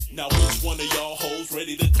Now which one of y'all hoes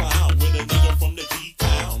ready to clown with a nigga from the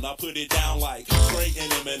D-town? I put it down like Trey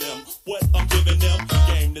and Eminem. What I'm giving them,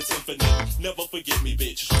 game that's infinite. Never forget me,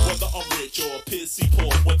 bitch. Whether I'm rich or a pissy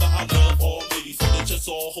poor, whether I love all ladies or they just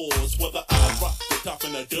all whores, whether I rock the top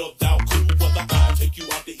in a dubbed out coupe, whether I take you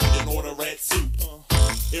out to eat and order rat soup.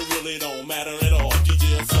 It really don't matter at all.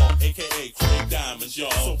 DJ Assault, aka Craig Diamonds,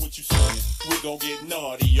 y'all. So what you saying? We gon' get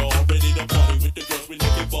naughty, y'all. Ready to party with the girls with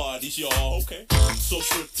naked bodies, y'all. Okay. So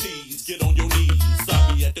strip tease, get on your knees.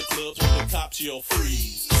 Stop me at the clubs when the cops yell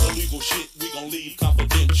freeze. Illegal shit, we gon' leave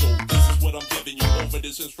confidential. This is what I'm giving you over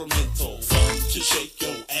this instrumental. Something to shake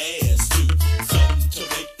your ass to. Something to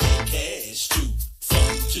make that cash to.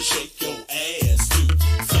 Something to shake your ass to.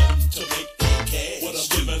 Something to make that cash. What I'm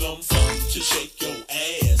giving them, something to shake your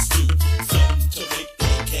ass to. Something to make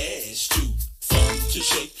that cash to. Something to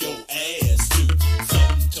shake your ass to.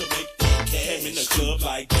 Something to make that cash. Came in the club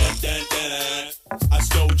like that, I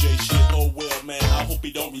stole J shit, oh well man, I hope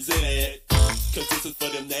he don't resent it. Cause this is for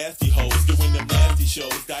them nasty hoes, doing them nasty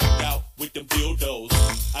shows, diked out with them dildos.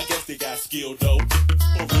 I guess they got skill though,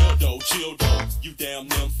 for real though, chill though, you damn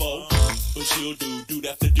nympho. But she'll do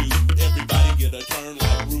that to do. Everybody get a turn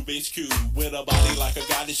like Rubik's Cube. With a body like a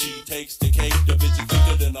goddess, she takes the cake. The bitch is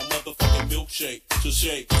thicker than a motherfucking milkshake. To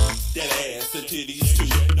shake that ass and titties too.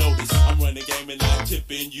 Notice, I'm running game and not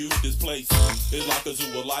tipping you. This place is like a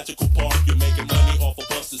zoological park. You're making money off of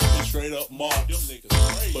busters, straight up mark. Them niggas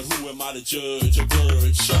crazy. But who am I to judge or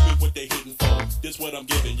grudge? Show me what they hitting for. This what I'm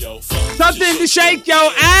giving, yo. Something to shake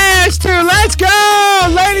your ass to. Let's go!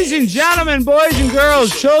 Ladies and gentlemen, boys and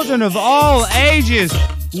girls, children of all ages,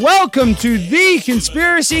 welcome to the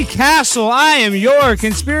Conspiracy Castle. I am your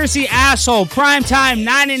conspiracy asshole, primetime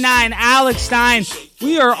 99 Alex Stein.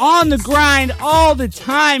 We are on the grind all the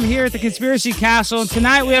time here at the Conspiracy Castle, and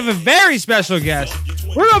tonight we have a very special guest.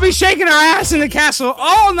 We're going to be shaking our ass in the castle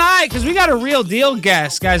all night because we got a real deal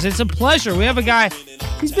guest, guys. It's a pleasure. We have a guy,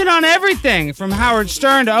 he's been on everything from Howard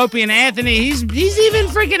Stern to Opie and Anthony. He's even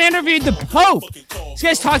freaking interviewed the Pope. These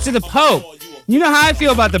guys talked to the Pope. You know how I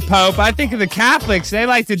feel about the Pope. I think of the Catholics. They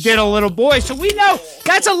like to diddle little boys. So we know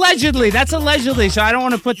that's allegedly. So I don't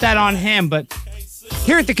want to put that on him. But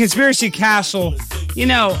here at the Conspiracy Castle, you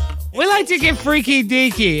know, we like to get freaky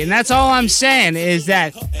deaky. And that's all I'm saying is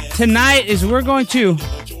that tonight is we're going to...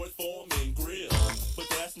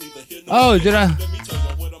 Oh, did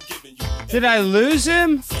I lose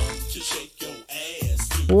him?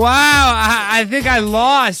 Wow, I think I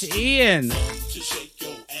lost Ian.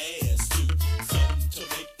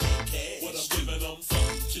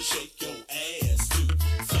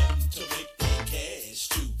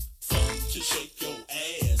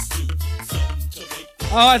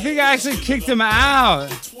 Oh, I think I actually kicked him out.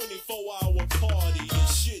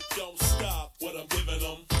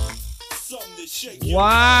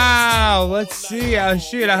 Wow, let's see. Oh,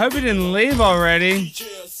 shit, I hope he didn't leave already.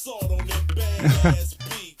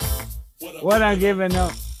 What I'm giving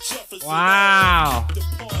up. Wow.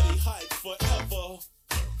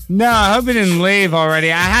 No, I hope he didn't leave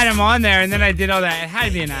already. I had him on there, and then I did all that. It had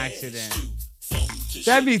to be an accident.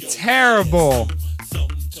 That'd be terrible.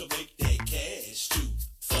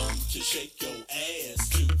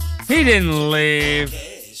 He didn't leave.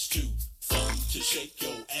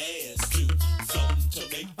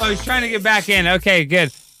 Oh, he's trying to get back in. Okay,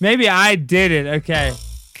 good. Maybe I did it. Okay.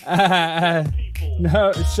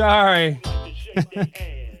 No, sorry.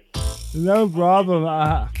 No problem.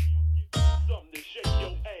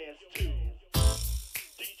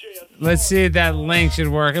 Let's see if that link should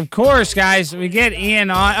work. Of course, guys. We get Ian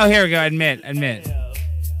on. Oh, here we go. Admit.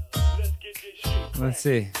 Let's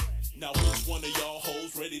see. Now, which one of y'all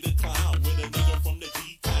hoes ready to clown with a nigga from the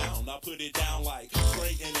D-town? I put it down like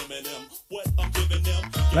Trey and Eminem. What I'm giving them.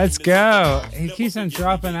 Let's go. He keeps on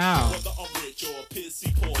dropping out.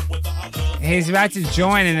 He's about to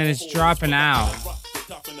join and then it's dropping out.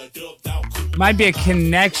 Might be a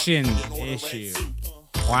connection issue.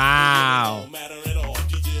 Wow.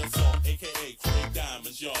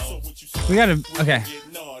 We gotta. Okay.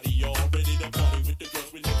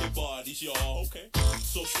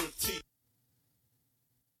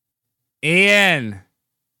 Ian.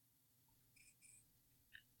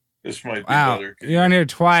 This might be better. You're on here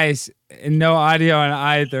twice and no audio on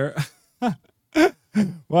either.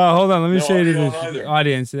 Well, hold on. Let me show you to the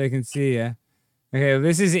audience so they can see you. Okay,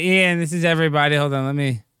 this is Ian. This is everybody. Hold on. Let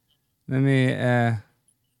me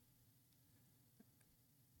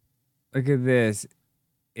look at this.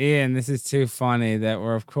 Ian, this is too funny that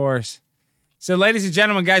we're, of course. So, ladies and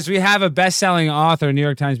gentlemen, guys, we have a best-selling author, New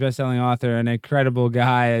York Times best-selling author, an incredible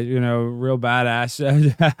guy, you know, real badass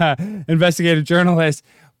investigative journalist.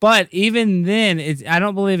 But even then, I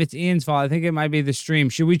don't believe it's Ian's fault. I think it might be the stream.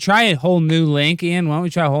 Should we try a whole new link, Ian? Why don't we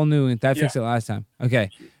try a whole new link? That fixed it last time. Okay.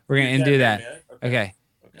 We're going to undo that. Okay.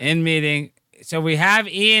 End meeting. So we have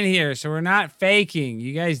Ian here. So we're not faking.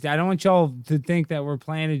 You guys, I don't want y'all to think that we're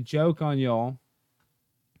playing a joke on y'all.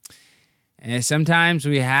 And sometimes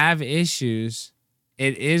we have issues.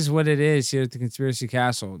 It is what it is here at the Conspiracy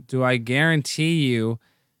Castle. Do I guarantee you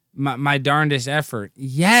my darndest effort?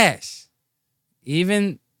 Yes.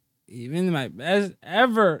 Even my best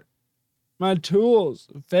effort, my tools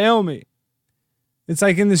fail me. It's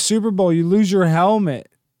like in the Super Bowl, you lose your helmet.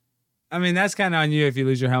 I mean, that's kind of on you if you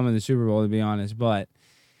lose your helmet in the Super Bowl, to be honest. But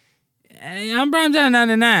I'm Brown Down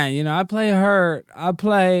 99. You know, I play hurt. I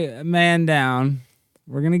play man down.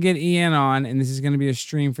 We're going to get Ian on, and this is going to be a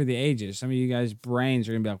stream for the ages. Some of you guys' brains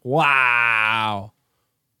are going to be like, wow.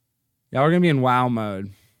 Y'all are going to be in wow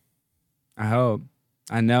mode. I hope.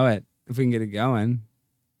 I know it. If we can get it going.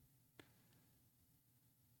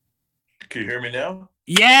 Can you hear me now?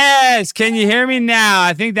 Yes. Can you hear me now?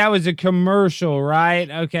 I think that was a commercial, right?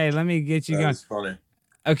 Okay, let me get you going. That's funny.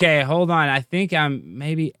 Okay, hold on. I think I'm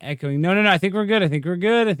maybe echoing. No. I think we're good. I think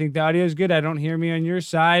the audio is good. I don't hear me on your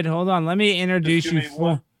side. Hold on. Let me introduce you. Just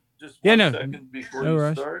one second before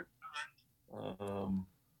you start. All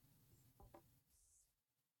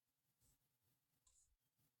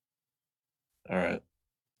right.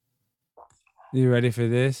 You ready for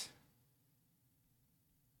this?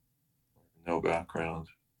 No background.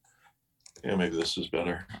 Yeah, maybe this is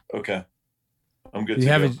better. Okay. I'm good You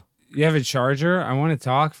have a charger? I want to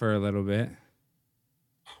talk for a little bit.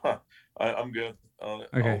 I'm good.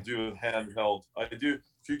 Okay. I'll do it handheld. I do.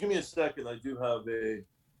 If you give me a second, I do have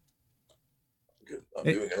I'm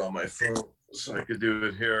doing it on my phone, so I could do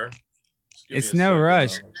it here. It's no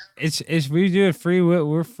rush. It's we do it free.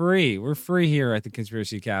 We're free. We're free here at the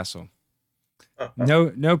Conspiracy Castle.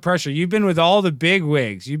 No pressure. You've been with all the big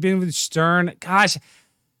wigs. You've been with Stern. Gosh,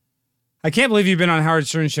 I can't believe you've been on Howard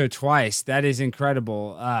Stern's show twice. That is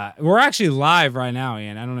incredible. We're actually live right now,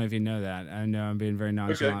 Ian. I don't know if you know that. I know I'm being very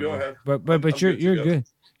nonchalant. Okay, go ahead. But you're good.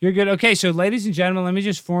 You're good. Okay, so ladies and gentlemen, let me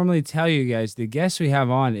just formally tell you guys, the guest we have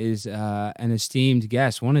on is an esteemed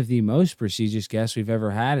guest, one of the most prestigious guests we've ever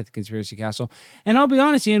had at the Conspiracy Castle. And I'll be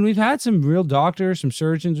honest, Ian, we've had some real doctors, some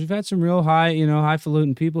surgeons, we've had some real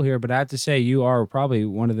highfalutin people here, but I have to say you are probably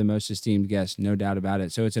one of the most esteemed guests, no doubt about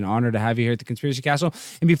it. So it's an honor to have you here at the Conspiracy Castle.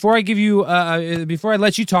 And before I give you, before I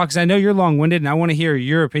let you talk, because I know you're long-winded and I want to hear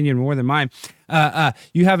your opinion more than mine.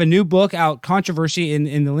 You have a new book out, Controversy,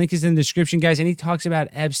 and the link is in the description, guys. And he talks about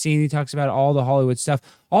Epstein. He talks about all the Hollywood stuff,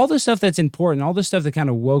 all the stuff that's important, all the stuff that kind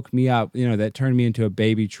of woke me up, that turned me into a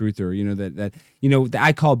baby truther, that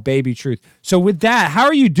I call baby truth. So with that, how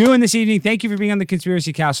are you doing this evening? Thank you for being on the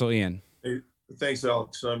Conspiracy Castle, Ian. Hey, thanks,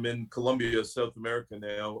 Alex. I'm in Colombia, South America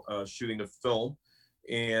now, shooting a film.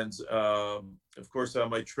 And, of course, I have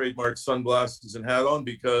my trademark sunglasses and hat on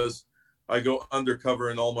because I go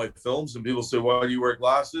undercover in all my films, and people say, why do you wear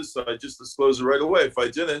glasses? So I just disclose it right away. If I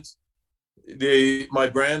didn't, my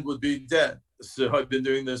brand would be dead. So I've been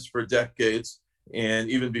doing this for decades, and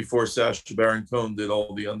even before Sacha Baron Cohen did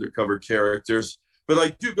all the undercover characters. But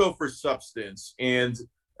I do go for substance. And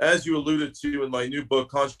as you alluded to in my new book,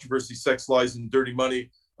 Controversy, Sex, Lies, and Dirty Money,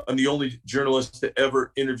 I'm the only journalist to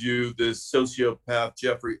ever interview the sociopath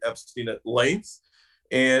Jeffrey Epstein at length.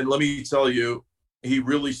 And let me tell you, he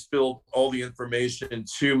really spilled all the information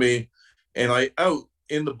to me. And I out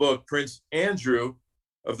in the book Prince Andrew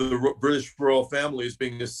of the British royal family as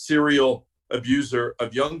being a serial abuser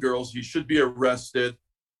of young girls. He should be arrested.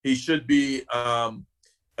 He should be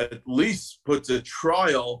at least put to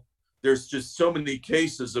trial. There's just so many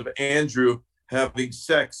cases of Andrew having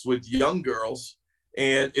sex with young girls.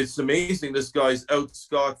 And it's amazing this guy's out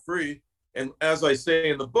scot-free. And as I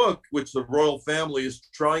say in the book, which the royal family is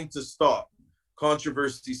trying to stop,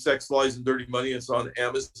 Controversy, Sex, Lies, and Dirty Money. It's on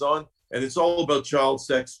Amazon, and it's all about child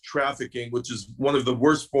sex trafficking, which is one of the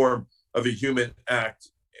worst form of a human act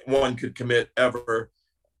one could commit ever.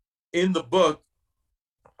 In the book,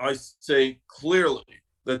 I say clearly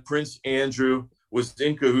that Prince Andrew was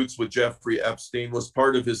in cahoots with Jeffrey Epstein, was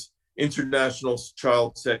part of his international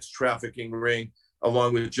child sex trafficking ring,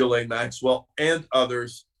 along with Ghislaine Maxwell and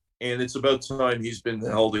others, and it's about time he's been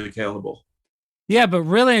held accountable. Yeah, but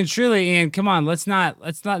really and truly, Ian, come on, let's not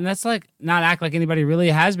act like anybody really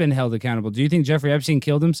has been held accountable. Do you think Jeffrey Epstein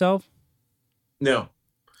killed himself? No.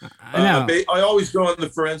 I know. I always go on the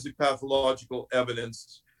forensic pathological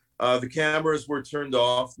evidence. The cameras were turned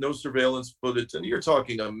off, no surveillance footage, and you're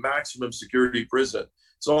talking a maximum security prison.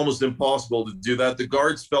 It's almost impossible to do that. The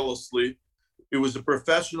guards fell asleep. It was a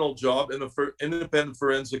professional job, and the independent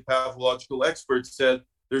forensic pathological expert said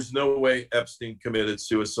there's no way Epstein committed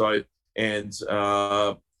suicide. And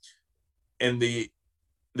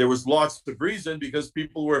there was lots of reason, because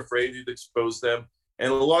people were afraid he'd expose them.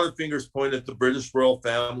 And a lot of fingers point at the British royal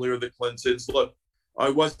family or the Clintons. Look, I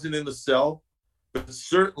wasn't in the cell, but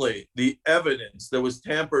certainly the evidence that was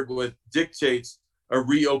tampered with dictates a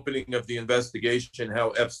reopening of the investigation,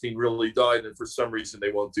 how Epstein really died. And for some reason,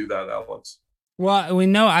 they won't do that, Alex. Well, we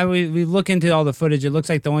know, we look into all the footage. It looks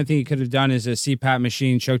like the only thing he could have done is a CPAP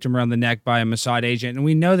machine choked him around the neck by a Mossad agent. And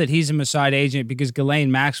we know that he's a Mossad agent because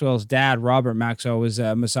Ghislaine Maxwell's dad, Robert Maxwell, was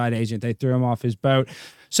a Mossad agent. They threw him off his boat.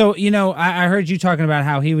 So, I heard you talking about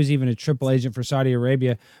how he was even a triple agent for Saudi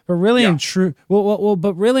Arabia, but really and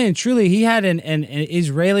truly, he had an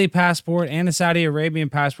Israeli passport and a Saudi Arabian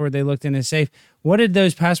passport. They looked in his safe. What did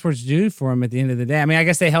those passports do for him at the end of the day? I mean, I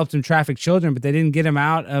guess they helped him traffic children, but they didn't get him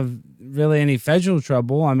out of really any federal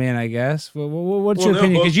trouble. I mean, I guess. What's your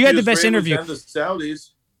opinion? Because you had the best interview. And the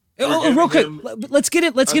Saudis. Real quick, let's get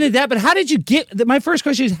into that. But how did you get? My first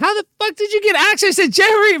question is, how the fuck did you get access to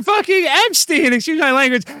Jeffrey fucking Epstein? Excuse my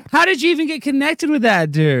language. How did you even get connected with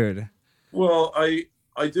that dude? Well, I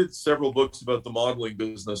did several books about the modeling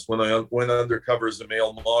business when I went undercover as a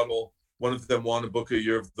male model. One of them won a Book of the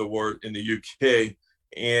Year of the Award in the UK.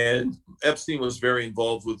 And Epstein was very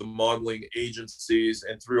involved with the modeling agencies,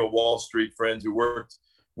 and through a Wall Street friend who worked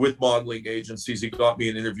with modeling agencies, he got me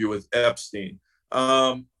an interview with Epstein.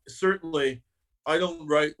 Certainly, I don't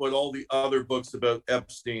write what all the other books about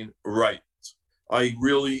Epstein write. I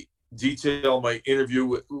really detail my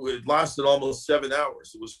interview. It lasted almost 7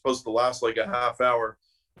 hours. It was supposed to last like a half hour,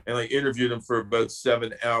 and I interviewed him for about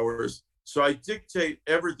 7 hours. So I dictate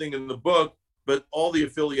everything in the book, but all the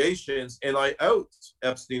affiliations, and I out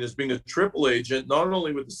Epstein as being a triple agent, not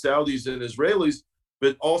only with the Saudis and Israelis,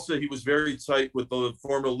 but also he was very tight with the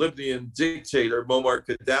former Libyan dictator, Muammar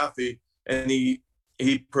Gaddafi, and he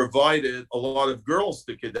provided a lot of girls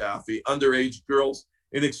to Gaddafi, underage girls,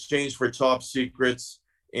 in exchange for top secrets.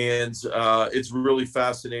 And it's really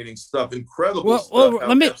fascinating stuff, incredible stuff.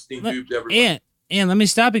 Epstein duped everyone. And let me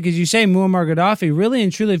stop you because you say Muammar Gaddafi. Really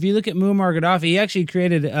and truly, if you look at Muammar Gaddafi, he actually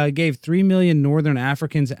gave 3 million Northern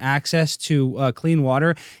Africans access to clean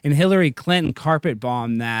water, and Hillary Clinton carpet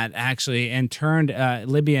bombed that actually and turned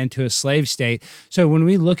Libya into a slave state. So when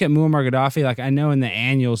we look at Muammar Gaddafi, like I know in the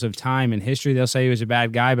annals of time and history, they'll say he was a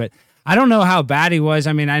bad guy, but I don't know how bad he was.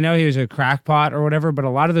 I mean, I know he was a crackpot or whatever, but a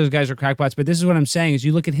lot of those guys are crackpots. But this is what I'm saying is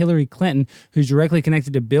you look at Hillary Clinton, who's directly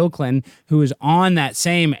connected to Bill Clinton, who was on that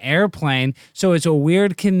same airplane. So it's a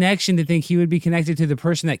weird connection to think he would be connected to the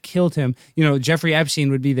person that killed him. Jeffrey Epstein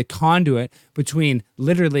would be the conduit between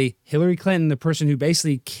literally Hillary Clinton, the person who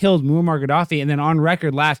basically killed Muammar Gaddafi, and then on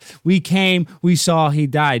record laughed, we came, we saw, he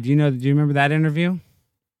died. Do you remember that interview?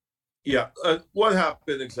 Yeah. What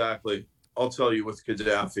happened exactly? I'll tell you with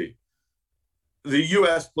Gaddafi. The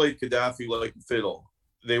U.S. played Gaddafi like a fiddle.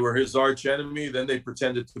 They were his arch enemy. Then they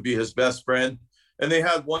pretended to be his best friend. And they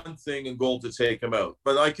had one thing in goal to take him out.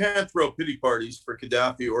 But I can't throw pity parties for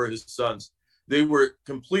Gaddafi or his sons. They were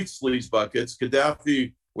complete sleaze buckets.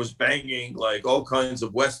 Gaddafi was banging like all kinds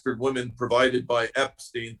of Western women provided by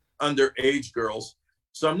Epstein, underage girls.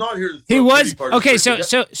 So I'm not here to. He was okay.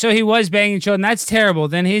 So he was banging children. That's terrible.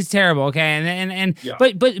 Then he's terrible. Okay, and yeah.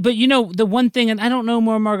 But the one thing, and I don't know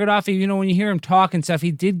more Muammar Gaddafi. When you hear him talk and stuff,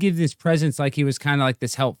 he did give this presence like he was kind of like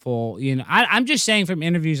this helpful. I'm just saying from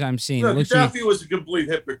interviews I'm seeing. No, Gaddafi was a complete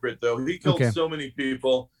hypocrite, though. He killed so many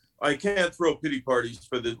people. I can't throw pity parties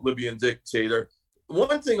for the Libyan dictator.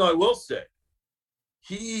 One thing I will say,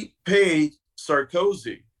 he paid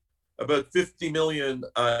Sarkozy about 50 million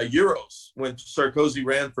euros when Sarkozy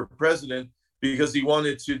ran for president because he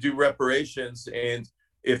wanted to do reparations. And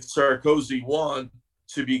if Sarkozy won,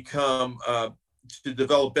 to become, to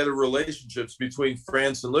develop better relationships between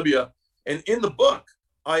France and Libya. And in the book,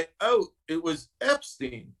 it was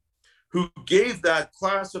Epstein who gave that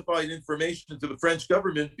classified information to the French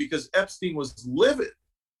government because Epstein was livid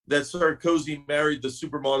that Sarkozy married the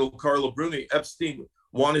supermodel Carla Bruni. Epstein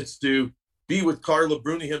wanted to be with Carla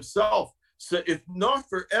Bruni himself. So if not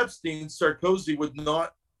for Epstein, Sarkozy would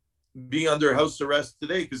not be under house arrest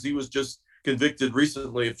today because he was just convicted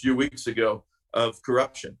recently, a few weeks ago, of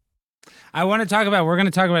corruption. We're going to talk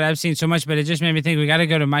about Epstein so much, but it just made me think we got to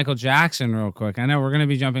go to Michael Jackson real quick. I know we're going to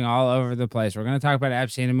be jumping all over the place. We're going to talk about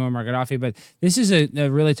Epstein and Muammar Gaddafi, but this is a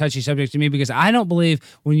really touchy subject to me because I don't believe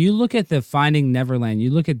when you look at the Finding Neverland, you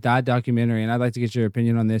look at that documentary, and I'd like to get your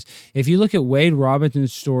opinion on this. If you look at Wade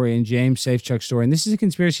Robinson's story and James Safechuck's story, and this is a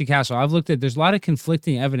conspiracy castle, I've looked at, there's a lot of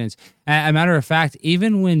conflicting evidence. As a matter of fact,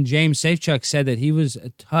 even when James Safechuck said that he was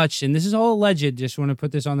touched, and this is all alleged, just want to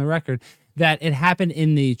put this on the record, that it happened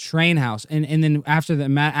in the train house. And then after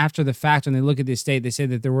the fact, when they look at the estate, they say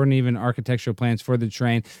that there weren't even architectural plans for the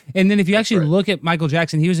train. And then if you actually look at Michael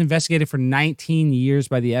Jackson, he was investigated for 19 years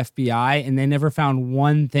by the FBI, and they never found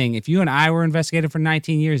one thing. If you and I were investigated for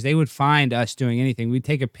 19 years, they would find us doing anything. We'd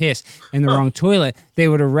take a piss in the wrong toilet, they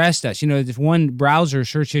would arrest us. You know, if one browser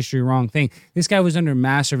search history wrong thing, this guy was under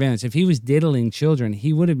mass surveillance. If he was diddling children,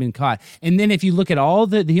 he would have been caught. And then if you look at all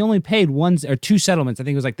he only paid one or two settlements. I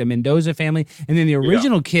think it was like the Mendoza family, and then the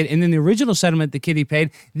original kid, and then the original settlement, the kid he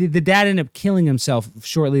paid, the dad ended up killing himself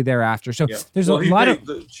shortly thereafter. So there's a lot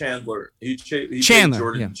of Chandler. He paid Chandler,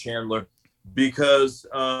 Jordan Chandler, because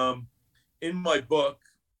in my book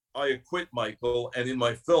I acquit Michael, and in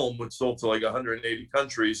my film, which sold to like 180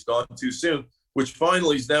 countries, Gone Too Soon, which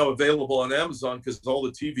finally is now available on Amazon because all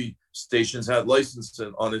the TV stations had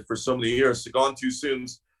licensing on it for so many years. So Gone Too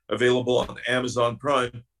Soon's available on Amazon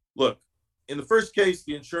Prime. Look, in the first case,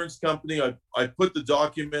 the insurance company, I put the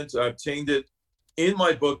document, I obtained it in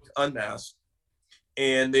my book, Unmasked,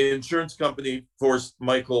 and the insurance company forced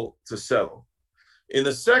Michael to settle. In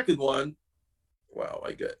the second one,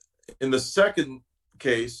 in the second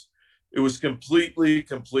case, it was completely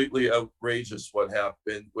outrageous what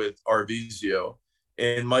happened with Arvizio.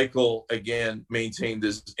 And Michael, again, maintained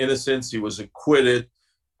his innocence. He was acquitted.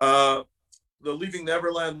 The Leaving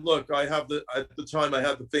Neverland, look, at the time I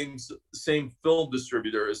had the same film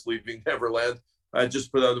distributor as Leaving Neverland. I had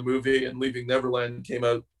just put out a movie, and Leaving Neverland came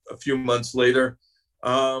out a few months later.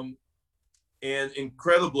 And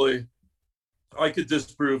incredibly, I could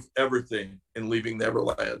disprove everything in Leaving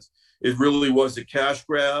Neverland. It really was a cash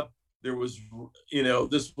grab. There was,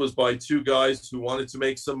 this was by two guys who wanted to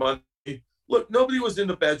make some money. Look, nobody was in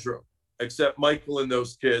the bedroom except Michael and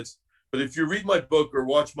those kids. But if you read my book or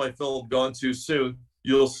watch my film, Gone Too Soon,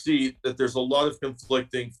 you'll see that there's a lot of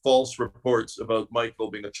conflicting false reports about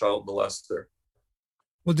Michael being a child molester.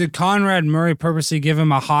 Well, did Conrad Murray purposely give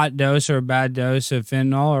him a hot dose or a bad dose of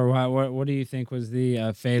fentanyl, or what do you think was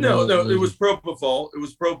the fatal? No, it was propofol. It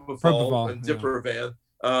was propofol and Diprovan,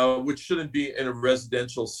 which shouldn't be in a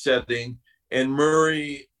residential setting. And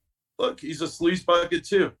Murray, look, he's a sleaze bucket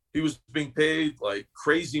too. He was being paid like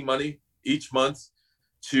crazy money each month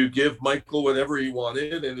to give Michael whatever he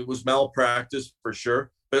wanted, and it was malpractice for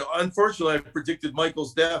sure. But unfortunately, I predicted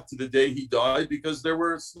Michael's death to the day he died because there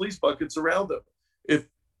were sleaze buckets around him. If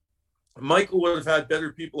Michael would have had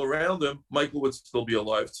better people around him, Michael would still be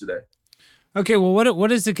alive today. Okay, well,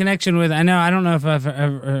 what is the connection with? I don't know if I've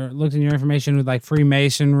ever looked in your information with like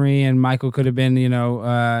Freemasonry, and Michael could have been,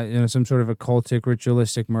 some sort of occultic,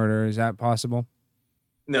 ritualistic murder. Is that possible?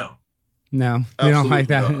 No. No, we don't like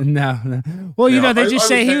that. No. Well, they just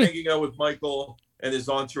say he was hanging out with Michael and his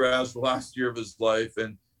entourage the last year of his life,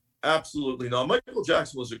 and absolutely not. Michael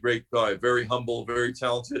Jackson was a great guy, very humble, very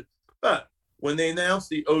talented. But when they announced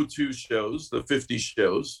the O2 shows, the 50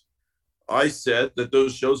 shows, I said that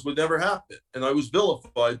those shows would never happen, and I was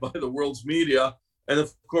vilified by the world's media. And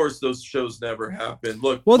of course, those shows never happened.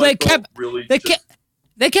 Look, well, Michael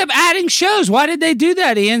they kept adding shows. Why did they do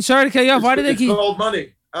that, Ian? Sorry to cut you off. Why did they keep? It's called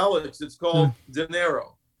money. Alex, it's called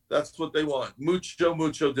dinero. That's what they want.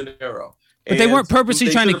 Mucho dinero. But they weren't purposely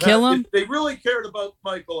trying to kill him? If they really cared about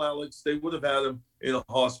Michael, Alex, they would have had him in a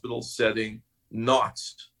hospital setting, not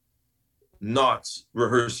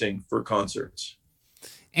rehearsing for concerts.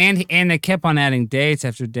 And they kept on adding dates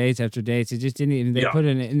after dates after dates. It just didn't even, they put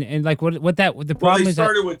it in, and like what the problem they is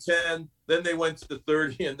started with 10, then they went to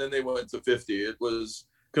 30, and then they went to 50. It was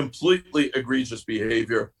completely egregious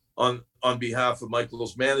behavior on behalf of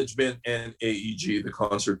Michael's management and AEG, the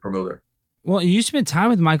concert promoter. Well, you spent time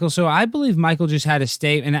with Michael, so I believe Michael just had a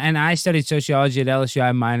statement. And I studied sociology at LSU.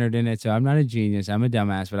 I minored in it, so I'm not a genius. I'm a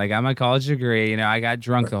dumbass, but I got my college degree. I got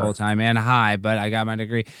drunk the whole time and high, but I got my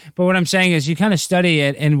degree. But what I'm saying is, you kind of study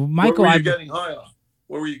it, and Michael, what were you getting high on?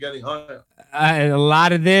 What were you getting high on? A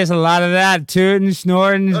lot of this, a lot of that, tooting,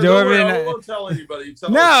 snorting, dorming. I won't tell anybody.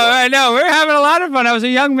 No, we're having a lot of fun. I was a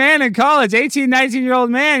young man in college, 18, 19-year-old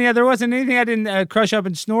man. Yeah, there wasn't anything I didn't crush up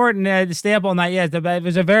and snort and stay up all night. Yeah, it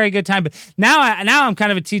was a very good time. But now I'm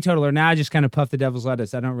kind of a teetotaler. Now I just kind of puff the devil's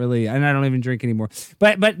lettuce. I don't even drink anymore.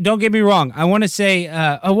 But don't get me wrong. I want to say,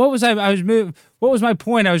 what was what was my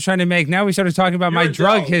point I was trying to make? Now we started talking about my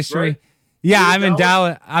drug history. Right? Yeah, I'm in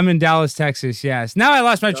Dallas. I'm in Dallas, Texas. Yes. Now I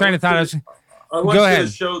lost my train of thought. I went to the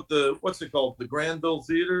show, what's it called? The Granville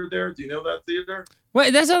Theater there. Do you know that theater?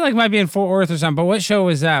 Wait, that sounds like it might be in Fort Worth or something. But what show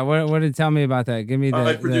was that? What did it tell me about that? Give me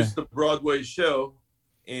I produced the Broadway show,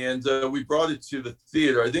 and we brought it to the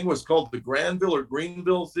theater. I think it was called the Granville or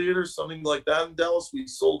Greenville Theater, something like that in Dallas. We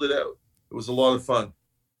sold it out. It was a lot of fun.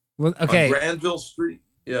 Well, okay. On Granville Street.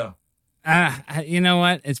 Yeah. You know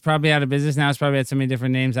what? It's probably out of business now. It's probably had so many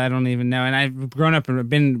different names. I don't even know. And I've grown up and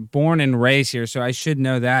been born and raised here, so I should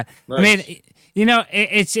know that. Nice. I mean,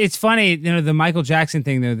 it's funny, the Michael Jackson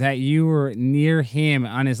thing, though, that you were near him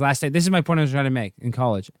on his last day. This is my point I was trying to make in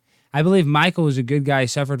college. I believe Michael was a good guy. He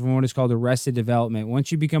suffered from what is called arrested development. Once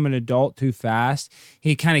you become an adult too fast,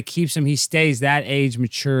 he kind of keeps him. He stays that age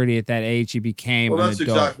maturity at that age he became. Well, an that's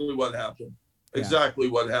adult. exactly what happened. Yeah. Exactly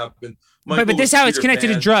what happened. But this is how it's connected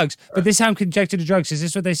to drugs. Right. But this is how I'm connected to drugs. Is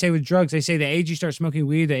this what they say with drugs? They say the age you start smoking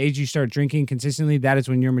weed, the age you start drinking consistently, that is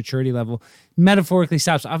when your maturity level metaphorically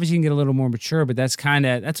stops. Obviously, you can get a little more mature, but that's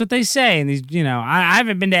what they say. And these, I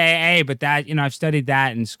haven't been to AA, but that, I've studied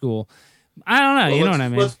that in school. I don't know. Well, what I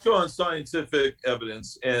mean? Let's go on scientific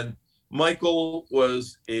evidence. And Michael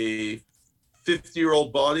was a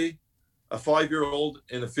 50-year-old body, a 5-year-old,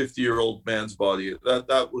 and a 50-year-old man's body.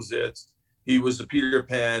 That was it. He was a Peter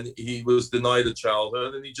Pan. He was denied a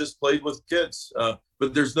childhood, and he just played with kids.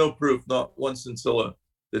 But there's no proof, not one scintilla,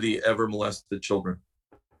 that he ever molested children.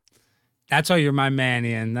 That's why you're my man,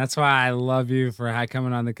 Ian. That's why I love you for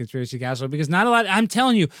coming on the Conspiracy Castle, because not a lot. I'm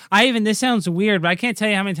telling you, this sounds weird, but I can't tell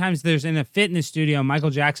you how many times there's in a fitness studio, Michael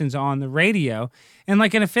Jackson's on the radio, and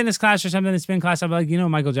like in a fitness class or something, a spin class, I'm like,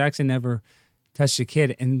 Michael Jackson never touched a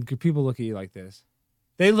kid, and people look at you like this.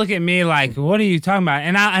 They look at me like, what are you talking about?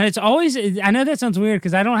 And it's always, I know that sounds weird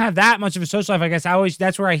because I don't have that much of a social life. I guess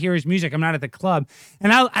that's where I hear his music. I'm not at the club.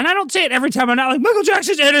 And I don't say it every time. I'm not like, Michael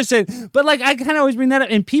Jackson's innocent. But like, I kind of always bring that up.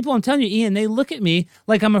 And people, I'm telling you, Ian, they look at me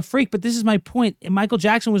like I'm a freak. But this is my point. Michael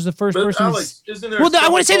Jackson was the first person. Alex, isn't there I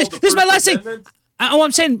want to say this. This is my last thing.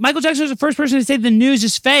 I'm saying Michael Jackson was the first person to say the news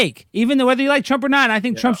is fake. Even though whether you like Trump or not, I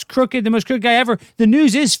think Trump's crooked, the most crooked guy ever. The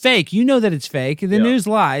news is fake. You know that it's fake. The news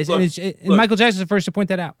lies. Look, and Michael Jackson's the first to point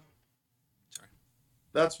that out.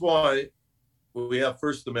 That's why we have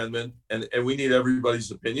First Amendment, and we need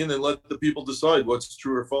everybody's opinion, and let the people decide what's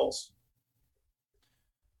true or false.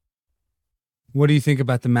 What do you think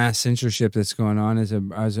about the mass censorship that's going on?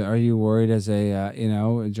 Are you worried as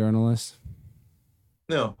a journalist?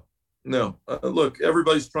 No. Look,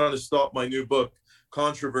 everybody's trying to stop my new book,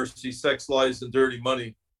 Controversy, Sex, Lies, and Dirty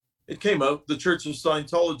Money. It came out. The Church of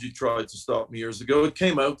Scientology tried to stop me years ago. It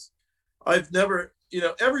came out. I've never...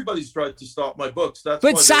 everybody's tried to stop my books. But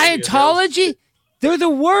Scientology, they're the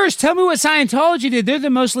worst. Tell me what Scientology did. They're the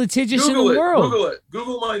most litigious in the world. Google it.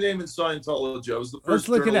 Google my name in Scientology. I was the first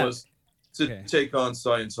journalist to take on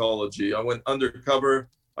Scientology. I went undercover.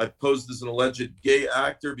 I posed as an alleged gay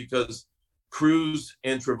actor because Cruz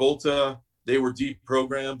and Travolta, they were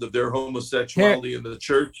deprogrammed of their homosexuality in the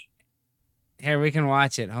church. Here, we can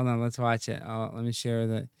watch it. Hold on, let's watch it. Let me share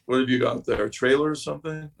that. What have you got there? A trailer or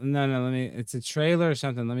something? No, it's a trailer or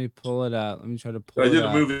something. Let me pull it up. Let me try to pull it up. I did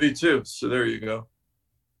a movie too, so there you go.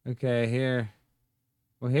 Okay, here.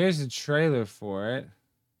 Well, here's the trailer for it.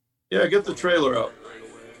 Yeah, get the trailer up.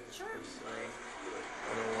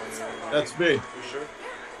 That's me.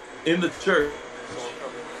 In the church.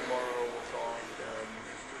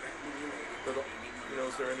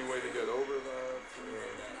 Is there any way to get over that?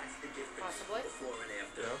 Possibly.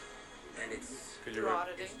 Yeah. And it's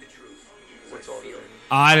auditing. What's auditing?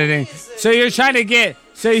 Auditing. So you're trying to get.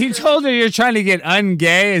 So you told her you're trying to get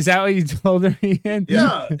ungay. Is that what you told her, Ian?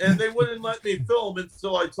 Yeah, and they wouldn't let me film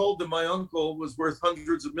until I told them my uncle was worth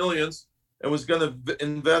hundreds of millions and was going to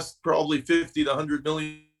invest probably 50 to 100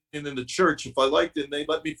 million in the church if I liked it. And they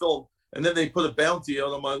let me film, and then they put a bounty out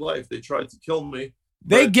on my life. They tried to kill me.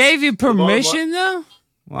 They gave you permission, though?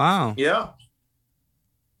 Wow. Yeah.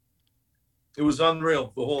 It was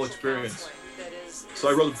unreal, the whole experience. So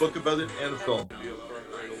I wrote a book about it and a film.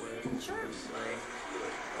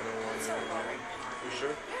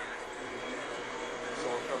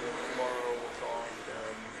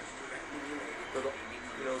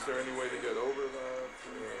 Is there any way to get over that?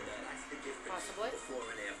 Possibly.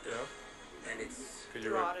 Yeah. And it's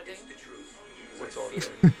through auditing. What's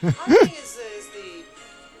auditing? Auditing is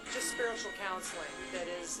just spiritual counseling. That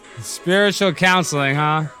is spiritual counseling,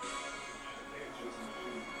 huh?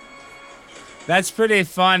 That's pretty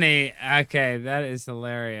funny. Okay, that is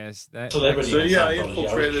hilarious. So yeah, I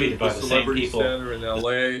infiltrated the Celebrity Center in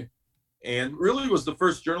LA and really was the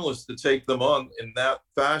first journalist to take them on in that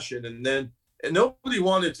fashion. And nobody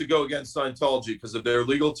wanted to go against Scientology because of their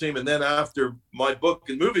legal team. And then after my book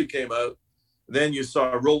and movie came out, then you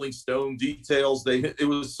saw Rolling Stone details. They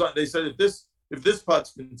said if this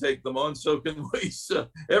putz can take them on, so can we. So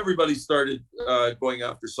everybody started going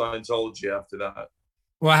after Scientology after that.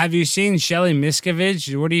 Well, have you seen Shelley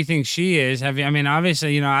Miscavige? What do you think she is? Have you? I mean,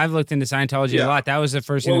 obviously, I've looked into Scientology a lot. That was the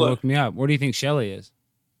first thing that woke me up. What do you think Shelley is?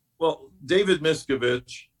 Well, David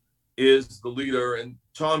Miscavige is the leader, and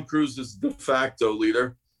Tom Cruise is de facto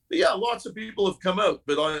leader. But yeah, lots of people have come out,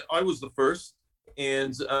 but I was the first.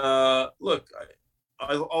 And look,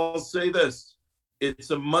 I'll say this.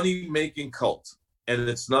 It's a money-making cult, and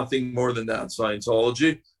it's nothing more than that,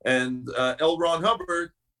 Scientology. And L. Ron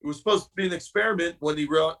Hubbard, it was supposed to be an experiment when he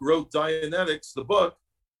wrote Dianetics, the book,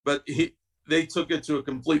 but they took it to a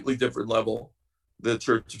completely different level, the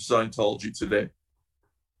Church of Scientology today.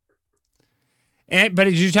 But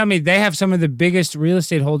did you tell me they have some of the biggest real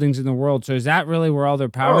estate holdings in the world? So is that really where all their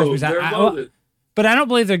power is? They're loaded. But I don't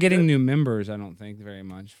believe they're getting new members. I don't think very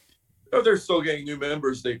much. Oh, they're still getting new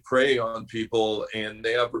members. They prey on people, and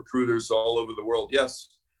they have recruiters all over the world. Yes,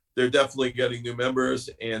 they're definitely getting new members.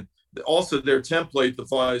 And also their template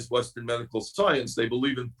defies Western medical science. They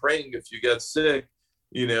believe in praying if you get sick,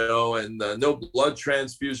 and no blood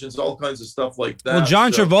transfusions, all kinds of stuff like that. Well,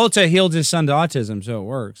 John Travolta healed his son to autism, so it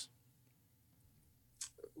works.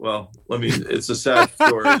 Well, it's a sad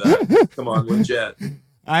story. Come on, legit.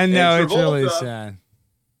 I know, it's really sad.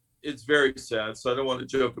 It's very sad, so I don't want to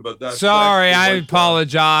joke about that. Sorry, I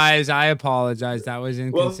apologize. That was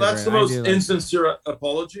inconsiderate. Well, that's the most insincere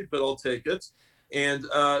apology, but I'll take it. And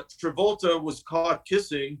Travolta was caught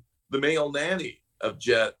kissing the male nanny of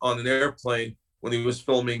Jet on an airplane when he was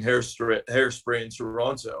filming Hairspray in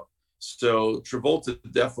Toronto. So Travolta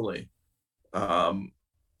definitely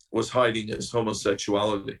was hiding his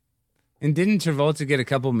homosexuality. And didn't Travolta get a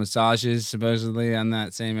couple massages supposedly on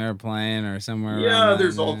that same airplane or somewhere? Yeah,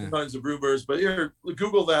 there's all kinds of rumors. But here,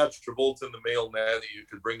 Google that, Travolta and the male nanny. You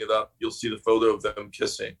could bring it up. You'll see the photo of them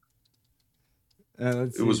kissing.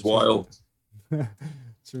 It was wild.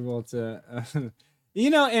 Travolta.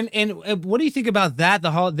 And what do you think about that?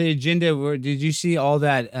 The agenda. Did you see all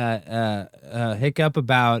that hiccup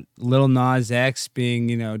about Lil Nas X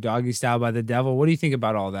being, doggy style by the devil? What do you think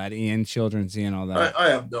about all that, Ian? Children seeing all that. I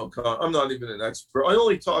have no comment. I'm not even an expert. I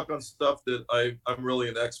only talk on stuff that I'm really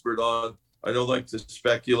an expert on. I don't like to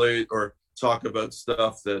speculate or talk about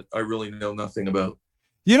stuff that I really know nothing about.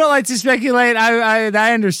 You don't like to speculate.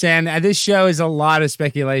 I understand. This show is a lot of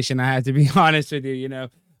speculation. I have to be honest with you.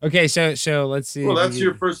 Okay, so let's see. Well, that's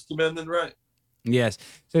your First Amendment right. Yes.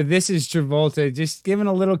 So this is Travolta just giving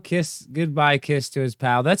a little goodbye kiss to his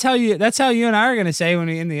pal. That's how you and I are going to say when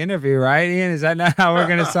we in the interview, right, Ian? Is that not how we're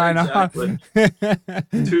going to sign off?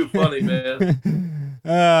 Too funny, man.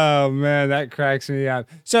 Oh man, that cracks me up.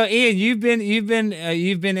 So Ian, you've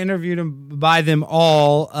been interviewed by them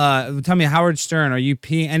all. Tell me, Howard Stern, are you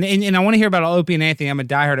and I want to hear about Opie and Anthony. I'm a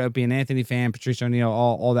diehard Opie and Anthony fan, Patrice O'Neal,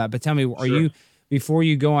 all that. But tell me, are you? Before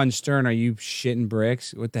you go on Stern, are you shitting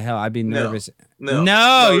bricks? What the hell? I'd be nervous.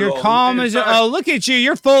 No, you're calm as look at you.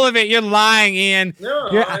 You're full of it. You're lying, Ian. No,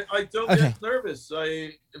 I don't get nervous.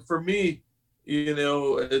 For me,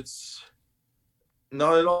 it's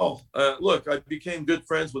not at all. Look, I became good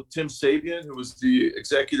friends with Tim Sabian, who was the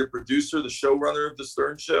executive producer, the showrunner of the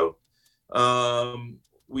Stern Show.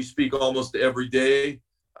 We speak almost every day.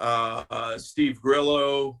 Steve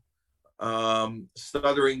Grillo,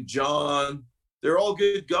 Stuttering John. They're all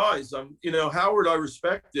good guys. Howard, I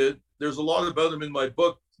respected. There's a lot about him in my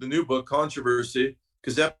book, the new book, Controversy,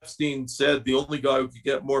 because Epstein said the only guy who could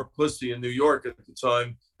get more pussy in New York at the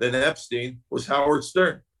time than Epstein was Howard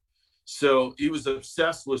Stern. So he was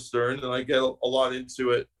obsessed with Stern, and I get a lot into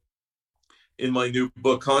it in my new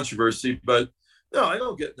book, Controversy. But no, I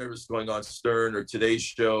don't get nervous going on Stern or Today's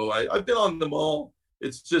Show. I've been on them all.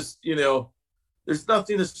 It's just, there's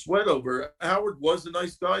nothing to sweat over. Howard was a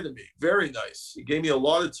nice guy to me, very nice. He gave me a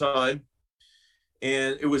lot of time.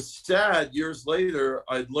 And it was sad, years later,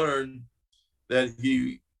 I'd learned that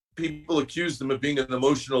people accused him of being an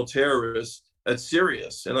emotional terrorist at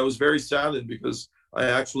Sirius. And I was very saddened because I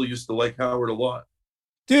actually used to like Howard a lot.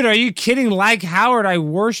 Dude, are you kidding? Like Howard, I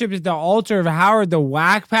worshipped at the altar of Howard the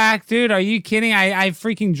Whack Pack. Dude, are you kidding? I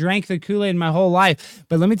freaking drank the Kool-Aid my whole life.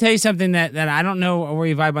 But let me tell you something that I don't know where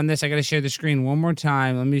you vibe on this. I got to share the screen one more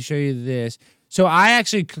time. Let me show you this. So I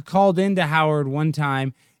actually called into Howard one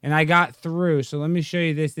time, and I got through. So let me show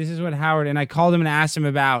you this. This is what Howard, and I called him and asked him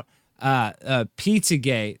about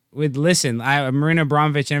Pizzagate. Listen, Marina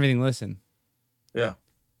Abramovich and everything. Listen. Yeah.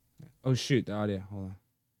 Oh, shoot, the audio. Hold on.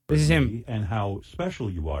 This is him. And how special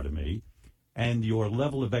you are to me, and your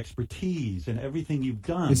level of expertise and everything you've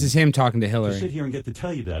done. This is him talking to Hillary. To sit here and get to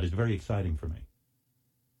tell you that is very exciting for me.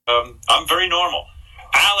 I'm very normal.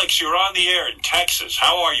 Alex, you're on the air in Texas.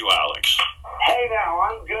 How are you, Alex? Hey, now,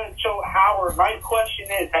 I'm good. So, Howard, my question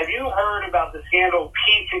is, have you heard about the scandal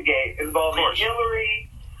Pizzagate involving Hillary,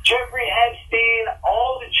 Jeffrey Epstein,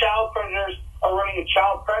 all the child predators are running a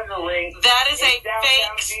child predator ring? That is a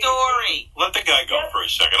fake story. Let the guy go for a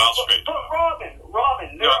second. I'll straighten. But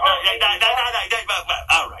Robin, All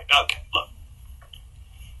right, okay, look.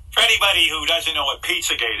 For anybody who doesn't know what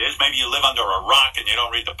Pizzagate is, maybe you live under a rock and you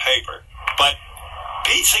don't read the paper, but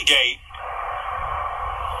Pizzagate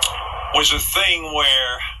was a thing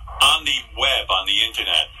where on the web, on the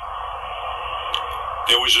internet,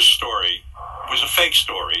 there was a story. It was a fake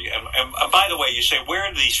story. And by the way, you say,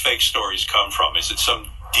 where do these fake stories come from? Is it some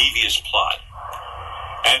devious plot?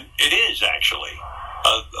 And it is, actually.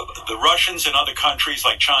 The Russians and other countries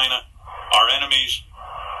like China, our enemies,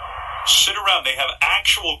 sit around. They have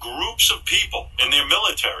actual groups of people in their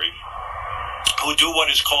military who do what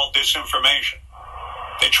is called disinformation.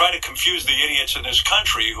 They try to confuse the idiots in this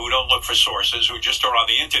country who don't look for sources, who just are on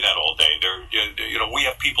the internet all day. We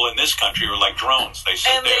have people in this country who are like drones. They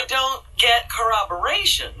sit and there. They don't get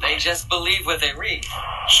corroboration. They just believe what they read.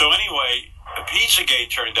 So anyway,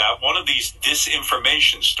 Pizzagate turned out, one of these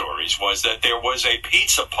disinformation stories was that there was a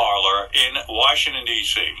pizza parlor in Washington,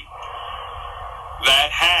 D.C.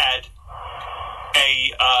 that had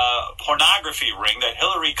a pornography ring that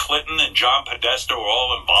Hillary Clinton and John Podesta were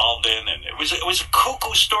all involved in, and it was a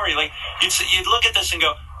cuckoo story. Like you'd look at this and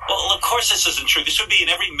go, well, of course this isn't true. This would be in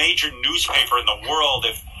every major newspaper in the world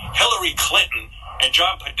if Hillary Clinton and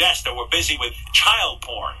John Podesta were busy with child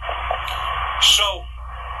porn. So,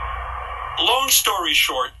 long story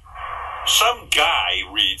short, some guy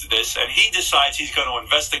reads this and he decides he's going to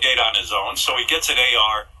investigate on his own. So he gets an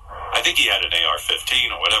AR. I think he had an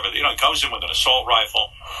AR-15 or whatever. He comes in with an assault rifle,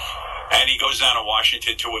 and he goes down to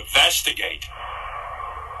Washington to investigate.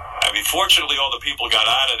 I mean, fortunately, all the people got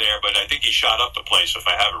out of there, but I think he shot up the place, if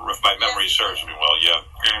my memory serves me well, yeah.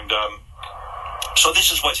 And so this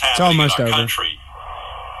is what's happening in our country.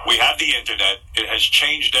 We have the internet. It has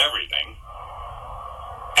changed everything.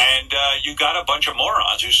 And you got a bunch of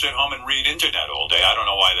morons who sit home and read internet all day. I don't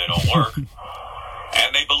know why they don't work.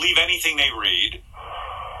 And they believe anything they read.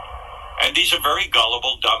 And these are very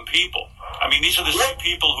gullible, dumb people. I mean, these are the same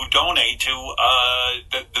people who donate to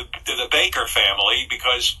the Baker family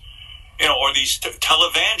because, or these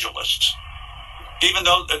televangelists. Even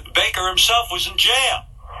though Baker himself was in jail.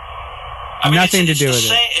 Nothing to do with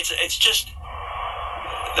it. It's just,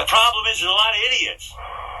 the problem is there's a lot of idiots.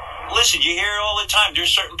 Listen, you hear it all the time.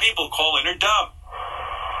 There's certain people who call in are dumb.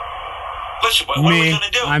 Listen, what are we going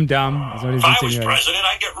to do? I'm dumb. That's what he's if I was insinuating. president,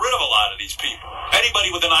 I'd get rid of a lot of these people.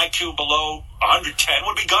 Anybody with an IQ below 110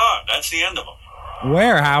 would be gone. That's the end of them.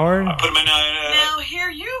 Where, Howard? I put them in now, here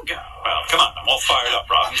you go. Well, come on. I'm all fired up,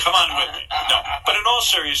 Robin. Come on with me. No, but in all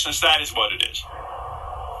seriousness, that is what it is.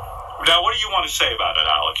 Now, what do you want to say about it,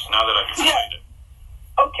 Alex, now that I've explained it?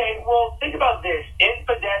 Okay, well, think about this. In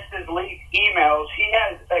Podesta's leaked emails, he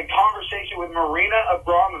has a conversation with Marina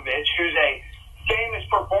Abramovich, who's a famous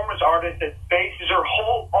performance artist that bases her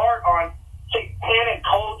whole art on satanic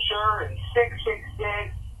culture and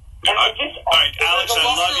 666. And all right, Alex, I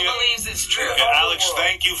love you. Believes it's true. Alex,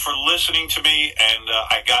 thank you for listening to me, and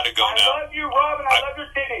I got to go now. I love you, Robin. I love your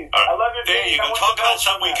titties. Right. I love your there titties. You go. Talk about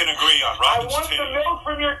something we can agree on. Robin's I want titties. the milk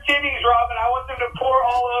from your titties, Robin. I want them to pour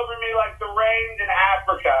all over me like the rains in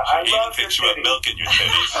Africa. I love your thinks you have titties. milk in your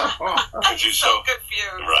titties. I'm so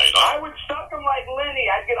confused. Right. I would suck them like Lenny.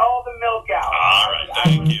 I'd get all the milk out. All right.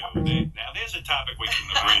 Thank you. Now, there's a topic we can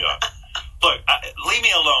agree on. Look, leave me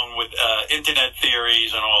alone with internet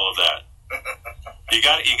theories and all of that. You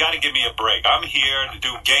got to give me a break. I'm here to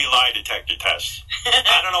do gay lie detector tests.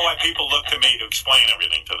 I don't know why people look to me to explain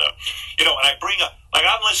everything to them. And I bring up, like,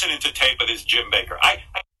 I'm listening to tape of this Jim Baker.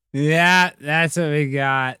 Yeah, that's what we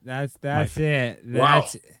got. That's it.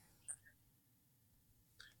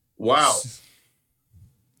 Wow.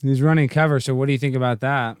 He's running cover. So what do you think about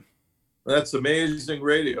that? That's amazing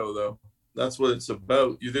radio, though. That's what it's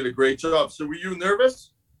about. You did a great job. So were you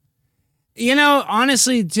nervous?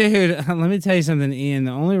 Honestly, dude, let me tell you something, Ian.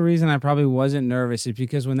 The only reason I probably wasn't nervous is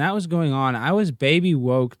because when that was going on, I was baby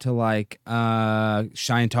woke to like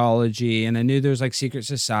Scientology, and I knew there was like secret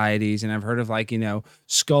societies, and I've heard of like,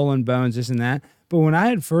 Skull and Bones, this and that. But when I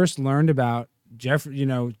had first learned about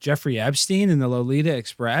Jeffrey Epstein and the Lolita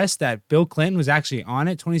Express, that Bill Clinton was actually on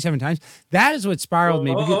it 27 times, that is what spiraled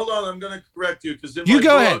me. Hold on, I'm going to correct you because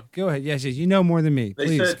Go ahead. Yes, you know more than me. They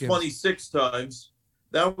Please, said 26 times.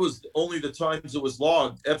 That was only the times it was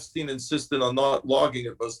logged. Epstein insisted on not logging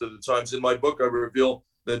it most of the times. In my book, I reveal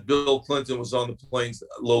that Bill Clinton was on the plane's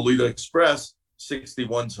Lolita Express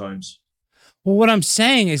 61 times. Well, what I'm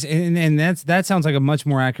saying is, and that sounds like a much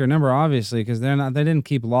more accurate number, obviously, because they didn't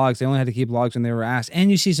keep logs. They only had to keep logs when they were asked.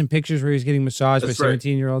 And you see some pictures where he's getting massaged by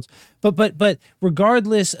 17-year-olds. But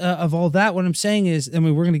regardless of all that, what I'm saying is,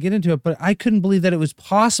 we're going to get into it, but I couldn't believe that it was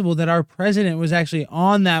possible that our president was actually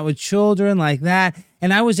on that with children like that.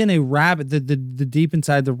 and I was in a the deep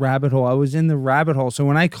inside the rabbit hole. I was in the rabbit hole. So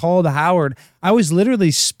when I called Howard, I was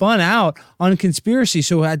literally spun out on conspiracy.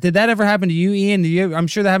 So did that ever happen to you, Ian? I'm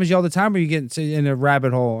sure that happens to you all the time, where you get in a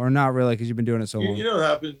rabbit hole, or not really, because you've been doing it so long. You know what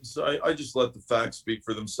happens? I just let the facts speak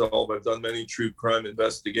for themselves. I've done many true crime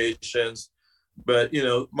investigations, but,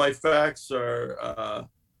 my facts are,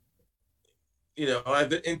 I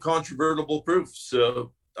have incontrovertible proof.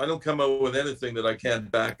 So I don't come out with anything that I can't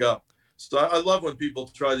back up. So I love when people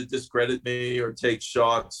try to discredit me or take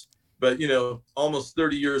shots. But, almost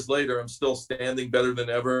 30 years later, I'm still standing better than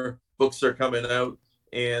ever. Books are coming out,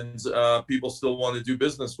 and people still want to do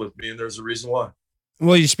business with me, and there's a reason why.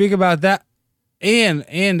 Well, you speak about that. Ian,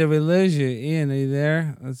 did we lose you? Ian, are you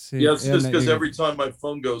there? Let's see. Yeah, it's just because every time my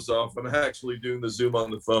phone goes off, I'm actually doing the Zoom on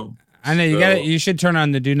the phone. I know you should turn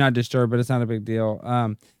on the do not disturb, but it's not a big deal.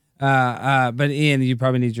 But Ian, you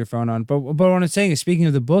probably need your phone on. But what I'm saying is, speaking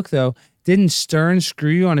of the book, though, didn't Stern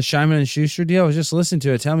screw you on a Simon and Schuster deal? I was just listening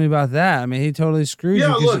to it. Tell me about that. I mean, he totally screwed you.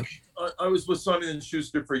 Yeah, look, I was with Simon and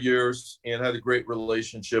Schuster for years and had a great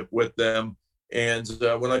relationship with them. And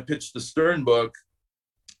when I pitched the Stern book,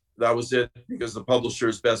 that was it, because the publisher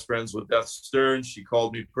is best friends with Beth Stern. She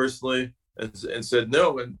called me personally and said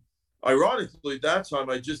no. And ironically, that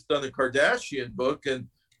time I just done a Kardashian book, and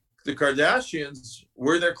the Kardashians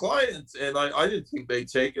were their clients, and I didn't think they'd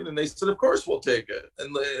take it. And they said, of course we'll take it.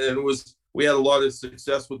 And we had a lot of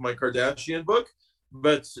success with my Kardashian book,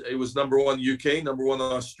 but it was #1 UK, #1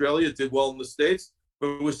 Australia. It did well in the States.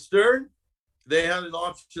 But with Stern, they had an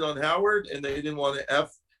option on Howard, and they didn't want to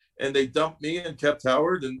and they dumped me and kept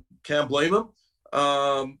Howard, and can't blame them.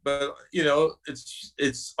 But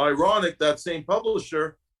it's ironic that same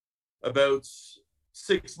publisher about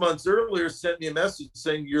 6 months earlier sent me a message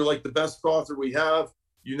saying, you're like the best author we have.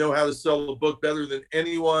 You know how to sell a book better than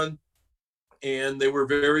anyone. And they were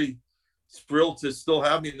very thrilled to still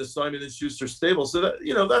have me in the Simon and Schuster stable. So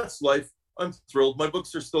that, that's life. I'm thrilled. My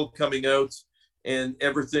books are still coming out, and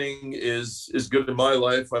everything is good in my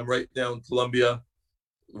life. I'm right now in Colombia,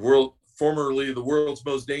 formerly the world's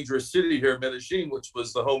most dangerous city here, Medellin, which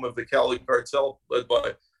was the home of the Cali cartel led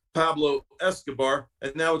by Pablo Escobar,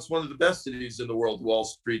 and now it's one of the best cities in the world. Wall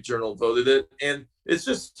Street Journal voted it, and it's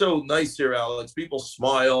just so nice here, Alex. People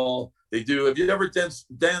smile. They do. Have you ever danced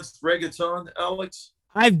reggaeton, Alex?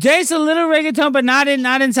 I've danced a little reggaeton, but not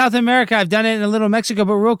in South America. I've done it in a little Mexico.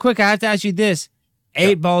 But real quick, I have to ask you this: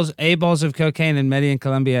 eight balls of cocaine in Medellin,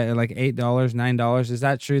 Colombia, are like $8, $9. Is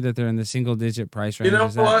that true that they're in the single digit price range?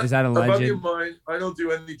 Is that alleged? A buddy of mine, I don't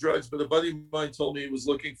do any drugs, but a buddy of mine told me he was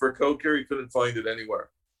looking for coke here. He couldn't find it anywhere.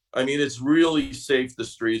 I mean, it's really safe, the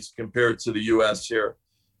streets, compared to the U.S. here,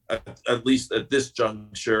 at least at this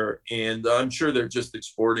juncture. And I'm sure they're just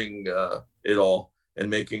exporting it all and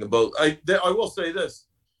making a boat. I will say this.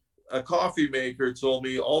 A coffee maker told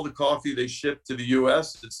me all the coffee they ship to the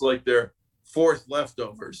U.S., it's like their fourth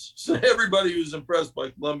leftovers. So everybody who's impressed by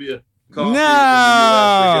Colombia coffee in the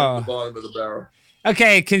U.S., they get at the bottom of the barrel.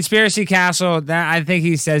 Okay, Conspiracy Castle. I think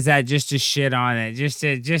he says that just to shit on it. Just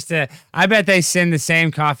to. I bet they send the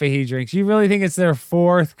same coffee he drinks. You really think it's their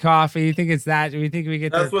fourth coffee? You think it's that? We think we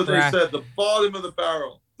get. That's what they said. The bottom of the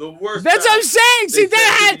barrel. The worst. That's what I'm saying. See,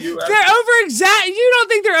 they're over exaggerating. You don't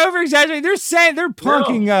think they're over exaggerating? They're saying they're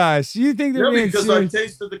punking us. You think they're being because serious? I've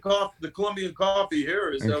tasted the coffee. The Colombian coffee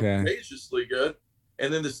here is outrageously good,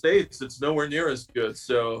 and in the States, it's nowhere near as good.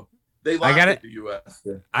 So. They laugh at the U.S.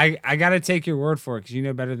 I got to take your word for it, because you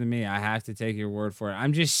know better than me. I have to take your word for it.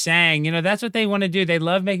 I'm just saying, that's what they want to do. They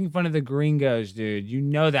love making fun of the gringos, dude. You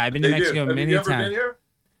know that. I've been to Mexico many times. Been here?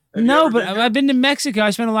 No, but I've been to Mexico. I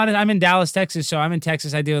spent a lot of. I'm in Dallas, Texas, so I'm in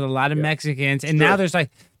Texas. I deal with a lot of Mexicans, and now there's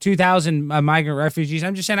like 2,000 migrant refugees.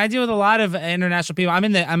 I'm just saying, I deal with a lot of international people.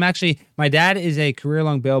 I'm actually. My dad is a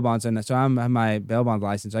career-long bail bondsman, so I have my bail bond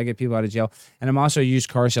license. So I get people out of jail, and I'm also a used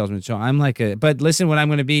car salesman. So I'm like a. But listen, what I'm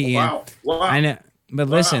going to be, Ian. Wow. I know, but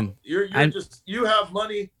listen, you have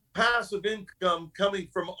money. Passive income coming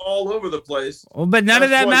from all over the place. Well, but none of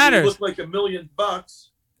that matters. You look like $1 million.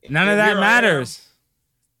 None of that matters.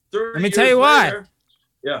 Let me tell you what.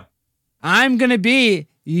 Yeah. I'm going to be,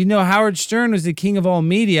 Howard Stern was the king of all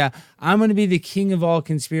media. I'm going to be the king of all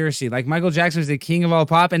conspiracy. Like Michael Jackson was the king of all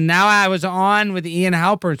pop. And now I was on with Ian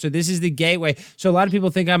Halperin. So this is the gateway. So a lot of people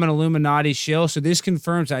think I'm an Illuminati shill. So this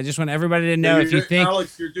confirms. I just want everybody to know if you think.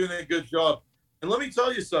 Alex, you're doing a good job. And let me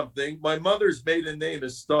tell you something. My mother's maiden name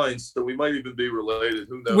is Stein, so we might even be related.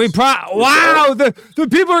 Who knows? Wow, the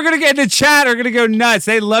people are going to get in the chat are going to go nuts.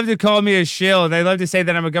 They love to call me a shill. They love to say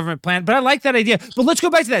that I'm a government plant. But I like that idea. But let's go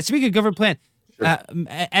back to that. Speaking of government plant,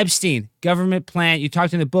 Epstein, government plant. You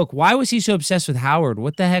talked in the book. Why was he so obsessed with Howard?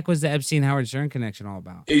 What the heck was the Epstein-Howard Stern connection all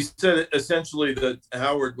about? He said essentially that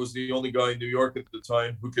Howard was the only guy in New York at the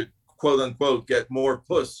time who could, quote unquote, get more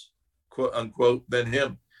puss, quote unquote, than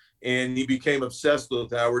him. And he became obsessed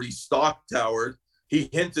with Howard. He stalked Howard. He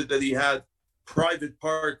hinted that he had private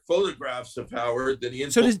part photographs of Howard, that he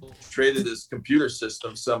infiltrated his computer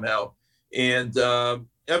system somehow. And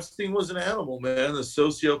Epstein was an animal, man, a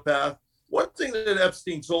sociopath. One thing that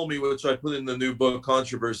Epstein told me, which I put in the new book,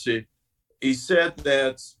 Controversy, he said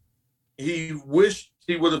that he wished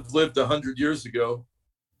he would have lived 100 years ago.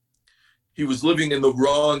 He was living in the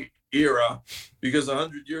wrong era because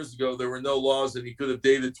 100 years ago there were no laws and he could have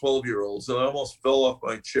dated 12-year-olds. And I almost fell off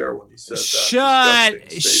my chair when he said that.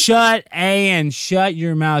 Shut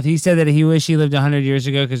your mouth. He said that he wished he lived 100 years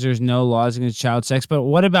ago because there's no laws against child sex. But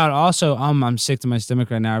what about also, I'm sick to my stomach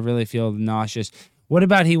right now. I really feel nauseous. What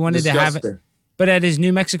about he wanted to have it? But at his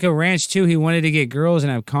New Mexico ranch, too, he wanted to get girls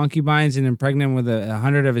and have concubines and impregnate with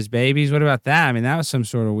 100 of his babies. What about that? I mean, that was some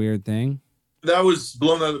sort of weird thing. That was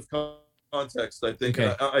blown out of context, I think.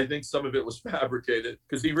 Okay. I think some of it was fabricated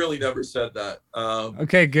because he really never said that.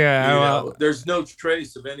 Okay, good. There's no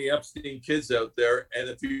trace of any Epstein kids out there. And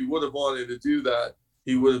if he would have wanted to do that,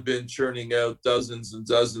 he would have been churning out dozens and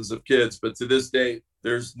dozens of kids. But to this day,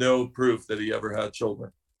 there's no proof that he ever had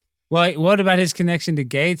children. Well, what about his connection to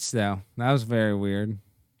Gates, though? That was very weird.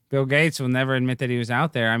 Bill Gates will never admit that he was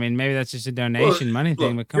out there. I mean, maybe that's just a donation money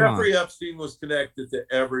thing, but come on. Jeffrey Epstein was connected to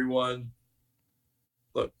everyone.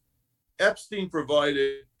 Look, Epstein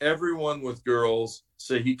provided everyone with girls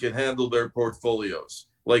so he could handle their portfolios,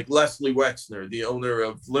 like Leslie Wexner, the owner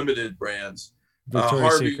of Limited Brands,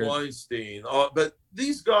 Harvey Weinstein. But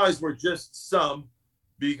these guys were just some,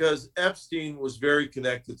 because Epstein was very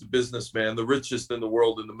connected to businessmen, the richest in the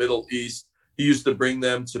world in the Middle East. He used to bring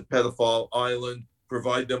them to Pedophile Island,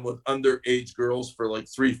 provide them with underage girls for like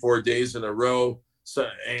 3-4 days in a row. So,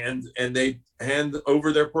 and they hand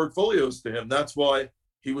over their portfolios to him. That's why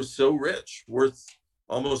he was so rich, worth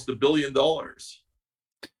almost $1 billion. Well,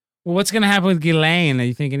 what's going to happen with Ghislaine? Do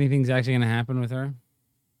you think anything's actually going to happen with her?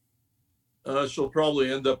 She'll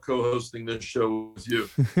probably end up co-hosting this show with you.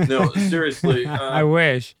 No, seriously. I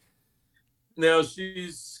wish. Now,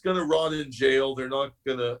 she's going to rot in jail. They're not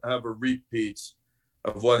going to have a repeat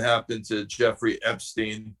of what happened to Jeffrey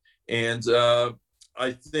Epstein. And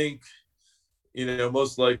I think,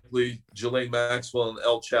 most likely Ghislaine Maxwell and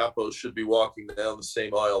El Chapo should be walking down the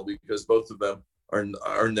same aisle because both of them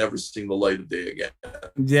are never seeing the light of day again.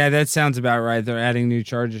 Yeah, that sounds about right. They're adding new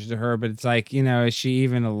charges to her, but it's like, is she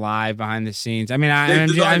even alive behind the scenes? I mean, they've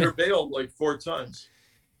denied her bail like 4 times.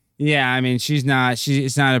 Yeah, I mean,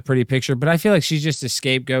 it's not a pretty picture, but I feel like she's just a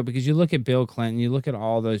scapegoat because you look at Bill Clinton, you look at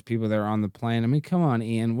all those people that are on the plane. I mean, come on,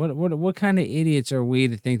 Ian, what kind of idiots are we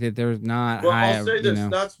to think that there's not? Well, I'll say this.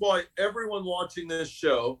 That's why everyone watching this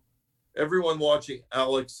show, everyone watching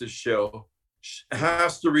Alex's show,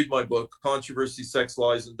 has to read my book, Controversy, Sex,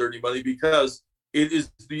 Lies, and Dirty Money, because it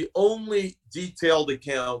is the only detailed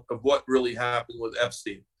account of what really happened with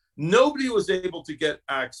Epstein. Nobody was able to get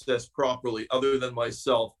access properly other than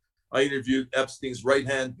myself. I interviewed Epstein's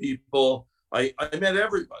right-hand people. I met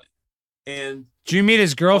everybody. And did you meet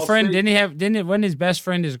his girlfriend? Wasn't his best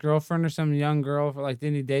friend his girlfriend or some young girl?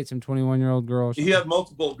 Didn't he date some 21-year-old girl? He had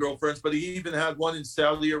multiple girlfriends, but he even had one in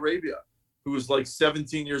Saudi Arabia who was like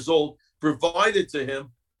 17 years old, provided to him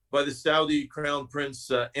by the Saudi Crown Prince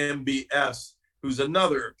MBS, who's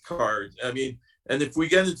another card. I mean, and if we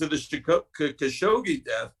get into the Khashoggi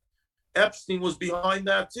death, Epstein was behind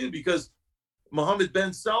that too, because Mohammed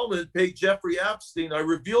bin Salman paid Jeffrey Epstein, I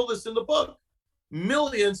reveal this in the book,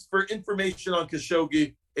 millions for information on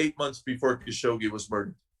Khashoggi 8 months before Khashoggi was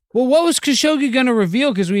murdered. Well, what was Khashoggi going to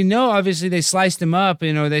reveal? Because we know, obviously, they sliced him up,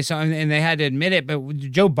 they saw, and they had to admit it. But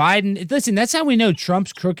Joe Biden, listen, that's how we know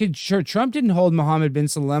Trump's crooked. Sure, Trump didn't hold Mohammed bin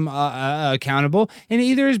Salman accountable, and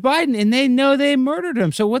either is Biden, and they know they murdered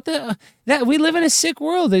him. So we live in a sick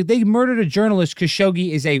world. They murdered a journalist.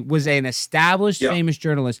 Khashoggi was an established, famous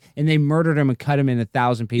journalist, and they murdered him and cut him in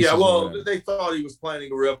 1,000 pieces. Yeah, well, they thought he was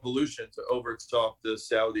planning a revolution to overtop the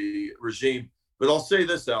Saudi regime. But I'll say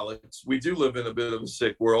this, Alex, we do live in a bit of a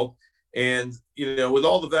sick world. And, with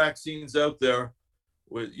all the vaccines out there,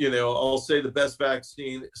 I'll say the best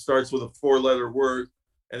vaccine starts with a 4-letter word,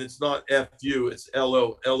 and it's not FU, it's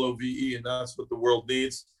LOVE, and that's what the world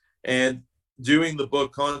needs. And doing the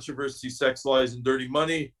book, Controversy, Sex, Lies, and Dirty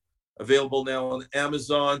Money, available now on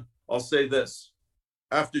Amazon, I'll say this.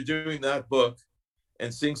 After doing that book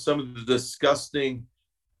and seeing some of the disgusting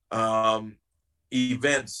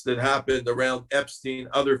events that happened around Epstein,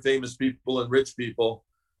 other famous people and rich people,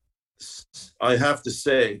 I have to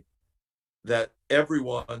say that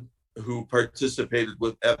everyone who participated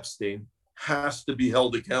with Epstein has to be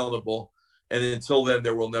held accountable. And until then,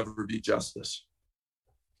 there will never be justice.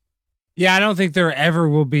 Yeah, I don't think there ever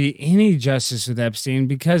will be any justice with Epstein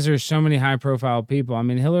because there's so many high-profile people. I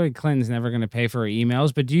mean, Hillary Clinton's never going to pay for her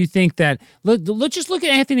emails, but do you think that let's just look at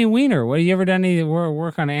Anthony Weiner. What, have you ever done any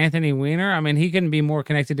work on Anthony Weiner? I mean, he couldn't be more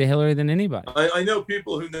connected to Hillary than anybody. I know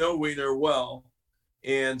people who know Weiner well,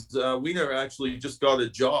 and Weiner actually just got a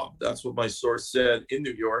job. That's what my source said in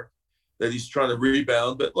New York, that he's trying to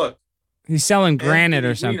rebound. But look, he's selling granite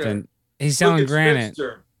or something. Weiner, he's selling granite.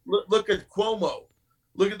 Look at Cuomo.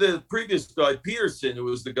 Look at the previous guy, Peterson, who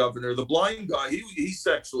was the governor, the blind guy. He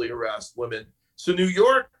sexually harassed women. So New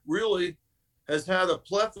York really has had a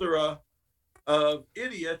plethora of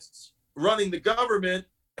idiots running the government.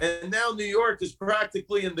 And now New York is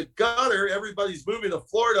practically in the gutter. Everybody's moving to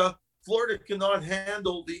Florida. Florida cannot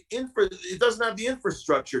handle it doesn't have the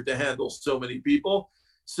infrastructure to handle so many people.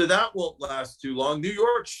 So that won't last too long. New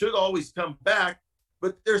York should always come back.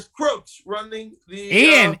 But there's crooks running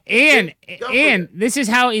the Ian, this is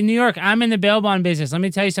how in New York, I'm in the bail bond business. Let me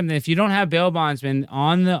tell you something. If you don't have bail bondsmen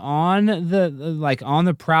on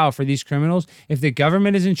the prowl for these criminals, if the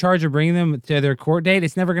government is in charge of bringing them to their court date,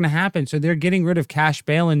 it's never going to happen. So they're getting rid of cash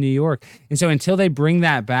bail in New York. And so until they bring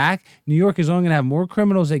that back, New York is only going to have more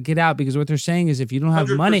criminals that get out, because what they're saying is if you don't have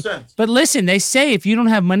 100%. money, but listen, they say if you don't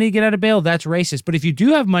have money to get out of bail, that's racist. But if you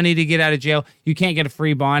do have money to get out of jail, you can't get a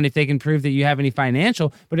free bond if they can prove that you have any financial.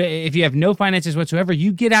 But if you have no finances whatsoever,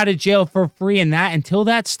 you get out of jail for free, and that until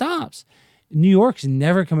that stops. New York's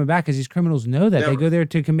never coming back because these criminals know that. Never. They go there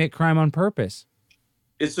to commit crime on purpose.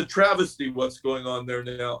 It's a travesty what's going on there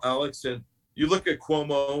now, Alex. And you look at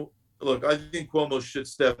Cuomo. Look, I think Cuomo should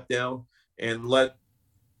step down and let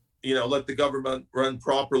the government run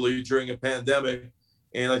properly during a pandemic.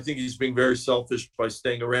 And I think he's being very selfish by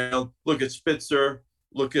staying around. Look at Spitzer.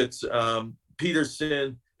 Look at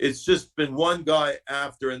Peterson. It's just been one guy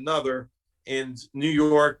after another. In New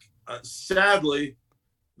York, sadly,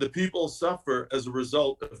 the people suffer as a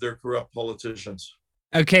result of their corrupt politicians.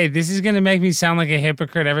 Okay, this is going to make me sound like a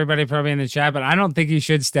hypocrite, everybody probably in the chat, but I don't think he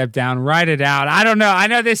should step down. Write it out. I don't know. I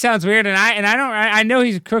know this sounds weird, and I know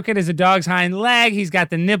he's crooked as a dog's hind leg. He's got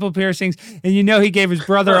the nipple piercings, and he gave his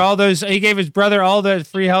brother all the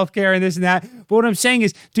free healthcare and this and that. But what I'm saying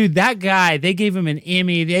is, dude, that guy, they gave him an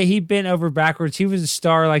Emmy. He bent over backwards. He was a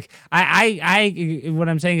star. Like what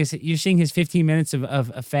I'm saying is, you're seeing his 15 minutes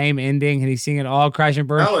of fame ending, and he's seeing it all crash and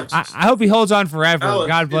burn. Alex, I hope he holds on forever. Alex,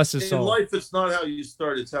 God bless his soul. In life, it's not how you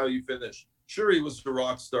start, it's how you finish. Sure, he was a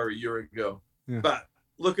rock star a year ago, but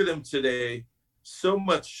look at him today. So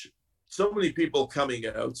many people coming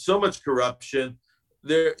out, so much corruption.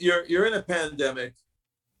 You're in a pandemic.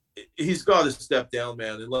 He's got to step down,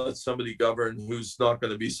 man, and let somebody govern who's not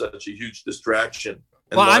going to be such a huge distraction.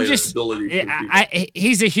 Well, he's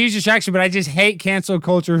a huge distraction, but I just hate cancel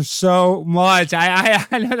culture so much. I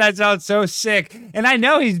know that sounds so sick, and I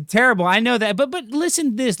know he's terrible. I know that, but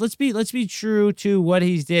listen to this. Let's be true to what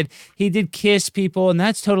he did. He did kiss people, and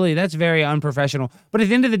that's very unprofessional. But at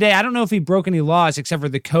the end of the day, I don't know if he broke any laws except for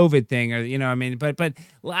the COVID thing, or what I mean. But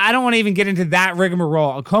I don't want to even get into that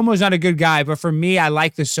rigmarole. Cuomo's not a good guy, but for me, I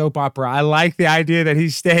like the soap opera. I like the idea that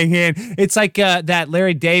he's staying in. It's like that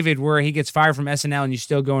Larry David where he gets fired from SNL and you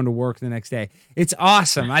still going to work the next day. It's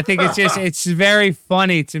awesome. I think it's very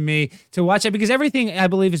funny to me to watch it, because everything I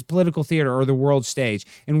believe is political theater or the world stage,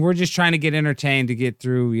 and we're just trying to get entertained to get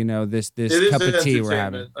through this cup of tea we're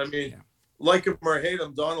having. I mean, like him or hate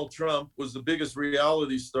him, Donald Trump was the biggest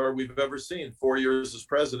reality star we've ever seen. 4 years as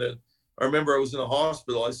president. I remember I was in a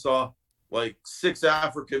hospital. I saw like 6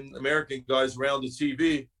 African American guys around the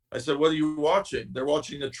TV. I said, "What are you watching?" They're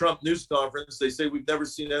watching the Trump news conference. They say, "We've never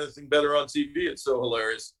seen anything better on TV." It's so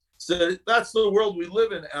hilarious. So that's the world we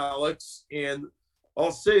live in, Alex. And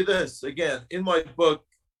I'll say this again, in my book,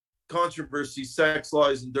 Controversy, Sex,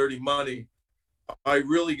 Lies, and Dirty Money, I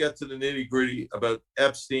really get to the nitty-gritty about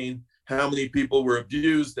Epstein, how many people were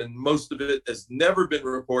abused, and most of it has never been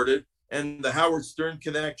reported, and the Howard Stern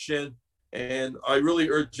connection. And I really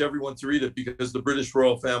urge everyone to read it, because the British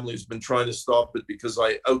royal family has been trying to stop it, because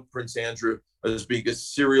I out Prince Andrew as being a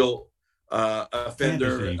serial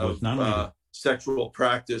offender of sexual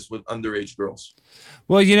practice with underage girls.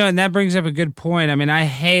 Well, and that brings up a good point. I mean, I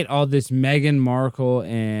hate all this Meghan Markle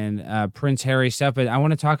and Prince Harry stuff, but I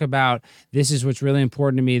want to talk about this is what's really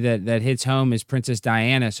important to me that hits home is Princess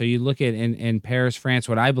Diana. So you look at in Paris, France,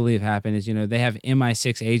 what I believe happened is, they have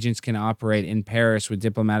MI6 agents can operate in Paris with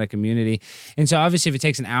diplomatic immunity. And so obviously if it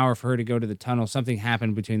takes an hour for her to go to the tunnel, something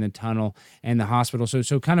happened between the tunnel and the hospital.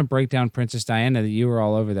 So kind of break down Princess Diana, that you were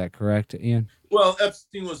all over that, correct, Ian? Well,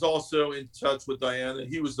 Epstein was also in touch with Diana.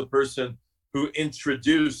 He was the person who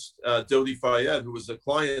introduced Dodi Fayed, who was a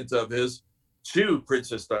client of his, to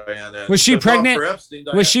Princess Diana. Was she pregnant? Epstein,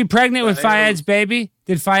 was she pregnant with Diana Fayed's baby?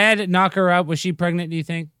 Did Fayed knock her up? Was she pregnant, do you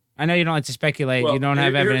think? I know you don't like to speculate. Well, you don't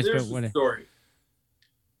have evidence. Here's but the story.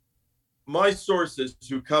 My sources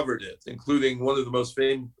who covered it, including one of the most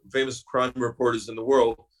famous crime reporters in the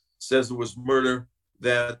world, says it was murder,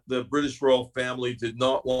 that the British royal family did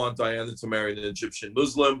not want Diana to marry an Egyptian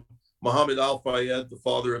Muslim. Mohammed Al Fayed, the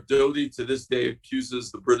father of Dodi, to this day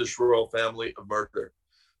accuses the British royal family of murder.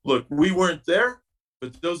 Look, we weren't there,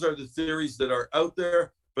 but those are the theories that are out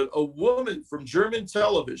there. But a woman from German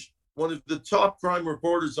television, one of the top crime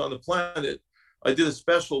reporters on the planet, I did a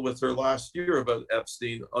special with her last year about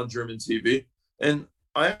Epstein on German TV. And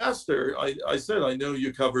I asked her, I said, I know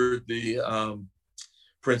you covered the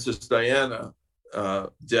Princess Diana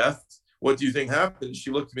death. What do you think happened? She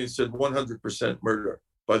looked at me and said 100% murder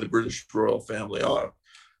by the British royal family.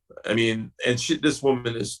 I mean, and this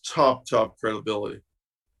woman is top credibility.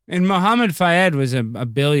 And Mohammed Fayed was a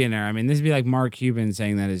billionaire. I mean, this would be like Mark Cuban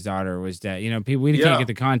saying that his daughter was dead. People, we can't get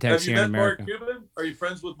the context here in America. Have you met Mark Cuban? Are you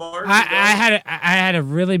friends with Mark? I had a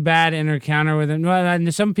really bad encounter with him.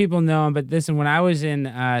 Well, some people know him, but listen, when I was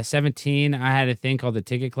in 17, I had a thing called the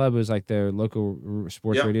Ticket Club. It was like the local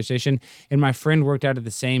sports radio station, and my friend worked out at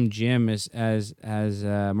the same gym as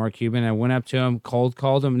Mark Cuban. I went up to him,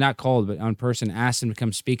 called him, not cold, but on person, asked him to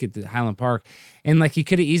come speak at the Highland Park. And like he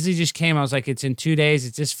could have easily just came. I was like, it's in 2 days.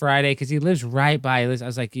 It's this Friday because he lives right by. I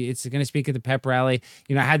was like, it's going to speak at the pep rally.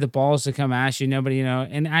 I had the balls to come ask you. Nobody,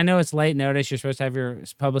 and I know it's late notice. You're supposed to have your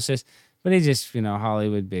publicist, but he just,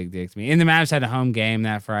 Hollywood big dicked me. And the Mavs had a home game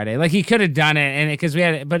that Friday. Like he could have done it, and because we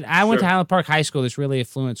had. But I went to Highland Park High School, this really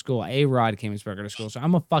affluent school. A-Rod came and spoke at our school, so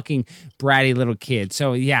I'm a fucking bratty little kid.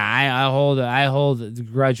 So yeah, I hold the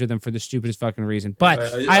grudge with him for the stupidest fucking reason. But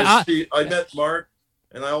I met Mark.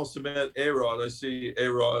 And I also met A-Rod. I see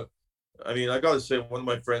A-Rod. I mean, I got to say, one of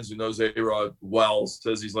my friends who knows A-Rod well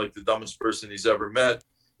says he's like the dumbest person he's ever met.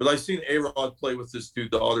 But I've seen A-Rod play with his two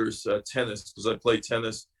daughters tennis because I play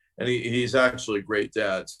tennis. And he's actually a great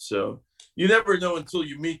dad. So you never know until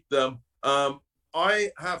you meet them. I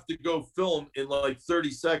have to go film in like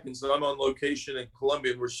 30 seconds. And I'm on location in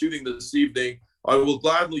Colombia. And we're shooting this evening. I will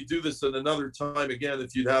gladly do this at another time again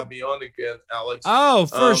if you'd have me on again, Alex. Oh,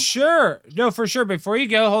 for sure. No, for sure. Before you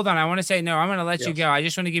go, hold on. I want to say no. I'm going to let you go. I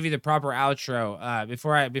just want to give you the proper outro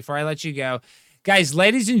before I let you go. Guys,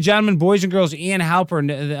 ladies and gentlemen, boys and girls, Ian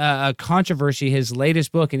Halperin, Controversy, his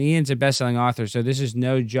latest book, and Ian's a best-selling author, so this is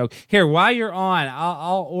no joke. Here, while you're on,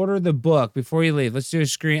 I'll order the book before you leave. Let's do a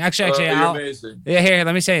screen. Actually, you're amazing. Yeah, here,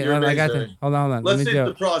 let me say it. You're I got the. Hold on. Let's see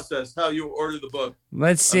the process, how you order the book.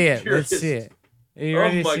 Let's see it. Let's see it. Are you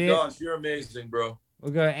ready to see it? Oh my gosh, you're amazing, bro.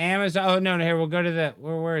 We'll go to Amazon. Oh no, here we'll go to the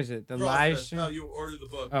where is it? The live stream. How you order the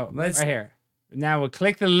book? Oh, right here. Now we'll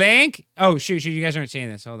click the link. Oh shoot, you guys aren't seeing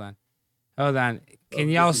this. Hold on. Can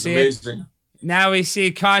y'all see it? Now we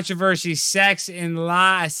see Controversy, Sex and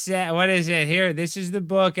Lies. What is it here? This is the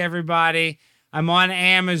book, everybody. I'm on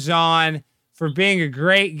Amazon for being a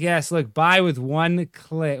great guest. Look, buy with one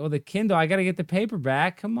click. Well, the Kindle. I gotta get the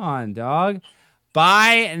paperback. Come on, dog.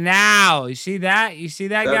 Buy now. You see that? That's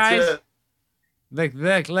guys?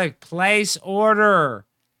 It. Look. Place order.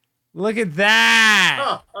 Look at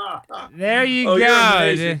that. There you go. You're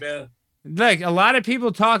amazing, man. Look, a lot of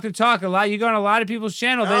people talk the talk a lot. You go on a lot of people's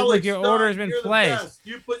channel. Alex, your order has been placed.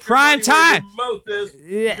 You put your Prime time. Where your mouth is.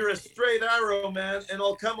 Yeah. You're a straight arrow, man, and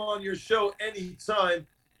I'll come on your show anytime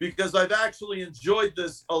because I've actually enjoyed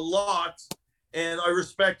this a lot. And I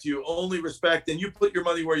respect you, only respect. And you put your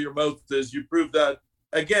money where your mouth is. You proved that.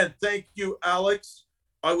 Again, thank you, Alex.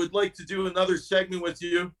 I would like to do another segment with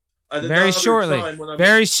you. Very shortly.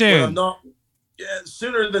 Very soon.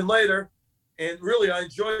 Sooner than later. And really, I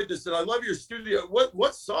enjoyed this. And I love your studio.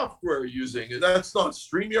 What software are you using? That's not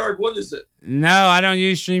StreamYard. What is it? No, I don't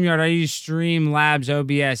use StreamYard. I use Streamlabs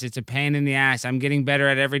OBS. It's a pain in the ass. I'm getting better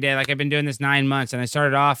at it every day. Like I've been doing this 9 months. And I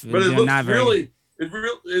started off. But it looks really...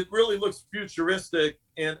 It really looks futuristic.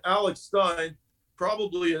 And Alex Stein,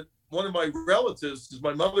 probably one of my relatives, because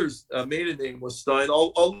my mother's maiden name was Stein.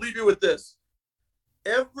 I'll leave you with this.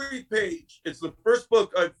 Every page, it's the first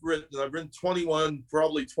book I've written. I've written 21,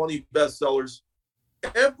 probably 20 bestsellers.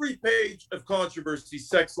 Every page of controversy,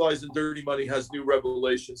 sex, lies, and dirty money has new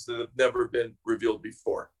revelations that have never been revealed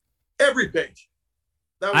before. Every page.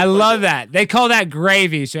 I love that. They call that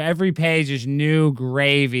gravy. So every page is new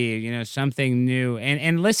gravy, something new.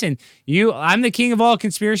 And listen, I'm the king of all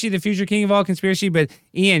conspiracy, the future king of all conspiracy, but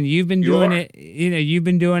Ian, you've been doing it, you've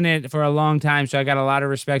been doing it for a long time, so I got a lot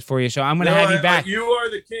of respect for you. So I'm going to have you back. You are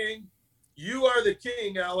the king. You are the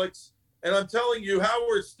king, Alex. And I'm telling you,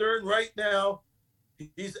 Howard Stern right now,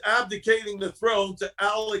 he's abdicating the throne to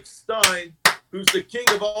Alex Stein, who's the king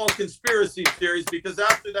of all conspiracy theories, because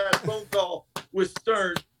after that phone call with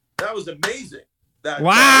Stern, that was amazing.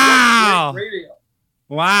 Wow. Great radio.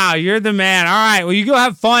 Wow, you're the man. All right, well, you go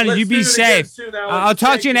have fun and you be safe. Soon, I'll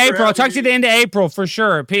talk to you in April. I'll talk to you at the end of April for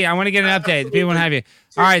sure. Pete, I want to get an update. People want to have you.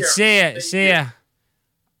 All right, see ya. See ya.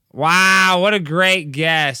 Wow, what a great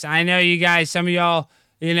guest. I know you guys, some of y'all,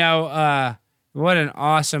 what an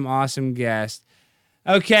awesome guest.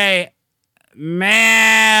 Okay,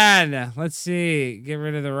 man, let's see. Get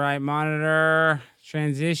rid of the right monitor.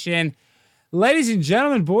 Transition. Ladies and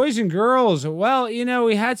gentlemen, boys and girls, well,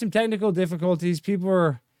 we had some technical difficulties. People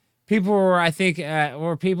were, I think,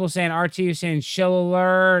 or people saying, RT was saying, shill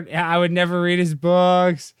alert. I would never read his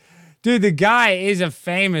books. Dude, the guy is a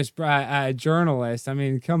famous journalist. I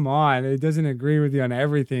mean, come on. He doesn't agree with you on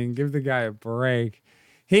everything. Give the guy a break.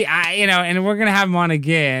 And we're going to have him on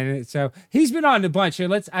again. So he's been on a bunch here.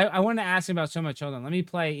 I want to ask him about so much. Hold on. Let me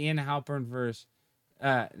play Ian Halperin verse.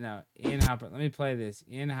 Ian Halperin. Let me play this.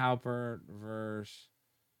 Ian Halperin verse.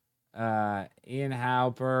 Ian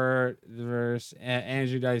Halperin verse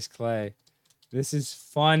Andrew Dice Clay. This is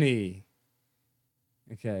funny.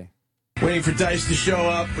 Okay. Waiting for Dice to show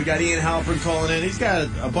up. We got Ian Halperin calling in. He's got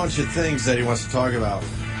a bunch of things that he wants to talk about.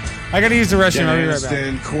 I got to use the restroom. I'll be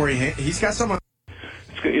right back. Corey, he's got some.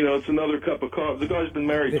 It's another cup of coffee. The guy's been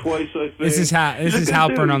married twice, I think. This is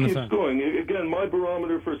Halperin on the phone. Going. Again, my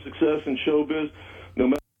barometer for success in showbiz, no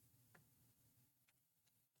matter.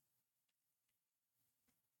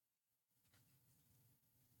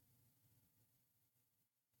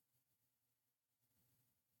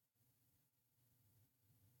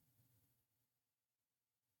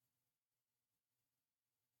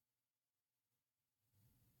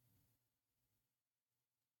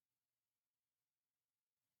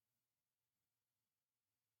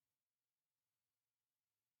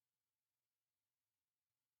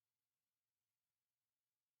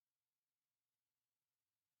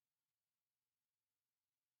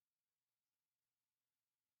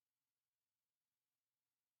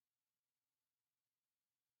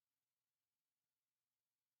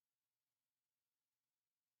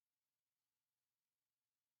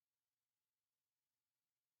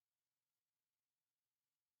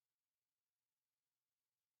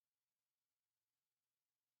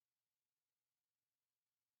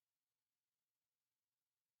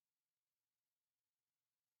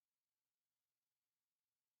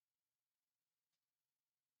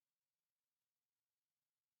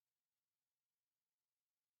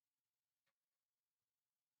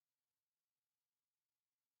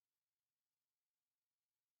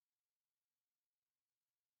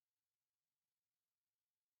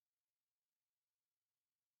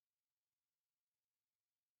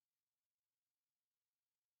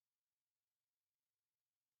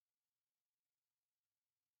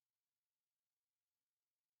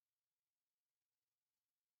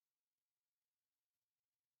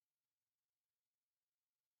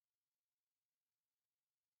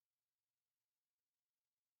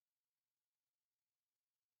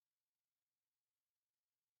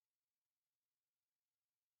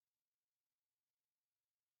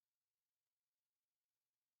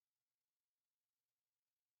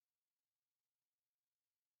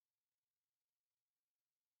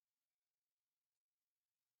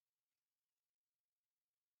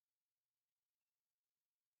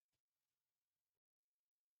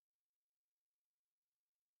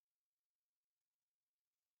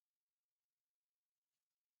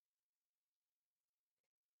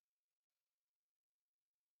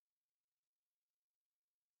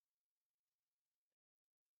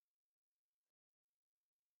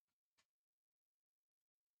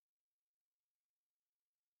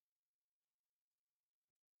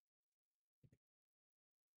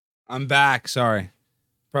 I'm back. Sorry.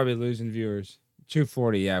 Probably losing viewers.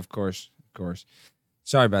 240. Yeah, of course.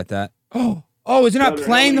 Sorry about that. Oh, is it not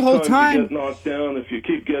playing the whole time? You get knocked down. If you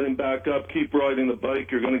keep getting back up, keep riding the bike,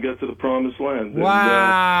 you're going to get to the promised land. Wow.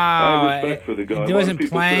 And, I have respect for the guy. It wasn't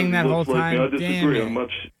playing that whole time. I disagree. I'm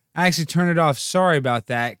much I actually turned it off. Sorry about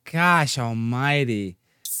that. Gosh almighty.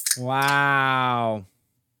 Wow.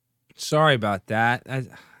 Sorry about that.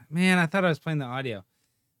 Man, I thought I was playing the audio.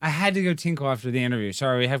 I had to go tinkle after the interview.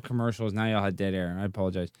 Sorry, we have commercials. Now y'all had dead air. I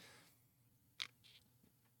apologize.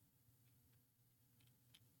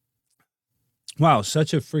 Wow,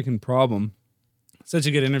 such a freaking problem. Such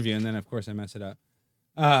a good interview. And then, of course, I mess it up.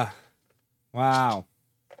 Wow.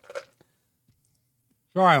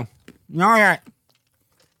 Sorry. All right.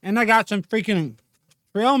 And I got some freaking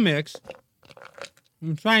trail mix.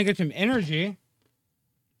 I'm trying to get some energy.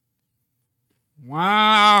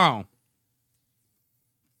 Wow.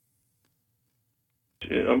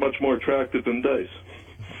 I'm much more attractive than Dice.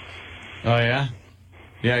 Oh, yeah?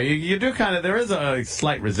 Yeah, you do kind of, there is a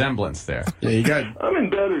slight resemblance there. Yeah, you got... I'm in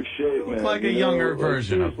better shape, man. You look like a younger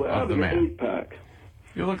version of the man. 8-pack.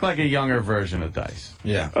 You look like a younger version of Dice.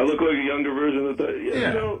 Yeah. I look like a younger version of Dice. Yeah,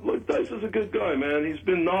 Yeah. you know, look, Dice is a good guy, man. He's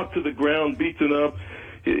been knocked to the ground, beaten up.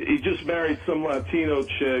 He just married some Latino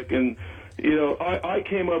chick, and, you know, I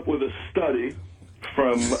came up with a study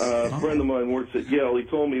from a friend of mine who works at Yale. He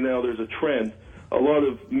told me now there's a trend. A lot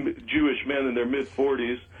of Jewish men in their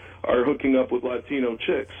mid-40s are hooking up with Latino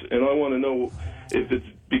chicks, and I want to know if it's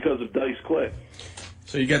because of Dice Clay.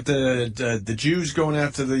 So you got the Jews going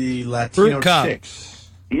after the Latino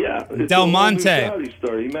chicks. Yeah. It's Del a Monte. Saudi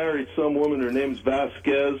story. He married some woman, her name's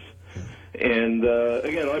Vasquez, and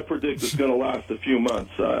again, I predict it's going to last a few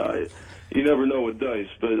months. You never know with Dice,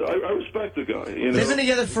 but I respect the guy. You know? They've been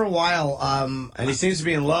together for a while. And he seems to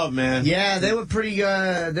be in love, man. Yeah, they were pretty...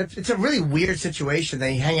 it's a really weird situation.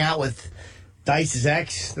 They hang out with Dice's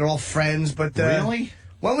ex. They're all friends, but... Really?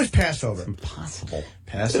 When was Passover? Impossible.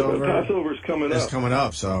 Passover. Yeah, Passover's coming up. It's coming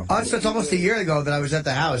up, so... Oh, so it's almost a year ago that I was at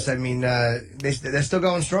the house. I mean, they're still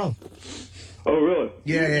going strong. Oh, really?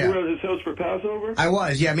 Yeah. You were at his house for Passover? I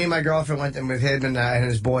was, yeah. Me and my girlfriend went in with him and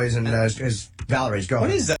his boys and his Valerie's girl.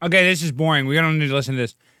 What is that? Okay, this is boring. We don't need to listen to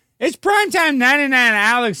this. It's primetime 99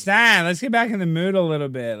 Alex Stein. Let's get back in the mood a little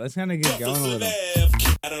bit. Let's kind of get going a little.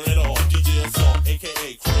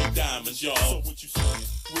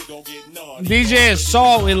 DJ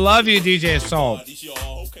Assault, we love you, DJ Assault.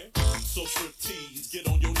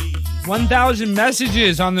 1,000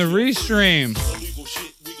 messages on the restream.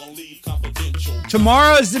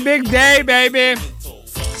 Tomorrow's the big day, baby.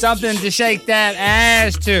 Something to shake that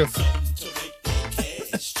ass to.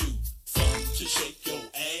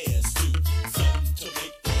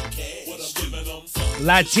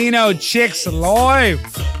 Latino chicks live.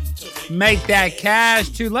 Make that cash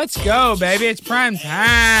too. Let's go, baby. It's prime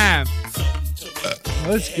time.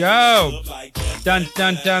 Let's go. Dun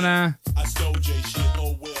dun dun. I stole J shit.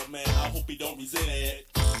 Oh well, man. I hope he don't resent it.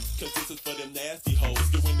 Cause this is for them nasty hoes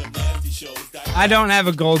doing them nasty shows. I don't have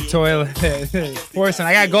a gold toilet. Porcelain.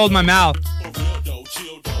 I got gold in my mouth. For real though,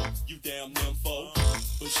 chill though. You damn nympho.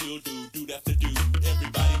 But she'll do that to do.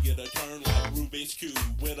 Everybody get a turn like Rubik's Cube.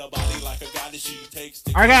 With a body like a goddess, she takes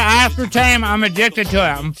the I got aspartame. I'm addicted to it.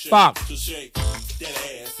 I'm fucked.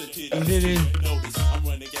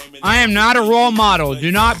 I am not a role model.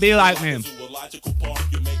 Do not be like me.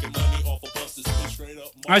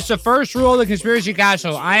 That's the first rule of the Conspiracy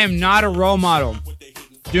Castle. I am not a role model.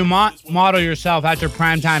 Do not model yourself after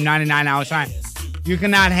primetime 99 hours time. You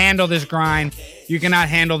cannot handle this grind. You cannot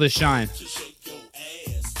handle this shine.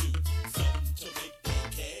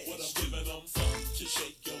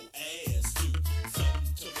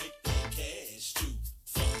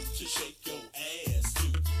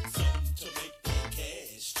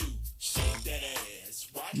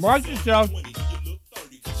 Watch yourself.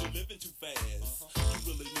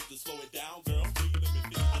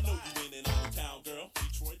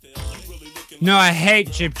 No, I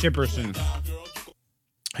hate Chip Chipperson.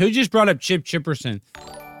 Who just brought up Chip Chipperson?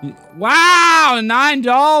 Wow,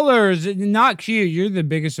 $9. Not cute. You're the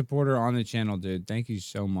biggest supporter on the channel, dude. Thank you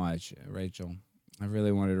so much, Rachel. I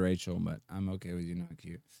really wanted Rachel, but I'm okay with you not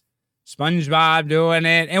cute. SpongeBob doing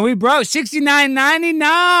it. And we broke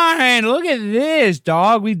 $69.99. Look at this,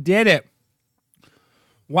 dog. We did it.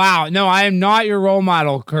 Wow. No, I am not your role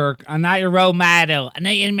model, Kirk. I'm not your role model. I'm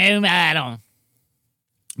not your role model.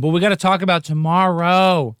 But we got to talk about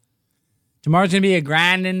tomorrow. Tomorrow's going to be a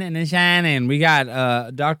grinding and a shining. We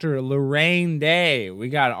got Dr. Lorraine Day. We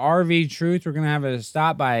got RV Truth. We're going to have a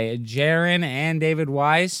stop by Jaron and David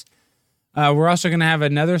Weiss. We're also going to have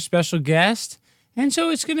another special guest. And so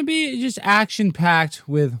it's going to be just action-packed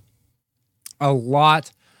with a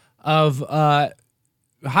lot of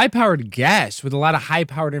high-powered guests, with a lot of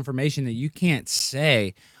high-powered information that you can't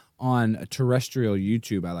say on terrestrial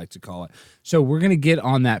YouTube, I like to call it. So we're going to get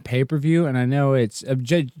on that pay-per-view, and I know it's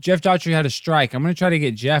Jeff Daughtry had a strike. I'm going to try to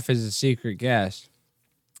get Jeff as a secret guest.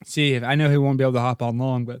 See if I know he won't be able to hop on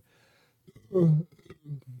long, but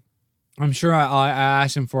I'm sure I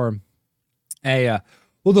asked him for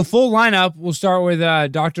well, the full lineup. We'll start with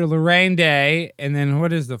Dr. Lorraine Day, and then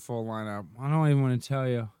what is the full lineup? I don't even want to tell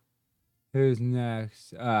you who's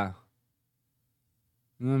next. Let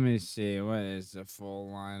me see. What is the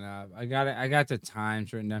full lineup? I got the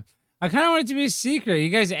times written down. I kind of want it to be a secret. You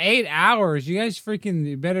guys, 8 hours. You guys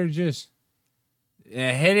freaking better just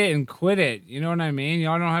hit it and quit it. You know what I mean?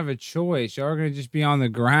 Y'all don't have a choice. Y'all are going to just be on the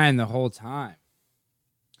grind the whole time.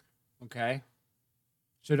 Okay?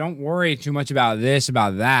 So don't worry too much about this,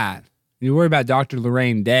 about that. You worry about Dr.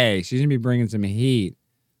 Lorraine Day. She's going to be bringing some heat.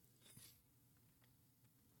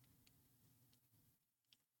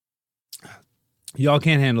 Y'all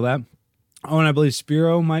can't handle that. Oh, and I believe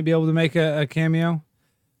Spiro might be able to make a cameo.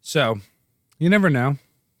 So, you never know.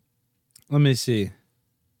 Let me see.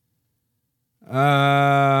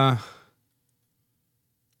 My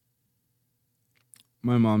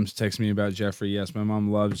mom's texting me about Jeffrey. Yes, my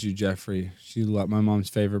mom loves you, Jeffrey. My mom's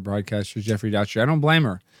favorite broadcaster, Jeffrey Dutcher. I don't blame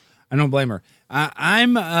her.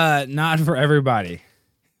 I'm not for everybody.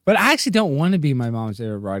 But I actually don't want to be my mom's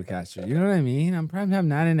favorite broadcaster. You know what I mean? I'm probably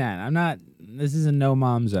 99. I'm not. This is a no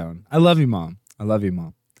mom zone. I love you, Mom.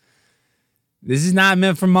 This is not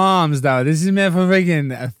meant for moms, though. This is meant for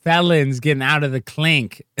freaking felons getting out of the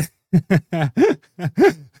clink.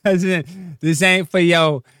 This ain't for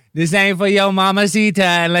your mamacita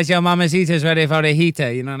unless your mamacita's ready for the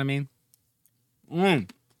heater. You know what I mean?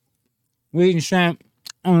 We eating shrimp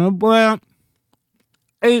on the blimp.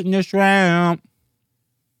 Eating the shrimp.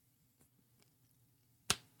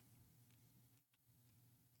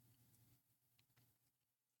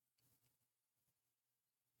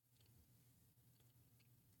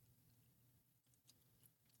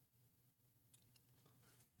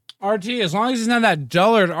 RT, as long as it's not that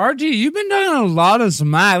dullard. RT, you've been doing a lot of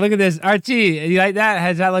smack. Look at this. RT, you like that?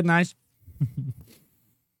 Does that look nice?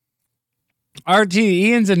 RT,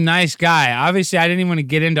 Ian's a nice guy. Obviously, I didn't even want to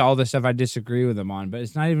get into all the stuff I disagree with him on, but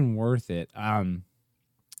it's not even worth it.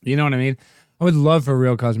 You know what I mean? I would love for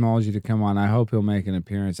Real Cosmology to come on. I hope he'll make an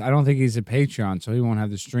appearance. I don't think he's a Patreon, so he won't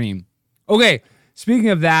have the stream. Okay,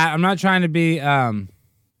 speaking of that, I'm not trying to be a,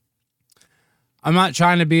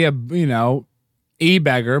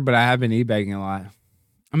 e-beggar, but I have been e-begging a lot.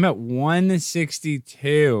 I'm at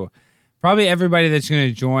 162. Probably everybody that's going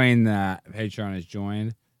to join the Patreon has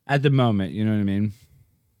joined at the moment. You know what I mean?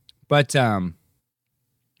 But, hold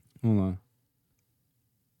on.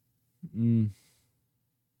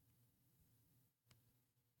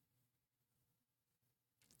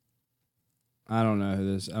 I don't know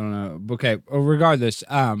who this. I don't know. Okay. Regardless,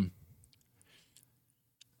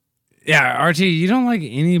 yeah, RT, you don't like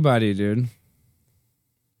anybody, dude.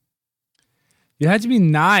 You have to be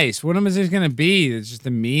nice. What am I just going to be? It's just the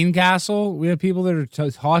mean castle? We have people that are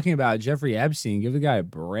talking about Jeffrey Epstein. Give the guy a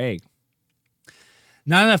break.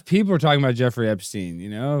 Not enough people are talking about Jeffrey Epstein,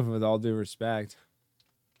 with all due respect.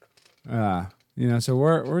 So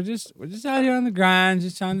we're just out here on the grind,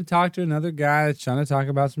 just trying to talk to another guy that's trying to talk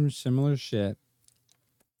about some similar shit.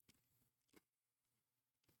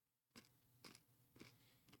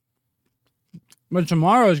 But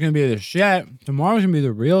tomorrow is going to be the shit. Tomorrow's going to be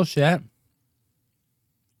the real shit.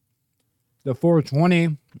 The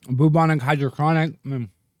 420 bubonic hydrochronic.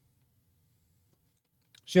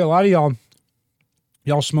 See, a lot of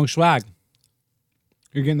y'all smoke swag.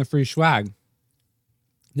 You're getting the free swag.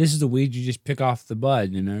 This is the weed you just pick off the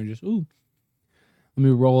bud, just, ooh. Let me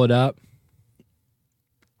roll it up.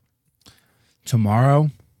 Tomorrow,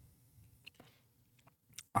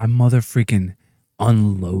 I'm motherfreaking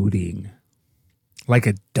unloading like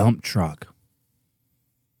a dump truck.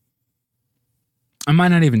 I might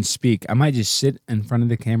not even speak. I might just sit in front of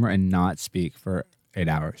the camera and not speak for 8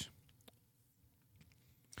 hours.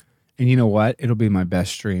 And you know what? It'll be my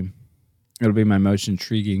best stream. It'll be my most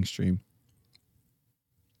intriguing stream.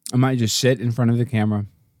 I might just sit in front of the camera,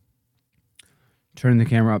 turn the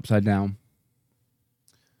camera upside down,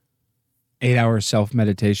 8-hour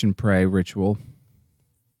self-meditation pray ritual,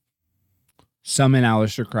 summon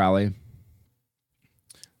Aleister Crowley,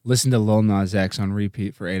 listen to Lil Nas X on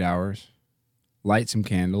repeat for 8 hours, light some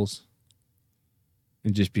candles,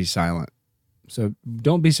 and just be silent. So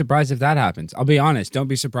don't be surprised if that happens. I'll be honest. Don't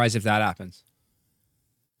be surprised if that happens.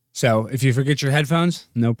 So if you forget your headphones,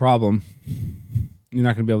 no problem. You're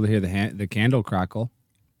not going to be able to hear the candle crackle.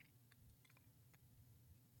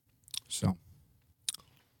 So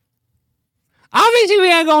obviously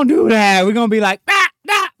we ain't going to do that. We're going to be like, blah,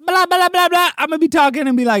 blah, blah, blah, blah. I'm going to be talking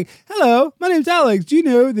and be like, hello, my name's Alex. Do you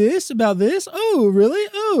know this about this? Oh, really?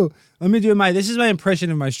 Oh. Let me do this is my impression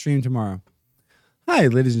of my stream tomorrow. Hi,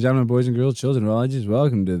 ladies and gentlemen, boys and girls, children of all ages.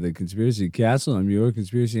 Welcome to the Conspiracy Castle. I'm your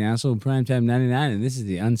Conspiracy Asshole, Primetime 99, and this is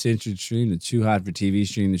the uncensored stream, the Too Hot for TV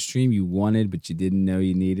stream, the stream you wanted but you didn't know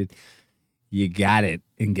you needed. You got it.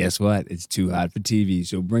 And guess what? It's too hot for TV.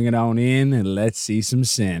 So bring it on in and let's see some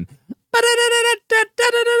sin.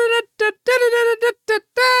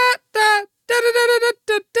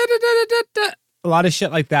 A lot of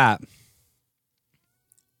shit like that.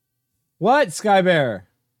 What, Sky Bear?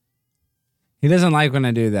 He doesn't like when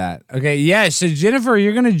I do that. Okay, yeah, so Jennifer,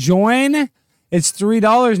 you're going to join? It's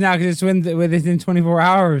 $3 now because it's within 24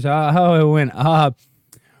 hours. Oh, it went up.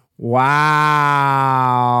 Wow.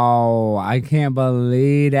 I can't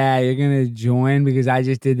believe that. You're going to join because I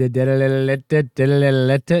just did the...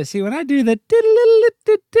 See, when I do the...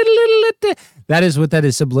 That is what that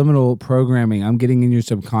is, subliminal programming. I'm getting in your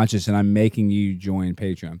subconscious and I'm making you join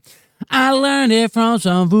Patreon. I learned it from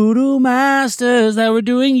some voodoo masters that were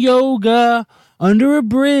doing yoga under a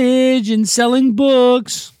bridge and selling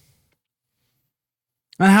books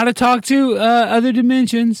on how to talk to other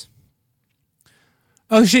dimensions.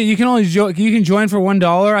 Oh shit! You can only you can join for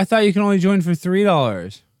 $1. I thought you can only join for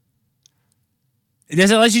 $3. Does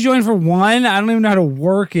it let you join for $1? I don't even know how to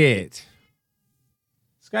work it.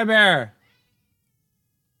 Sky Bear,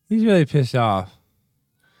 he's really pissed off.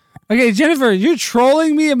 Okay, Jennifer, you're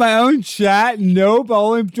trolling me in my own chat? Nope, I'll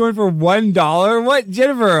only join for $1. What,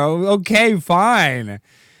 Jennifer? Okay, fine.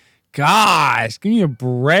 Gosh, give me a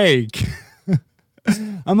break.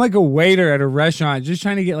 I'm like a waiter at a restaurant just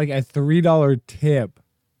trying to get like a $3 tip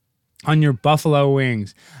on your buffalo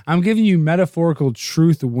wings. I'm giving you metaphorical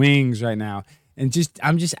truth wings right now. And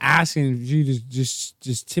I'm just asking you to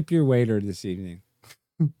just tip your waiter this evening.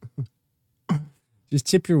 Just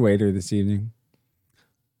tip your waiter this evening.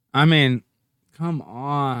 I mean, come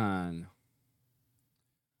on.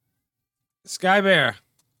 Sky Bear.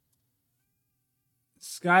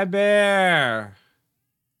 Sky Bear.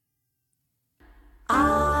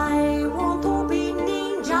 I want to be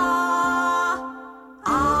ninja.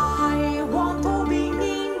 I want to be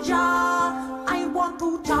ninja. I want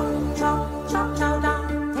to chop, chop, chop, chow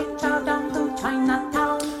down. Take chow down to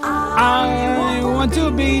Chinatown. I want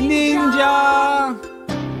to be ninja.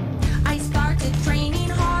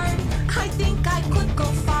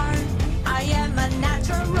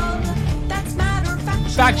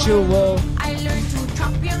 Factual. I learned to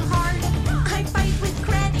champion hard. I fight with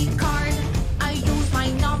credit card. I use my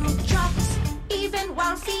nunchucks even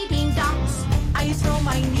while feeding ducks. I throw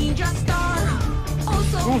my ninja star.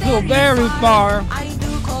 Also very far. I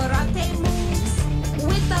do karate moves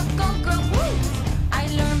with a go-go move. I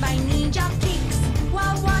learn my ninja kicks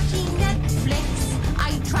while watching Netflix.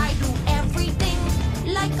 I try to everything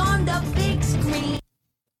like on the big screen.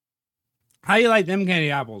 How you like them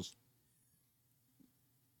candy apples?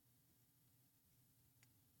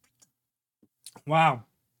 Wow.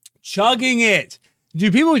 Chugging it. Do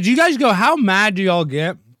you guys go, how mad do y'all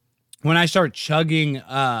get when I start chugging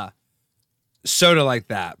soda like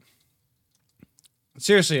that?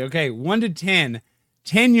 Seriously, okay, 1 to 10.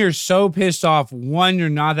 10, you're so pissed off. 1, you're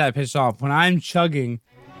not that pissed off. When I'm chugging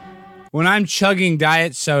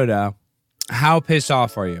diet soda, how pissed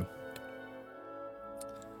off are you?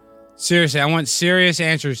 Seriously, I want serious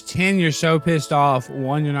answers. 10, you're so pissed off.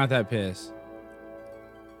 1, you're not that pissed.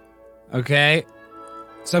 Okay.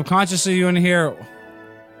 Subconsciously, you want to hear...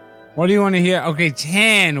 What do you want to hear? Okay,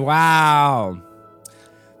 10. Wow.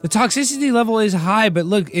 The toxicity level is high, but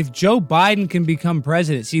look, if Joe Biden can become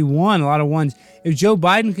president... See, 1, a lot of 1s. If Joe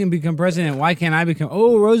Biden can become president, why can't I become...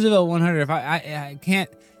 Oh, Roosevelt 100. If I can't...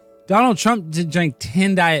 Donald Trump drank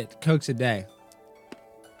 10 Diet Cokes a day.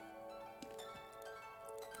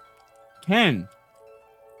 10.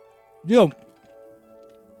 Yo.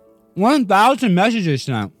 1,000 messages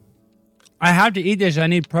now. I have to eat this. I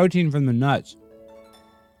need protein from the nuts.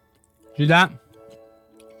 See that?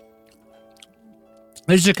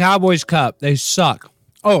 This is a Cowboys cup. They suck.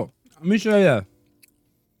 Oh, let me show you.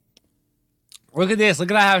 Look at this. Look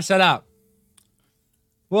at what I have set up.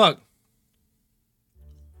 Look.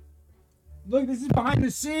 Look, this is behind the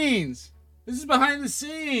scenes. This is behind the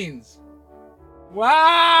scenes.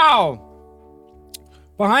 Wow.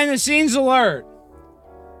 Behind the scenes alert.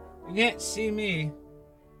 You can't see me.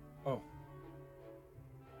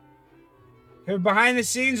 Here, behind the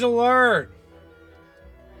scenes alert.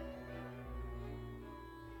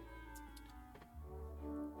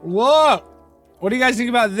 Look. What do you guys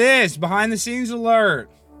think about this? Behind the scenes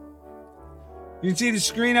alert. You can see the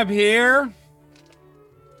screen up here.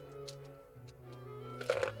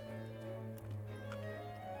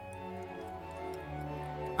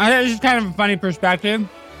 I think this is kind of a funny perspective.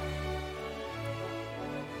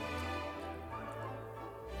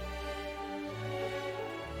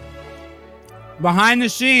 behind the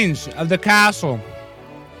scenes of the castle.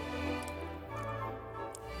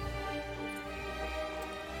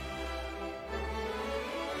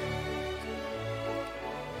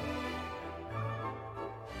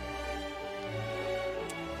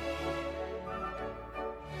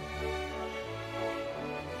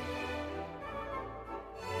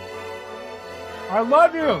 I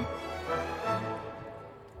love you.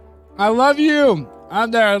 I love you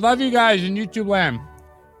out there. I love you guys in YouTube land.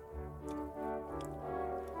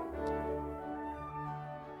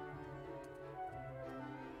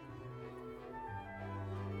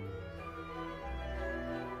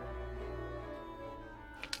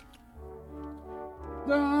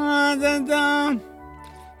 Dun, dun, dun.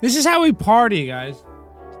 This is how we party, guys.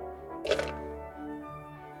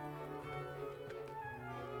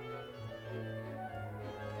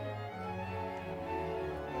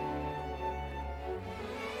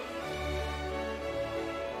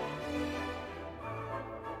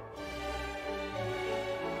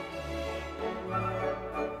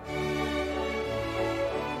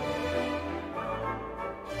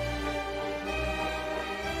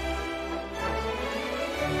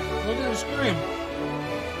 Look at the screen.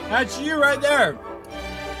 That's you right there.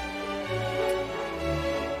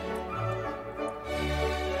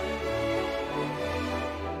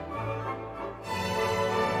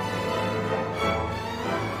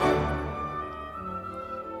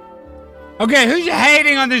 Okay, who's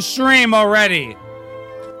hating on the stream already?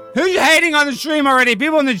 Who's hating on the stream already?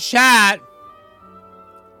 People in the chat.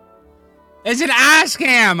 Is it Ask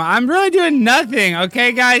Him? I'm really doing nothing,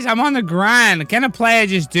 okay, guys? I'm on the grind. Can a player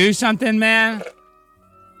just do something, man?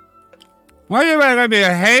 Why are you gonna be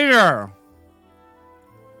a hater?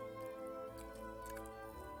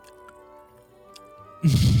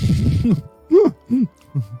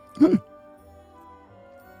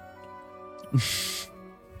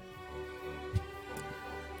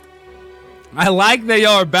 I like that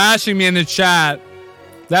y'all are bashing me in the chat.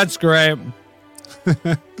 That's great.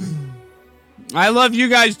 I love you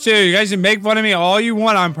guys too. You guys can make fun of me all you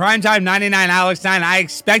want on Primetime 99 Alex 9. I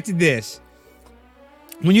expected this.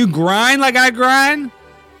 When you grind like I grind,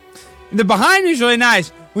 the behind me is really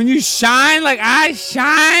nice. When you shine like I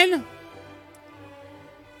shine,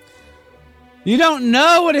 you don't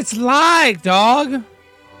know what it's like, dog.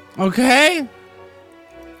 Okay?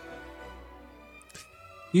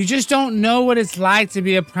 You just don't know what it's like to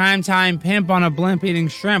be a primetime pimp on a blimp eating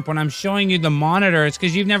shrimp. When I'm showing you the monitor, it's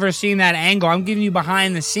because you've never seen that angle. I'm giving you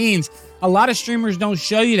behind the scenes. A lot of streamers don't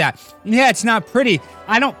show you that. Yeah, it's not pretty.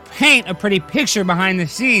 I don't paint a pretty picture behind the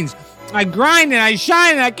scenes. I grind and I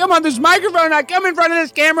shine and I come on this microphone and I come in front of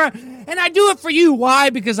this camera and I do it for you.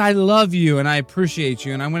 Why? Because I love you and I appreciate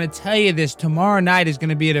you. And I'm going to tell you this. Tomorrow night is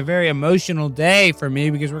going to be a very emotional day for me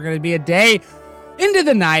because we're going to be a day into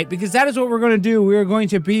the night, because that is what we're going to do. We're going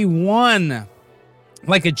to be one,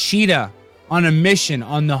 like a cheetah on a mission,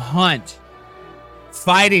 on the hunt,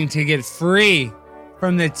 fighting to get free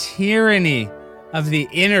from the tyranny of the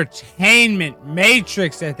entertainment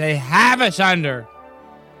matrix that they have us under.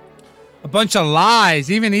 A bunch of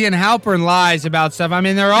lies. Even Ian Halperin lies about stuff. I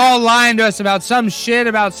mean, they're all lying to us about some shit,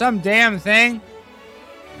 about some damn thing.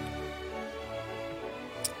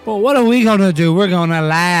 But what are we going to do? We're going to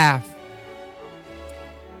laugh.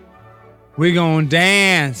 We're going to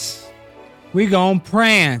dance. We're going to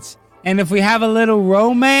prance. And if we have a little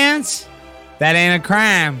romance, that ain't a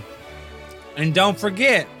crime. And don't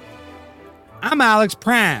forget, I'm Alex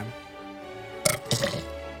Prime.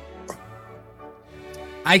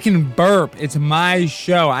 I can burp. It's my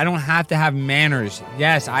show. I don't have to have manners.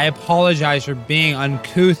 Yes, I apologize for being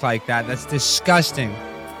uncouth like that. That's disgusting.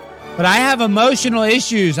 But I have emotional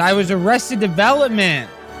issues. I was Arrested Development.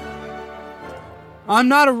 I'm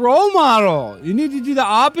not a role model. You need to do the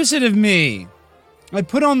opposite of me. I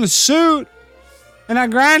put on the suit and I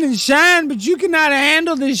grind and shine, but you cannot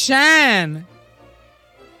handle the shine.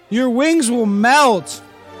 Your wings will melt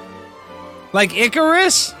like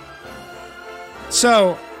Icarus.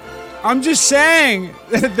 So I'm just saying,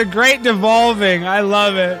 the great devolving. I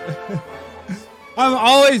love it. I'm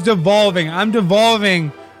always devolving. I'm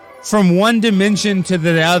devolving from one dimension to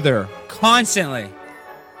the other constantly.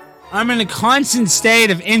 I'm in a constant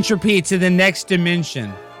state of entropy to the next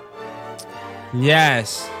dimension.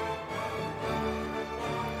 Yes.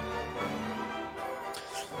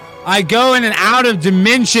 I go in and out of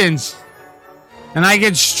dimensions. And I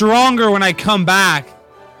get stronger when I come back.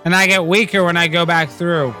 And I get weaker when I go back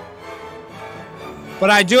through. But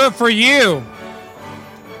I do it for you.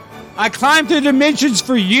 I climb through dimensions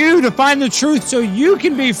for you to find the truth so you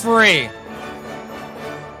can be free.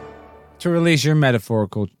 To release your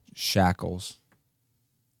metaphorical shackles.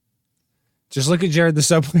 Just look at Jared, the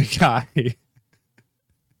Subway guy.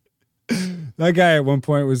 That guy at one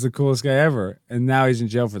point was the coolest guy ever, and now he's in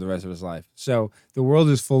jail for the rest of his life. So the world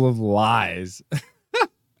is full of lies.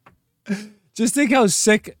 Just think how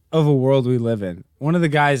sick of a world we live in. One of the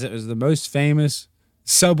guys that was the most famous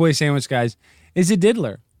Subway sandwich guys is a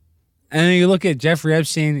diddler. And then you look at Jeffrey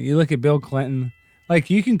Epstein, you look at Bill Clinton. Like,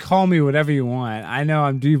 you can call me whatever you want. I know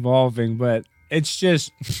I'm devolving, but it's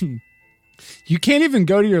just... You can't even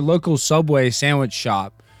go to your local Subway sandwich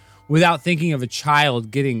shop without thinking of a child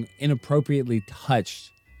getting inappropriately touched.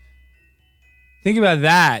 Think about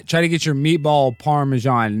that. Try to get your meatball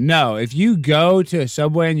parmesan. No, if you go to a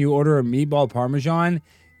Subway and you order a meatball parmesan,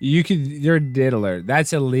 you're a diddler.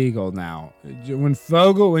 That's illegal now. When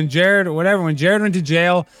Jared went to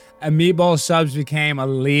jail, a meatball subs became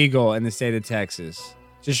illegal in the state of Texas.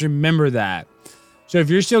 Just remember that. So if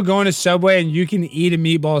you're still going to Subway and you can eat a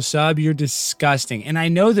meatball sub, you're disgusting. And I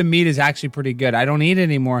know the meat is actually pretty good. I don't eat it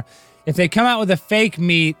anymore. If they come out with a fake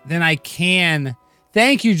meat, then I can.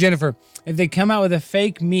 Thank you, Jennifer. If they come out with a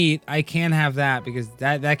fake meat, I can have that because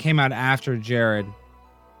that came out after Jared.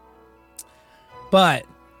 But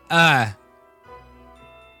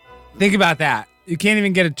think about that. You can't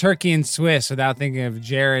even get a turkey and Swiss without thinking of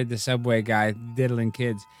Jared, the Subway guy, diddling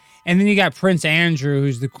kids. And then you got Prince Andrew,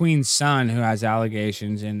 who's the Queen's son, who has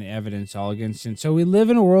allegations and evidence all against him. So we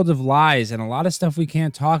live in a world of lies and a lot of stuff we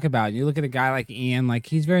can't talk about. You look at a guy like Ian, like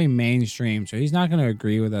he's very mainstream, so he's not going to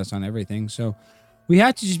agree with us on everything. So we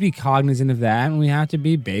have to just be cognizant of that, and we have to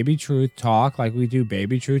be baby truth talk like we do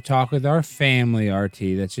baby truth talk with our family,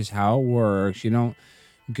 RT. That's just how it works. You don't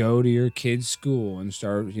go to your kid's school and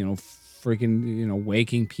start, freaking,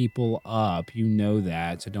 waking people up. You know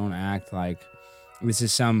that, so don't act like this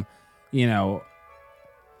is some,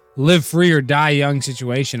 live free or die young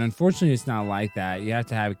situation. Unfortunately, it's not like that. You have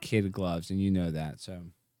to have kid gloves, and you know that. So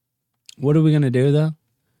what are we going to do, though?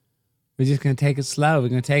 We're just going to take it slow. We're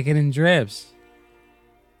going to take it in drips.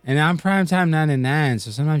 And I'm primetime 99,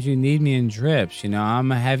 so sometimes you need me in drips.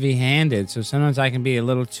 I'm a heavy-handed, so sometimes I can be a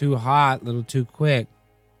little too hot, a little too quick.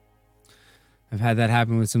 I've had that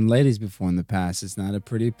happen with some ladies before in the past. It's not a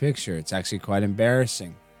pretty picture. It's actually quite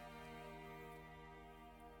embarrassing.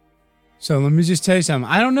 So let me just tell you something.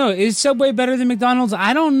 I don't know. Is Subway better than McDonald's?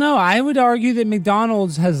 I don't know. I would argue that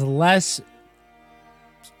McDonald's has less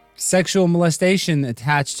sexual molestation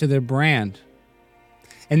attached to their brand.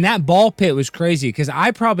 And that ball pit was crazy because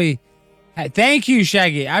I probably had, thank you,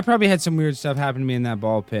 Shaggy. I probably had some weird stuff happen to me in that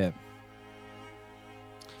ball pit.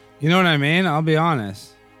 You know what I mean? I'll be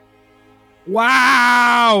honest.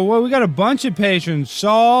 Wow. Well, we got a bunch of patrons.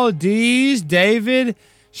 Saul, Dees, David,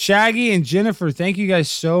 Shaggy, and Jennifer. Thank you guys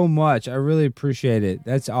so much. I really appreciate it.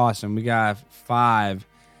 That's awesome. We got 5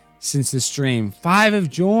 since the stream. 5 have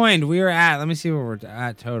joined. We are at, let me see where we're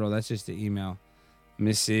at total. That's just the email. Let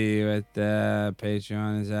me see what the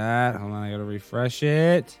Patreon is at. Hold on, I gotta refresh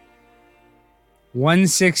it.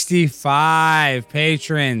 165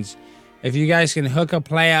 patrons. If you guys can hook a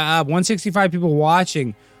player up. 165 people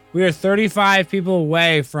watching. We are 35 people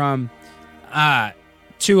away from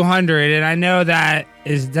 200. And I know that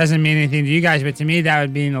doesn't mean anything to you guys, but to me, that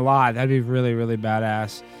would mean a lot. That'd be really, really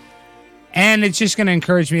badass. And it's just going to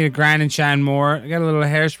encourage me to grind and shine more. I got a little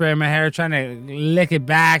hairspray in my hair, trying to lick it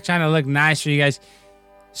back, trying to look nice for you guys.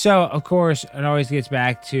 So, of course, it always gets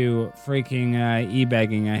back to freaking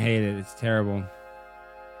e-begging. I hate it. It's terrible.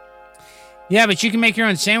 Yeah, but you can make your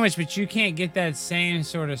own sandwich, but you can't get that same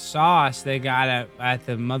sort of sauce they got at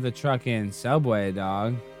the mother trucking Subway,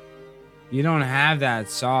 dog. You don't have that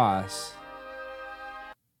sauce.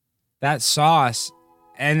 That sauce.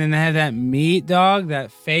 And then they have that meat, dog,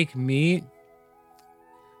 that fake meat.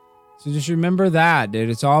 So just remember that, dude.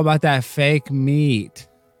 It's all about that fake meat.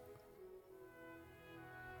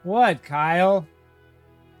 What, Kyle?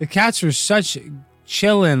 The cats are such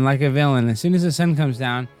chilling like a villain. As soon as the sun comes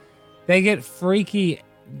down, they get freaky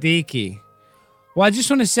deaky. Well, I just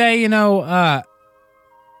want to say,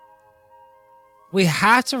 we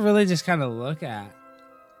have to really just kind of look at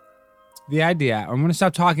the idea. I'm going to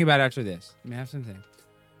stop talking about it after this. Let me have something.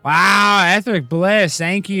 Wow, Etheric Bliss,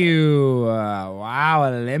 thank you. Wow,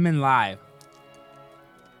 a lemon live.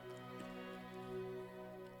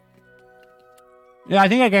 Yeah, I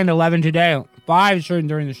think I gained 11 today. 5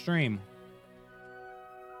 during the stream.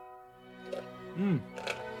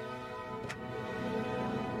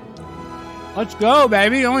 Let's go,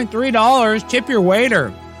 baby. Only $3. Tip your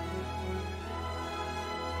waiter.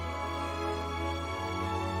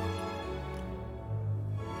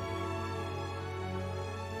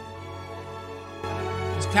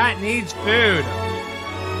 This cat needs food.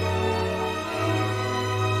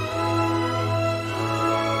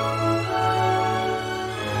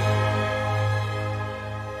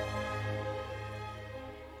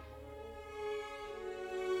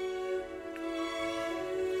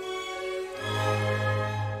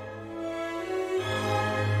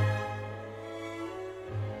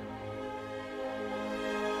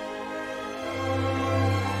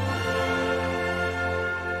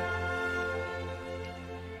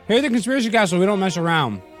 Here at the Conspiracy Castle, we don't mess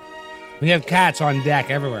around. We have cats on deck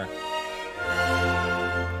everywhere.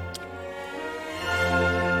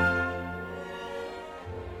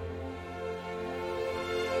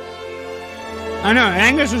 I know,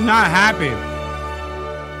 Angus is not happy.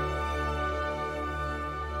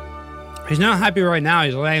 He's not happy right now.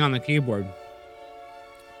 He's laying on the keyboard.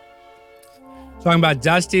 Talking about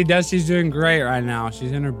Dusty. Dusty's doing great right now.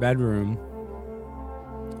 She's in her bedroom.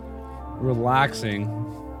 Relaxing.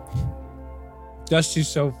 Dusty's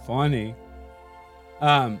so funny.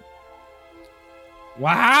 Wow,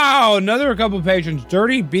 another couple patrons.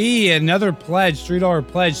 Dirty B, another pledge, $3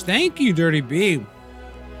 pledge. Thank you, Dirty B.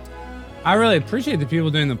 I really appreciate the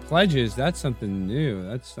people doing the pledges. That's something new.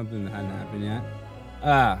 That's something that hadn't happened yet.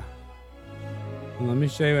 Let me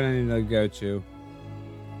show you what I need to go to.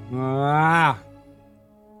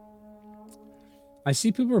 I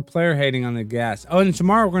see people are player hating on the guests. Oh, and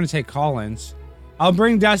tomorrow we're going to take call-ins. I'll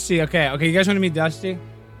bring Dusty. Okay, you guys want to meet Dusty?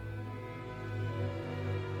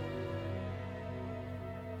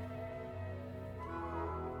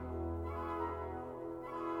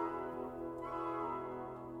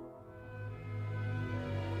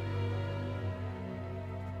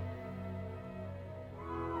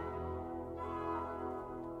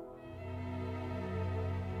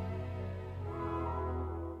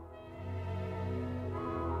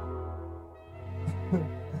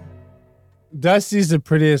 Dusty's the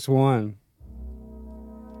prettiest one.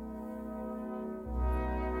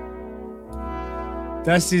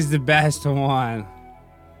 Dusty's the best one.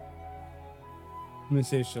 Let me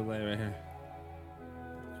see if she'll lay right here.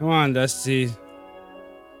 Come on, Dusty.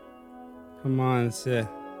 Come on, sit.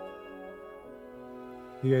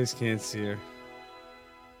 You guys can't see her.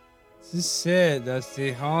 Just sit,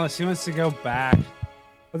 Dusty. Oh, she wants to go back.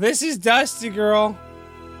 Well, this is Dusty, girl.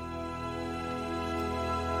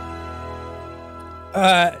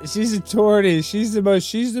 She's a tortie. She's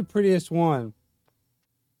the prettiest one.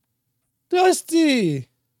 Dusty!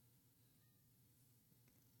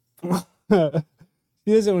 He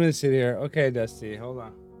doesn't want to sit here. Okay, Dusty, hold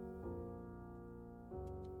on.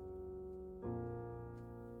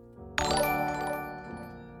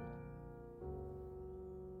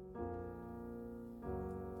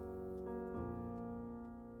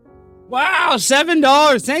 Wow,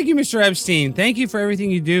 $7. Thank you, Mr. Epstein. Thank you for everything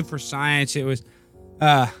you do for science. It was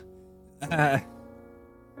that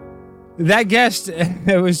guest,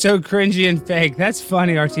 it was so cringy and fake. That's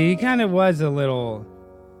funny, RT. He kind of was a little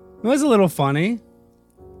funny.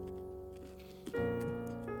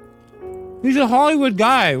 He's a Hollywood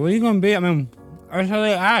guy. What are you going to be? I mean, that's how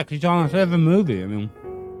they act. He's on set of a movie. I mean,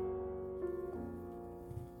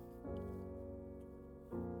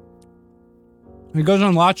 he goes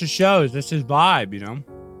on lots of shows. That's his vibe, you know?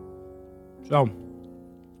 So,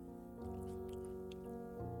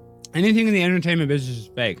 anything in the entertainment business is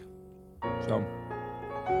fake. So,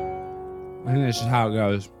 I think this is how it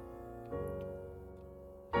goes.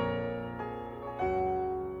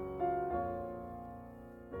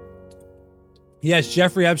 Yes,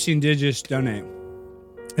 Jeffrey Epstein did just donate.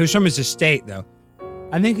 It was from his estate, though.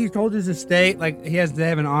 I think he told his estate, like, they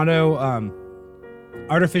have an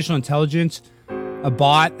artificial intelligence, a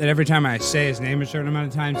bot that every time I say his name a certain amount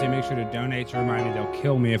of times, they make sure to donate to remind me they'll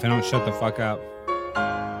kill me if I don't shut the fuck up.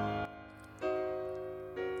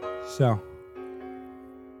 So,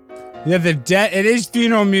 yeah, it is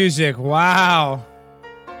funeral music. Wow.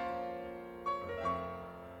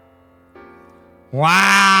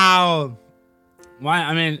 Wow. Why?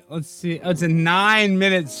 I mean, let's see. Oh, it's a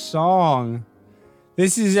 9-minute song.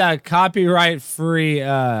 This is copyright-free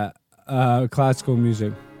classical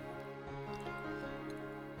music.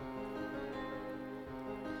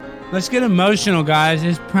 Let's get emotional, guys.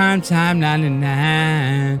 It's prime time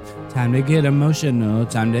 99. Time to get emotional.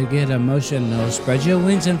 Time to get emotional. Spread your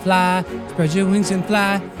wings and fly. Spread your wings and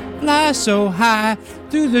fly. Fly so high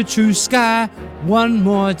through the true sky. One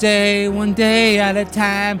more day, one day at a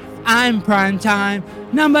time. I'm prime time,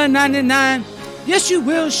 number 99. Yes, you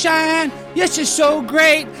will shine. Yes, you're so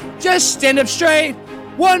great. Just stand up straight.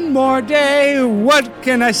 One more day, what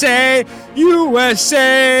can I say?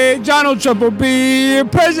 USA, Donald Trump will be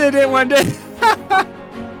president one day.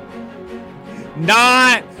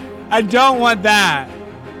 Not, I don't want that.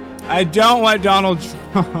 I don't want Donald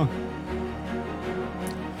Trump.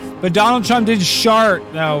 But Donald Trump did shart,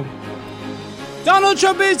 though. Donald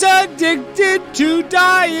Trump is addicted to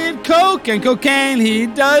Diet Coke and cocaine. He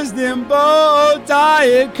does them both.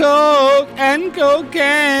 Diet Coke and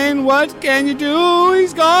cocaine. What can you do?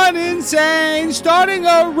 He's gone insane. Starting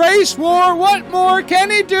a race war. What more can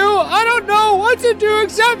he do? I don't know what to do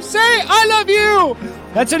except say I love you.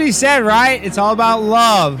 That's what he said, right? It's all about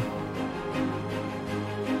love.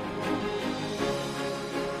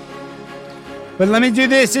 But let me do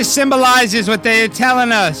this. This symbolizes what they're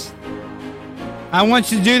telling us. I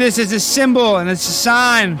want you to do this as a symbol and it's a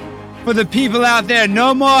sign for the people out there.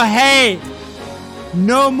 No more hate.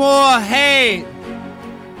 No more hate.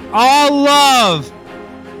 All love.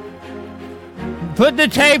 Put the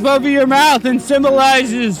tape over your mouth and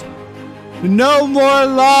symbolizes no more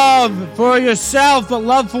love for yourself, but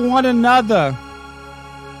love for one another.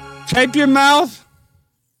 Tape your mouth.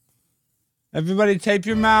 Everybody tape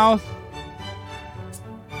your mouth.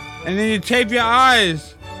 And then you tape your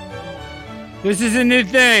eyes. This is a new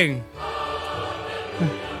thing.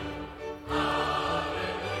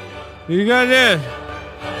 You got this.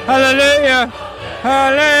 Hallelujah.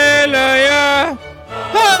 Hallelujah.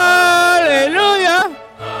 Hallelujah.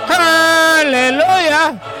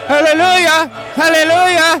 Hallelujah. Hallelujah.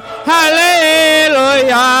 Hallelujah.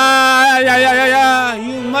 Hallelujah.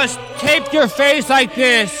 You must tape your face like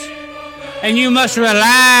this. And you must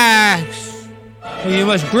relax. And you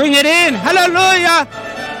must bring it in. Hallelujah.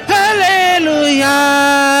 Hallelujah.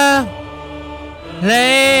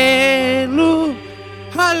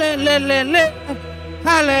 Hallelujah. Hallelujah.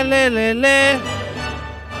 Hallelujah.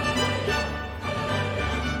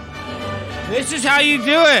 This is how you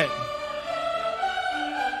do it.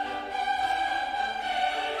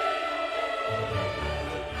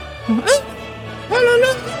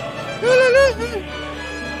 Hallelujah. Hallelujah.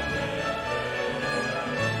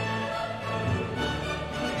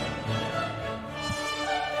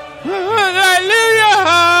 Hallelujah,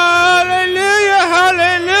 hallelujah,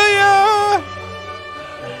 hallelujah.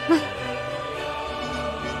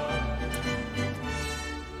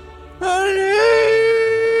 Hallelujah.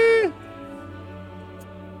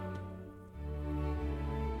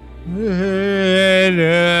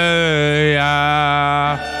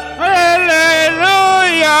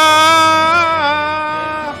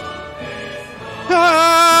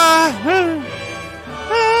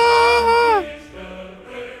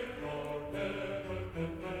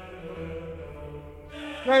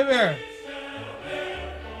 Right there.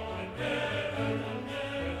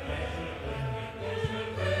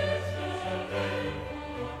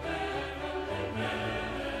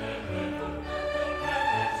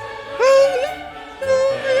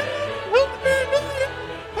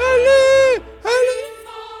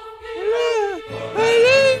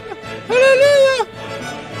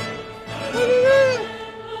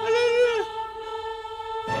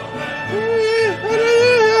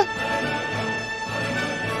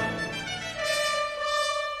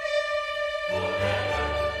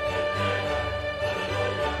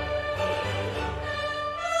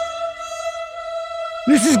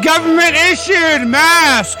 This is government issued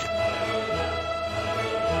mask.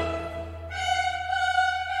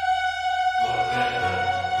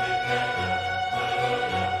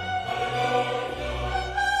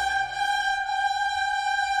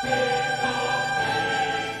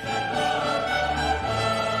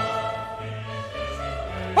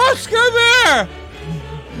 Oscar there.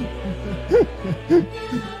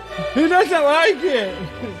 He doesn't like it.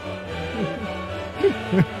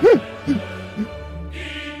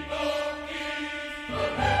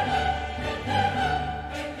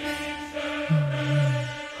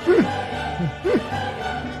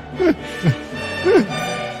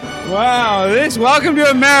 Wow, welcome to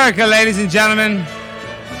America, ladies and gentlemen.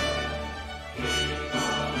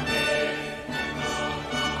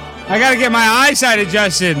 I gotta get my eyesight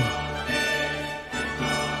adjusted.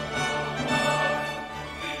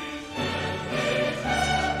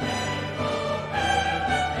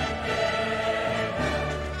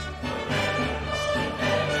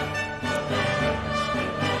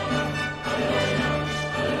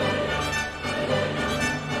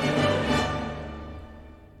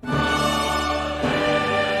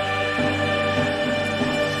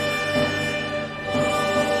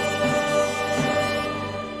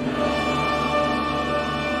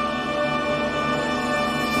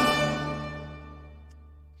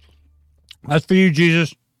 That's for you,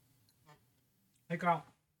 Jesus. Hey, Carl.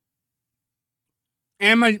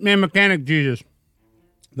 And my mechanic, Jesus.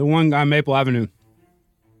 The one on Maple Avenue.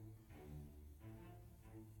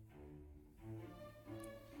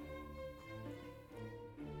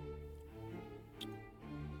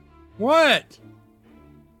 What?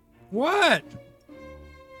 What?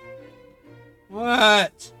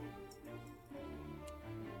 What?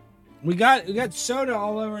 We got soda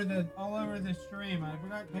all over the stream. I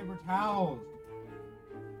forgot paper towels.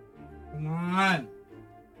 Come on.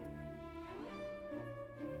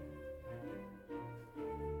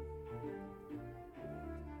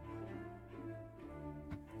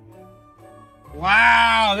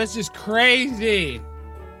 Wow, this is crazy.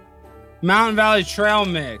 Mountain Valley Trail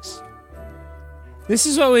Mix. This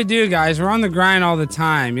is what we do, guys. We're on the grind all the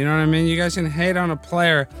time. You know what I mean? You guys can hate on a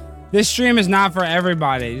player. This stream is not for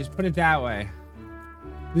everybody. Just put it that way.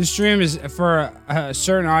 This stream is for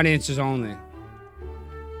certain audiences only.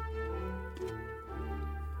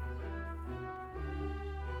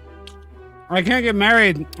 I can't get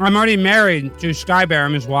married. I'm already married to Skybear.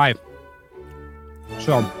 I'm his wife.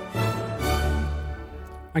 So,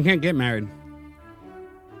 I can't get married.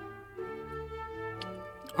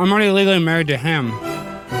 I'm already legally married to him.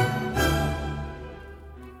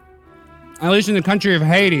 At least in the country of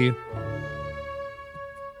Haiti.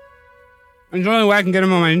 It's the only way I can get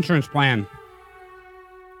him on my insurance plan.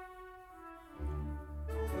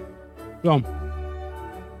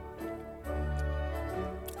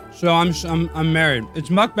 So I'm married. It's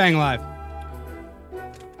mukbang life.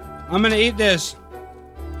 I'm gonna eat this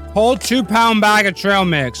whole 2-pound bag of trail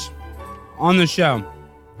mix on the show.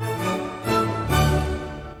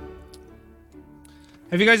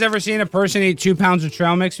 Have you guys ever seen a person eat 2 pounds of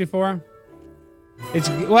trail mix before? It's,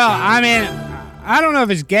 well, I mean, I don't know if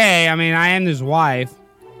it's gay. I mean, I am his wife.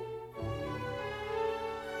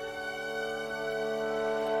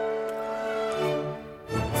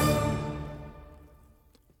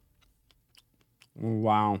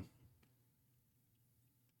 Wow.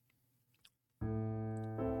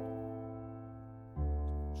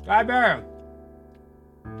 Skybear.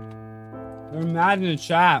 They're mad in the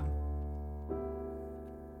chat.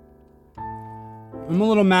 I'm a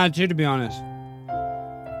little mad too, to be honest.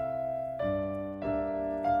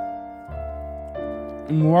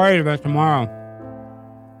 I'm worried about tomorrow.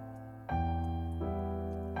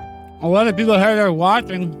 A lot of people here are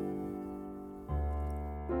watching.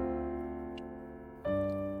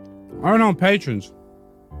 I don't know, patrons.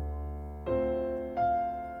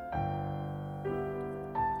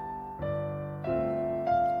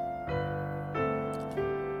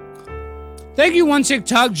 Thank you, One Sick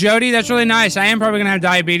Tug, Jody. That's really nice. I am probably going to have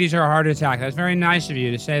diabetes or a heart attack. That's very nice of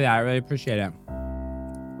you to say that. I really appreciate it.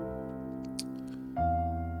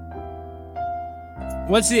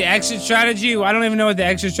 What's the exit strategy? I don't even know what the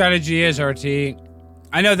exit strategy is, RT.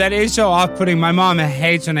 I know that is so off-putting. My mom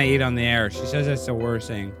hates when I eat on the air. She says that's the worst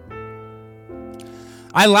thing.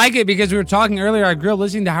 I like it because we were talking earlier. I grew up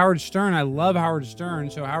listening to Howard Stern. I love Howard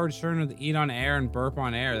Stern. So Howard Stern would eat on air and burp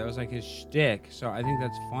on air. That was like his shtick. So I think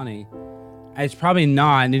that's funny. It's probably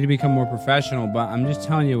not. I need to become more professional, but I'm just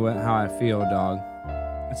telling you how I feel, dog.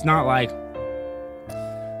 It's not like...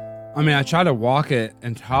 I mean, I try to walk it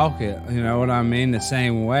and talk it. You know what I mean? The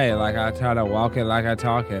same way. Like, I try to walk it like I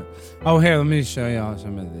talk it. Oh, here, let me show y'all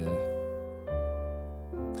some of this.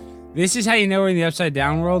 This is how you know we're in the upside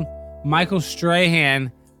down world. Michael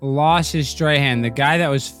Strahan lost his Strahan. The guy that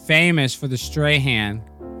was famous for the Strahan.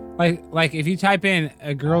 Like if you type in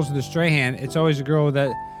girls with a Strahan, it's always a girl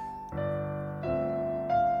that...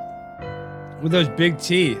 with those big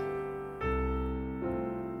teeth.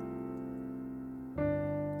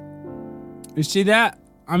 You see that?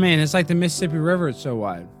 I mean, it's like the Mississippi River. It's so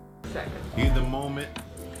wide. In the moment.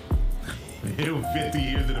 It was 50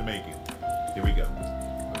 years in the making. Here we go.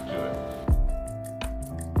 Let's do it.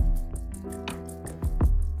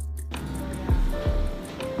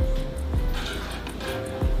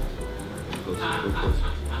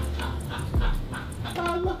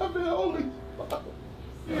 I love it. Holy fuck.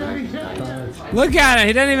 Look at it.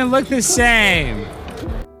 He doesn't even look the same.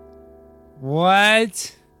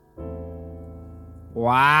 What?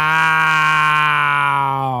 Wow.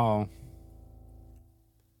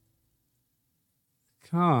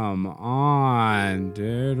 Come on,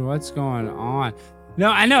 dude. What's going on? No,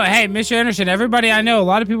 I know. Hey, Mr. Anderson, everybody I know, a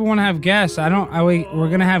lot of people want to have guests. We're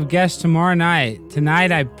going to have guests tomorrow night.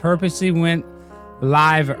 Tonight, I purposely went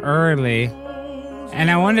live early. And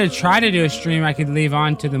I wanted to try to do a stream I could leave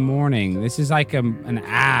on to the morning. This is like an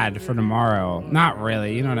ad for tomorrow. Not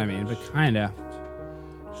really, you know what I mean, but kind of.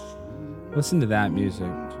 Listen to that music.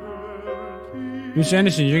 Mr.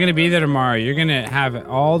 Anderson, you're going to be there tomorrow. You're going to have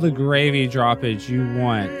all the gravy droppage you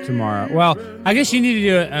want tomorrow. Well, I guess you need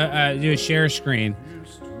to do a share screen.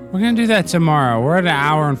 We're going to do that tomorrow. We're at 1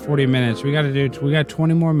 hour and 40 minutes. We got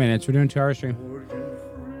 20 more minutes. We're doing 2-hour stream.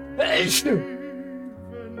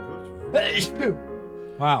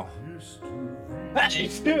 Wow.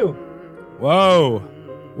 Whoa.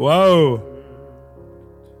 Whoa.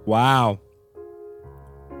 Wow.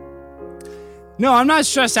 No, I'm not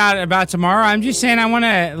stressed out about tomorrow. I'm just saying I want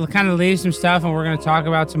to kind of leave some stuff and we're going to talk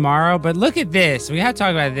about tomorrow. But look at this. We have to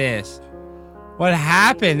talk about this. What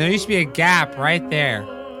happened? There used to be a gap right there.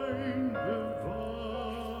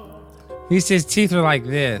 He says teeth are like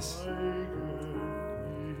this.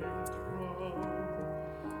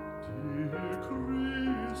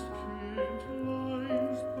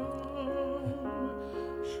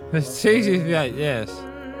 The CC33, yes.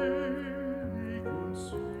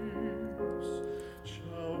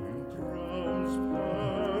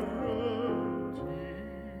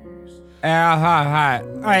 Hi.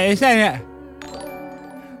 All right, it's that.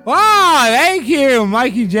 Wow, thank you,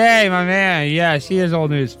 Mikey J, my man. Yes, he is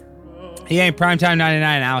old news. He ain't primetime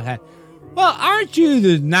 99 out. Well, aren't you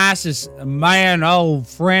the nicest man, old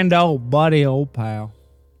friend, old buddy, old pal?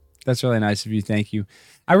 That's really nice of you. Thank you.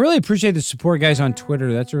 I really appreciate the support, guys, on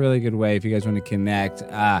Twitter. That's a really good way if you guys want to connect.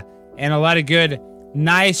 And a lot of good,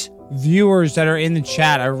 nice viewers that are in the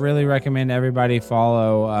chat. I really recommend everybody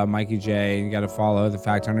follow Mikey J. You got to follow the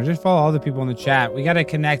Fact Hunter. Just follow all the people in the chat. We got to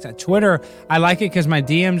connect. Twitter, I like it because my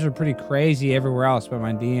DMs are pretty crazy everywhere else, but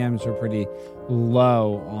my DMs are pretty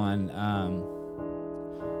low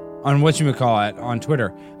on whatchamacallit, on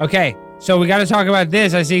Twitter. Okay, so we got to talk about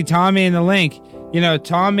this. I see Tommy in the link. You know,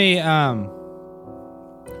 Tommy,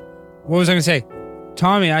 what was I going to say?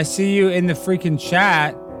 Tommy, I see you in the freaking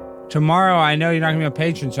chat. Tomorrow, I know you're not going to be a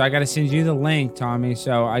patron, so I got to send you the link, Tommy.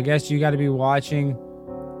 So I guess you got to be watching.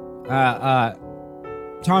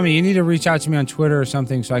 Tommy, you need to reach out to me on Twitter or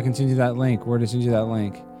something so I can send you that link. Where to send you that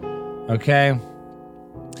link. Okay?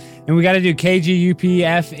 And we got to do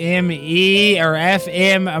KGUPFME or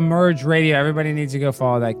FM Emerge Radio. Everybody needs to go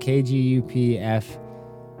follow that. KGUPFM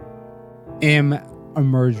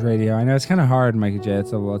Emerge Radio. I know it's kind of hard, Mikey J.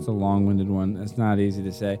 It's a long-winded one. It's not easy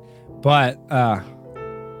to say. But,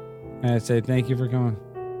 I'd say thank you for coming.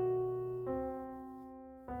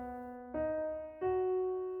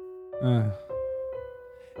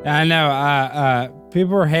 I know.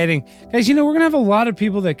 People are hating. Guys, you know, we're going to have a lot of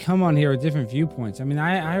people that come on here with different viewpoints. I mean,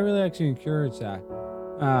 I really actually encourage that.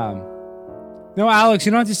 No, Alex,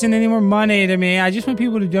 you don't have to send any more money to me. I just want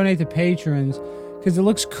people to donate to patrons because it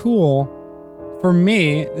looks cool. For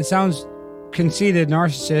me, it sounds conceited,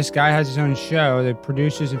 narcissist. Guy has his own show that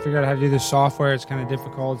produces and figure out how to do the software. It's kind of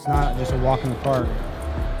difficult. It's not just a walk in the park.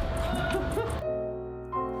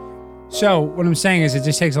 So what I'm saying is it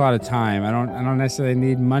just takes a lot of time. I don't necessarily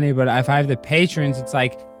need money, but if I have the patrons, it's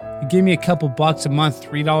like you give me a couple bucks a month,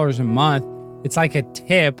 $3 a month. It's like a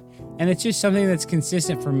tip, and it's just something that's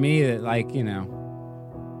consistent for me that, like, you know.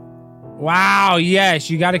 Wow, yes,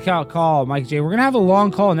 you got to call Mike J. We're going to have a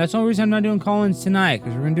long call, and that's the only reason I'm not doing call-ins tonight,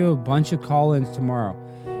 because we're going to do a bunch of call-ins tomorrow.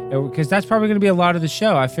 Because that's probably going to be a lot of the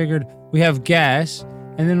show. I figured we have guests,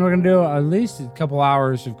 and then we're going to do at least a couple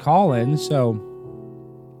hours of call-ins, so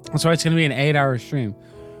that's why it's going to be an 8-hour stream.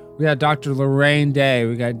 We got Dr. Lorraine Day.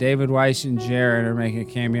 We got David Weiss and Jared are making a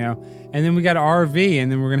cameo. And then we got RV,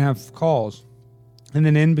 and then we're going to have calls. And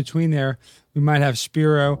then in between there, we might have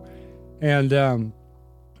Spiro, and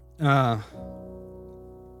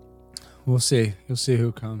we'll see. You'll see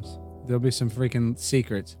who comes. There'll be some freaking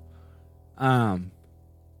secrets.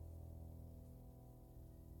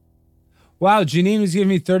 Wow, Janine was giving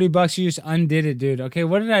me $30. You just undid it, dude. Okay,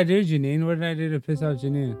 what did I do, Janine? What did I do to piss off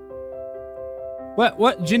Janine?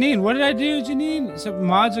 What, Janine? What did I do, Janine? Some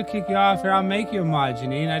mods will kick you off here. I'll make you a mod,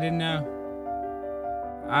 Janine. I didn't know.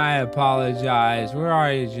 I apologize. Where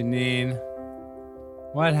are you, Janine?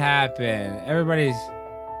 What happened? Everybody's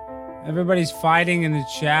fighting in the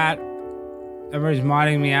chat. Everybody's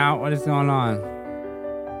modding me out. What is going on?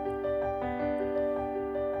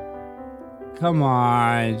 Come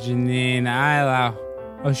on, Janine.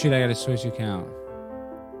 Oh, shoot, I gotta switch account.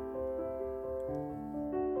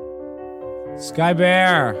 Sky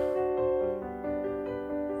Bear.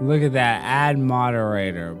 Look at that. Add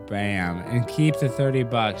moderator. Bam. And keep the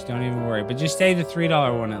 $30. Don't even worry. But just stay the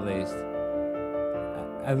 $3 one at least.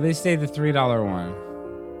 At least stay the $3 one.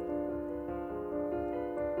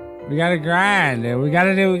 We gotta grind, dude. We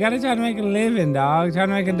gotta try to make a living, dog. Try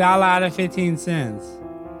to make $1 out of 15 cents.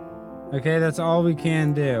 Okay, that's all we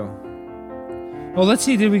can do. Well, let's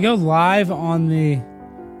see. Did we go live on the...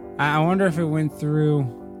 I wonder if it went through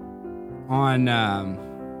on...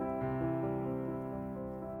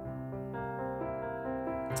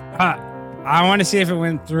 I want to see if it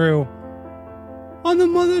went through on the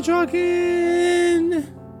mother trucking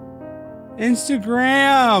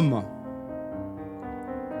Instagram.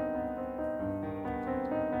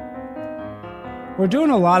 We're doing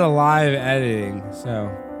a lot of live editing,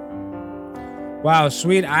 so... Wow,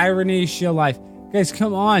 sweet irony, shield life. Guys,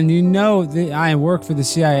 come on. You know that I work for the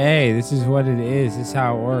CIA. This is what it is. This is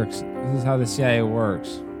how it works. This is how the CIA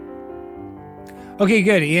works. Okay,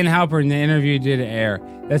 good. Ian Halperin, the interview did air.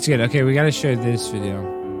 That's good. Okay, we got to show this video.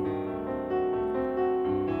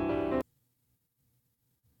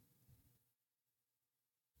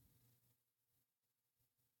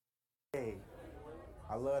 Hey,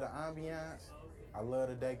 I love the ambiance. I love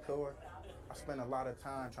the decor. I spend a lot of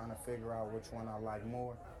time trying to figure out which one I like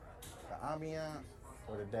more. The ambiance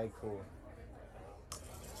or the decor?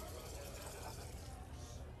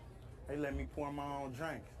 They let me pour my own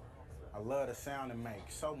drink. I love the sound it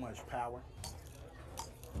makes. So much power.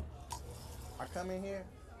 I come in here,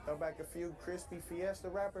 throw back a few crispy Fiesta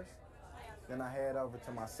wrappers, then I head over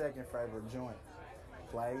to my second favorite joint,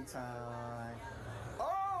 Playtime.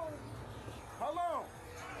 Oh! Hold on!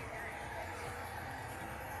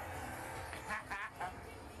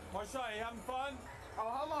 Marshawn, you having fun? Oh,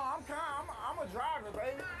 hold on. I'm a driver,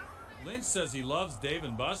 baby. Lynch says he loves Dave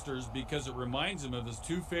and Buster's because it reminds him of his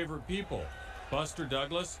two favorite people, Buster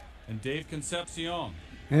Douglas and Dave Concepcion.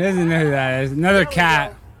 He doesn't know who that is. Another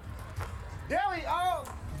cat. There we go.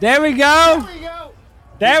 There we go. There we go.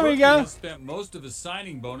 There we go. He spent most of his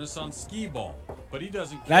signing bonus on skee ball, but he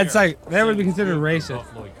doesn't care. That's like, that would be considered Good for the racist.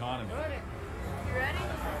 Buffalo economy. You ready?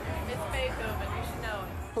 It's Beethoven. You should know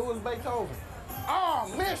it. Who was Beethoven?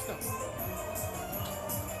 Oh, missed him.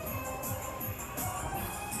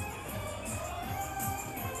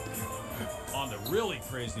 On the really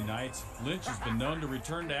crazy nights, Lynch has been known to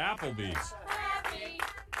return to Applebee's.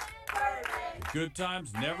 The good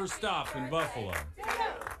times never stop in Buffalo.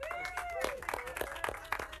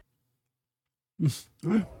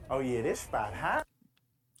 Oh, yeah, this spot hot.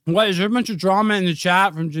 What, is there a bunch of drama in the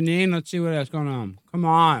chat from Janine? Let's see what else going on. Come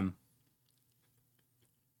on.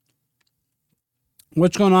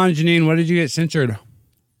 What's going on, Janine? What did you get censored?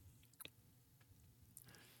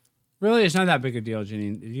 Really, it's not that big a deal,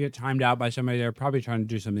 Janine. Did you get timed out by somebody there? Probably trying to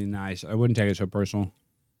do something nice. I wouldn't take it so personal.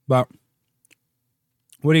 But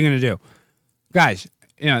what are you going to do? Guys,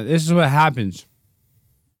 you know, this is what happens.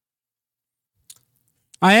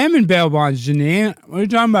 I am in bail bonds, Janine. What are you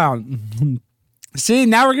talking about? See,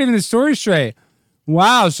 now we're getting the story straight.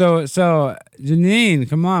 Wow, so Janine,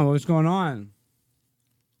 come on, what's going on?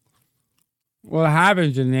 What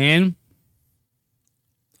happened, Janine?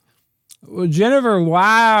 Well, Jennifer,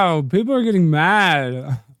 wow, people are getting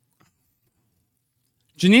mad.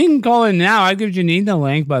 Janine can call in now. I'd give Janine the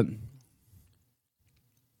link, but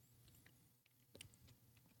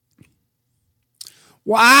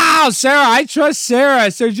wow, Sarah, I trust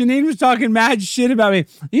Sarah. So Janine was talking mad shit about me.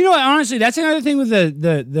 You know what? Honestly, that's another thing with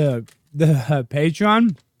the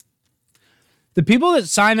Patreon. The people that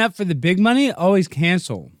sign up for the big money always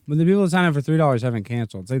cancel. But the people that sign up for $3 haven't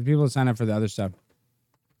canceled. It's like the people that sign up for the other stuff.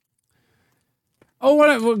 Oh,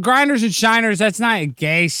 what grinders and shiners? That's not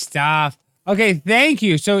gay stuff. Okay, thank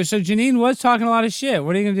you. So Janine was talking a lot of shit.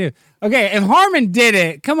 What are you gonna do? Okay, if Harmon did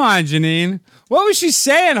it, come on, Janine. What was she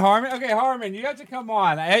saying, Harmon? Okay, Harmon, you have to come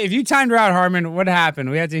on. If you timed her out, Harmon, what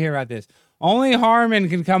happened? We have to hear about this. Only Harmon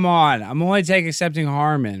can come on. I'm only accepting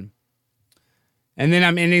Harmon. And then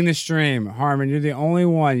I'm ending the stream. Harmon, you're the only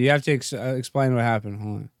one. You have to explain what happened.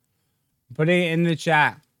 Hold on. Put it in the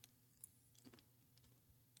chat.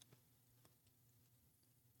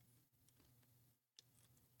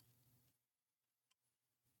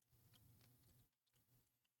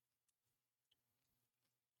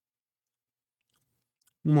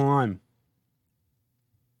 Come on.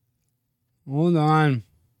 Hold on.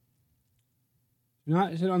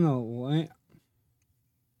 Not sit on the link.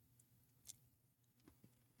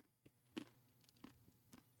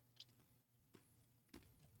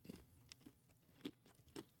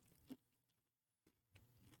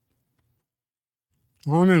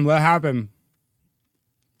 Harmon, what happened?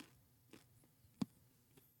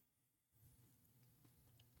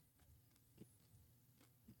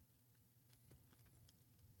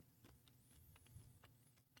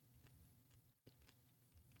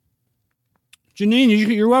 Janine,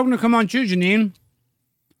 you're welcome to come on too, Janine.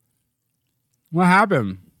 What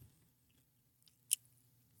happened?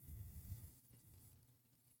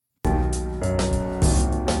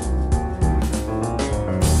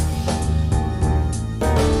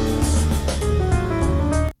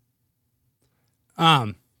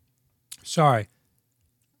 Sorry.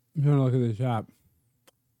 I'm trying to look at the chat.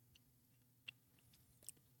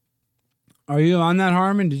 Are you on that,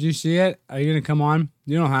 Harmon? Did you see it? Are you going to come on?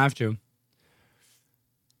 You don't have to.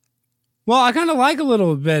 Well, I kind of like a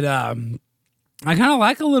little bit, of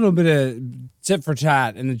tit for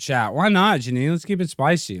tat in the chat. Why not, Janine? Let's keep it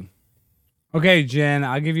spicy. Okay, Jen,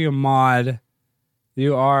 I'll give you a mod.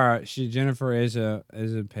 Jennifer is a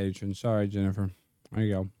patron. Sorry, Jennifer. There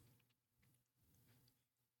you go.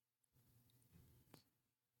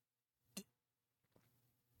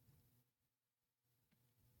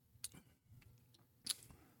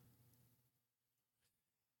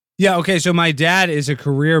 Yeah, okay, so my dad is a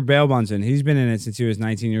career bail bondsman. He's been in it since he was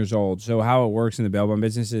 19 years old. So how it works in the bail bond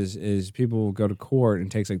business is people will go to court and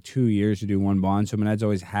it takes like 2 years to do one bond. So my dad's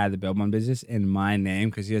always had the bail bond business in my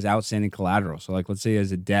name because he has outstanding collateral. So like let's say he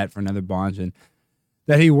has a debt for another bondsman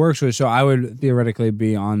that he works with. So I would theoretically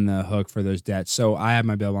be on the hook for those debts. So I have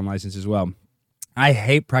my bail bond license as well. I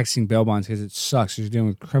hate practicing bail bonds because it sucks. You're dealing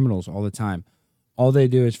with criminals all the time. All they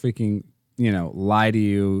do is freaking lie to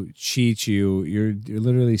you, cheat you. You're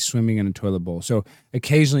literally swimming in a toilet bowl. So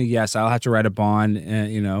occasionally, yes, I'll have to write a bond,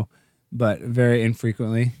 but very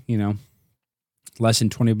infrequently, less than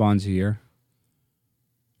 20 bonds a year.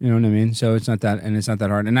 You know what I mean? So it's not that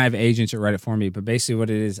hard. And I have agents that write it for me. But basically what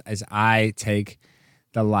it is I take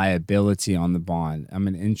the liability on the bond. I'm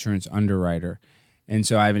an insurance underwriter. And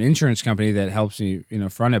so I have an insurance company that helps me,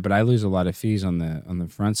 front it, but I lose a lot of fees on the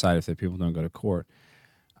front side if the people don't go to court.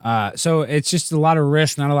 So it's just a lot of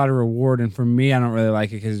risk, not a lot of reward. And for me, I don't really like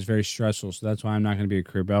it because it's very stressful. So that's why I'm not going to be a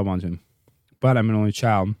career bail bondsman. But I'm an only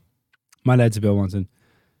child. My dad's a bail bondsman.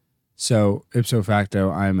 So ipso facto,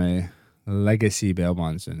 I'm a legacy bail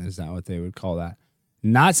bondsman. Is that what they would call that?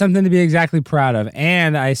 Not something to be exactly proud of.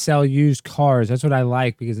 And I sell used cars. That's what I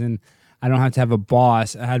like because then I don't have to have a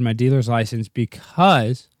boss. I had my dealer's license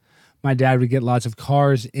because my dad would get lots of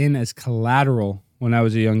cars in as collateral when I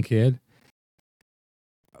was a young kid.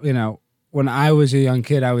 When I was a young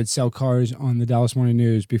kid, I would sell cars on the Dallas Morning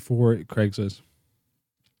News before Craigslist.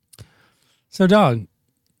 So, dog,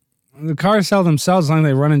 the cars sell themselves as long as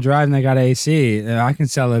they run and drive and they got AC. I can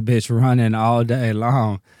sell a bitch running all day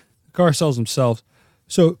long. The car sells themselves.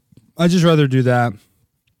 So, I just rather do that.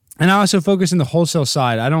 And I also focus in the wholesale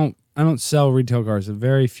side. I don't sell retail cars.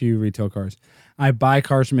 Very few retail cars. I buy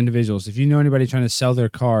cars from individuals. If you know anybody trying to sell their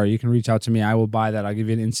car, you can reach out to me. I will buy that. I'll give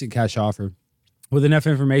you an instant cash offer. With enough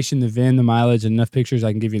information, the VIN, the mileage, and enough pictures,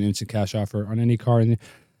 I can give you an instant cash offer on any car in the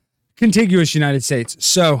contiguous United States.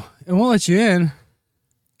 So, it won't let you in.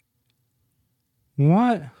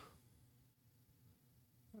 What?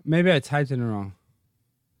 Maybe I typed it in wrong.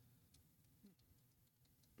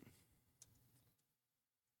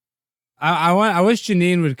 I wish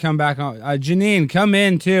Janine would come back on. Janine, come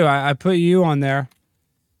in too. I put you on there.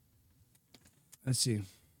 Let's see.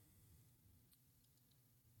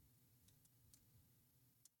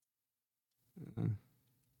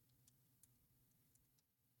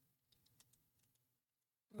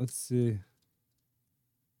 Let's see.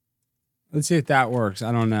 Let's see if that works.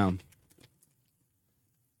 I don't know.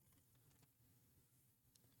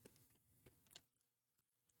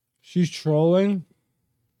 She's trolling.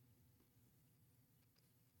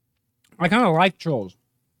 I kind of like trolls.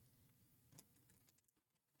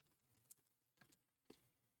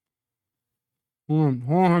 Hold on,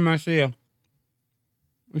 Harmon. I see you.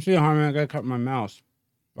 I see you, Harmon. I gotta cut my mouse.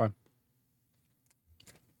 Bye.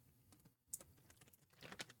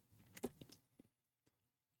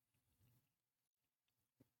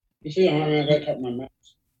 You see, Harmon. I gotta cut my mouse.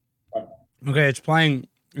 Bye. Okay, it's playing.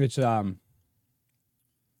 It's I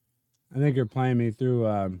think you're playing me through.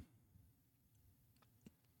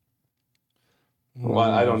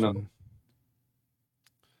 Well, I don't know.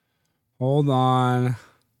 Hold on.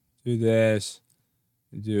 Do this.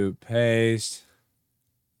 Do paste.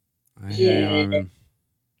 I hear you, Harmon.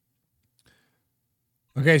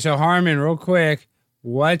 Okay, so Harmon, real quick,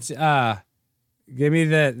 what give me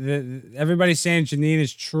the everybody's saying Janine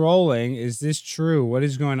is trolling. Is this true? What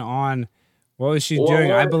is going on? What was she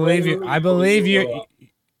doing? I believe you. I believe you.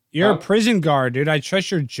 You're a prison guard, dude. I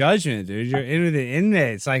trust your judgment, dude. You're into the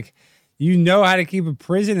inmates. Like, you know how to keep a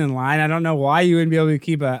prison in line. I don't know why you wouldn't be able to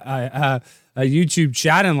keep a YouTube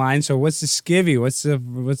chat in line. So what's the skivvy? What's the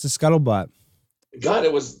scuttlebutt? God,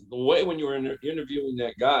 it was the way when you were interviewing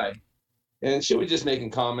that guy, and she was just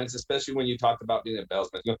making comments, especially when you talked about being a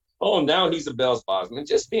Bellsman. Oh, now he's a Bellsman.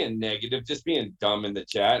 Just being negative, just being dumb in the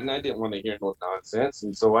chat, and I didn't want to hear no nonsense,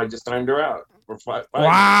 and so I just timed her out for five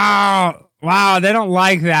Wow, they don't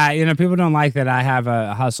like that. People don't like that I have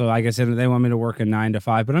a hustle. Like I said, they want me to work a 9 to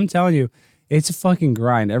 5, but I'm telling you, it's a fucking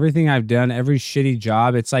grind. Everything I've done, every shitty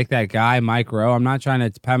job, it's like that guy, Mike Rowe. I'm not trying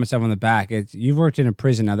to pat myself on the back. You've worked in a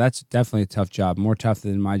prison. Now, that's definitely a tough job, more tough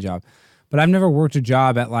than my job. But I've never worked a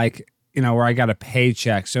job at where I got a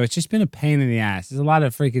paycheck. So it's just been a pain in the ass. There's a lot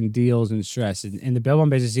of freaking deals and stress. And the bail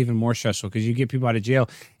bond business is even more stressful because you get people out of jail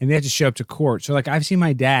and they have to show up to court. So I've seen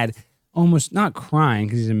my dad almost not crying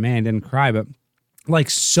because he's a man, didn't cry, but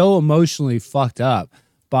so emotionally fucked up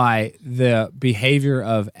by the behavior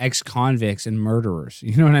of ex-convicts and murderers.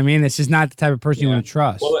 You know what I mean? It's just not the type of person you want to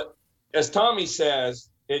trust. Well, as Tommy says,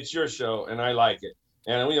 it's your show, and I like it.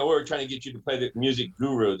 And we were trying to get you to play the Music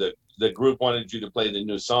Guru. The group wanted you to play the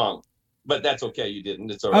new song. but that's okay. You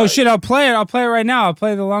didn't. It's all Oh right. shit! I'll play it. I'll play it right now. I'll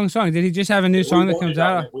play the long song. Did he just have a new song that comes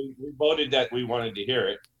out? We voted that we wanted to hear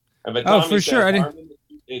it. But Oh, Tommy for said, sure. Harmon,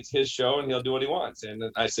 it's his show and he'll do what he wants. And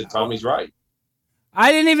I said, Tommy's right.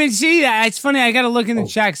 I didn't even see that. It's funny. I got to look in the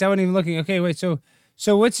chat because I wasn't even looking. Okay, wait. So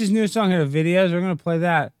what's his new song here? Videos. We're gonna play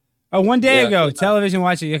that. Oh, one day ago, television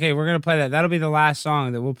watching. Okay, we're gonna play that. That'll be the last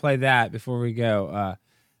song that we'll play that before we go.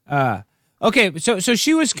 Okay, so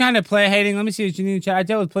she was kind of hating. Let me see what Janine chat. I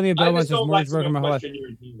dealt with plenty of bail bonds since mortgage broker my whole life.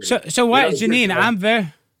 So what, Janine? I'm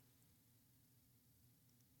very.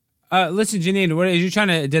 Listen, Janine, what are you trying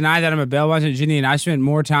to deny that I'm a bail bondsman? Janine, I spent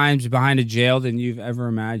more times behind a jail than you've ever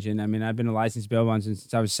imagined. I mean, I've been a licensed bail bondsman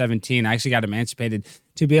since I was 17. I actually got emancipated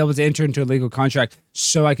to be able to enter into a legal contract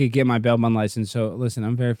so I could get my bail bond license. So listen,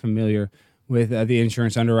 I'm very familiar with the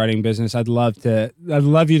insurance underwriting business. I'd love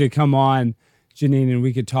you to come on, Janine, and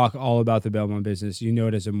we could talk all about the bail bond business. You know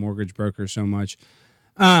it as a mortgage broker so much.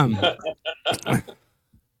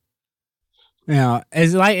 You know,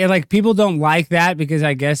 it's like people don't like that because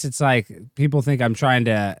I guess it's like people think I'm trying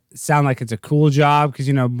to sound like it's a cool job because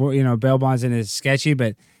bail bondsman is sketchy,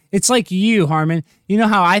 but it's like you, Harmon. You know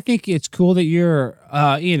how I think it's cool that you're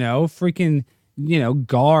freaking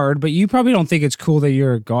guard, but you probably don't think it's cool that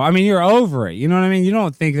you're a guard. I mean, you're over it. You know what I mean? You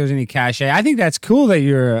don't think there's any cachet. I think that's cool that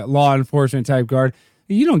you're a law enforcement type guard.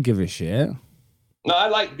 You don't give a shit. No, I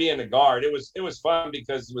like being a guard. It was fun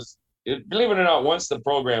because believe it or not, once the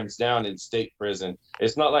program's down in state prison,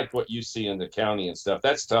 it's not like what you see in the county and stuff.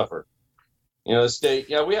 That's tougher. The state,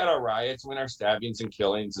 we had our riots, we had our stabbings and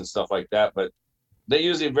killings and stuff like that, but they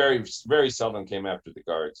usually very, very seldom came after the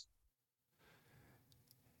guards.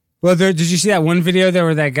 Well, did you see that one video there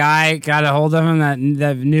where that guy got a hold of him,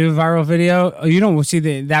 that new viral video? Oh, you don't see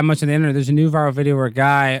that much on the internet. There's a new viral video where a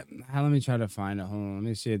guy, let me try to find it. Hold on, let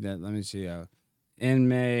me see that. Let me see.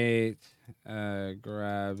 Inmate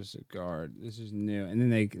grabs a guard. This is new. And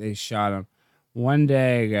then they shot him one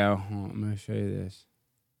day ago. I'm going to show you this.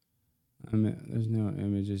 There's no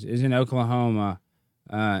images. It's in Oklahoma.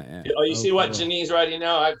 You see what Janine's writing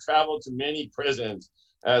now? I've traveled to many prisons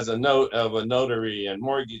as a notary and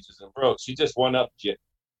mortgages and broke. She just one up you.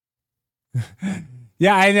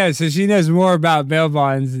 Yeah, I know. So she knows more about bail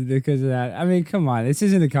bonds because of that. I mean, come on. This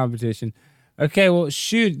isn't a competition. Okay, well,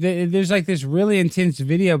 shoot. There's like this really intense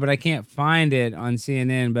video, but I can't find it on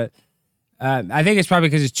CNN. But I think it's probably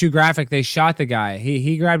because it's too graphic. They shot the guy.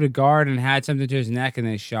 He grabbed a guard and had something to his neck, and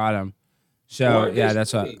they shot him. So, yeah,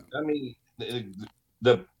 that's what. I mean,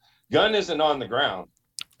 the gun isn't on the ground.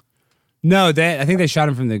 No, I think they shot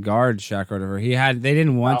him from the guard shack or whatever. They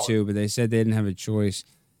didn't want to, but they said they didn't have a choice.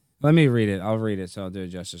 Let me read it. I'll read it, so I'll do it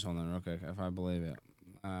justice. Hold on real quick, if I believe it.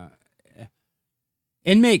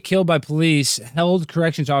 Inmate killed by police, held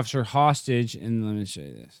corrections officer hostage, and let me show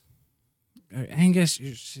you this. Angus,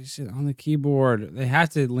 you sit on the keyboard. They have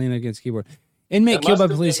to lean against keyboard. Inmate killed by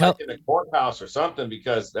police, held in a courthouse or something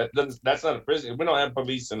because that's not a prison. We don't have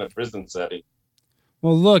police in a prison setting.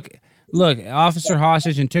 Well, look, officer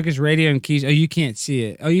hostage and took his radio and keys. Oh, you can't see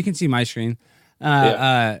it. Oh, you can see my screen.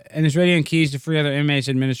 And his radio and keys to free other inmates.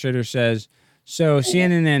 Administrator says. So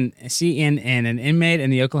CNN, an inmate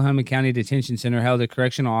in the Oklahoma County Detention Center held a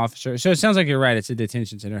correctional officer. So it sounds like you're right. It's a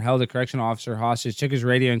detention center. Held a correctional officer hostage, took his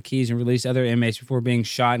radio and keys, and released other inmates before being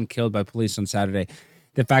shot and killed by police on Saturday.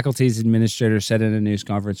 The faculty's administrator said in a news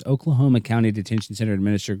conference. Oklahoma County Detention Center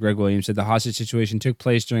Administrator Greg Williams said the hostage situation took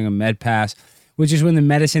place during a med pass, which is when the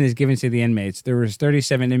medicine is given to the inmates. There was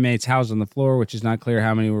 37 inmates housed on the floor, which is not clear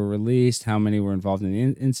how many were released, how many were involved in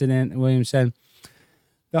the incident, Williams said.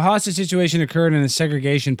 The hostage situation occurred in a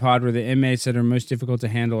segregation pod where the inmates that are most difficult to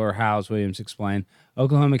handle are housed, Williams explained.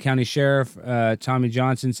 Oklahoma County Sheriff Tommy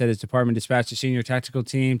Johnson said his department dispatched a senior tactical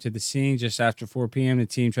team to the scene just after 4 p.m. The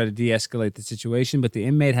team tried to de-escalate the situation, but the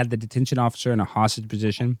inmate had the detention officer in a hostage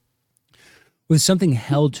position with something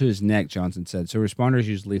held to his neck, Johnson said. So responders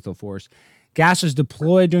used lethal force. Gas was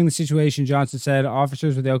deployed during the situation, Johnson said.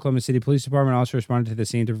 Officers with the Oklahoma City Police Department also responded to the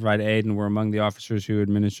scene to provide aid and were among the officers who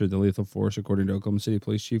administered the lethal force, according to Oklahoma City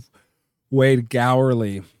Police Chief Wade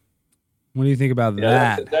Gowerly. What do you think about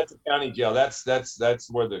that? That's a county jail. That's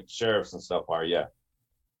where the sheriffs and stuff are, yeah.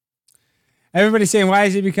 Everybody's saying, why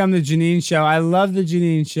has it become the Janine Show? I love the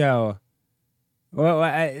Janine Show. Well,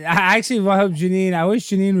 I actually hope Janine. I wish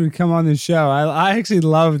Janine would come on the show. I actually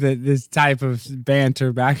love this type of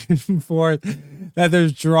banter back and forth. That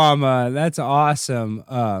there's drama. That's awesome.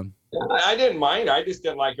 I didn't mind. I just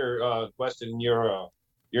didn't like her questioning your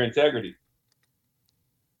integrity.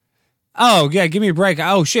 Oh yeah, give me a break.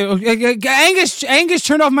 Oh shit, Angus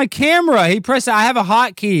turned off my camera. He pressed. I have a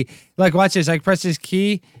hotkey. Like watch this. I press this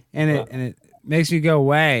key and it makes me go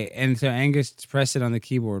away, and so Angus pressed it on the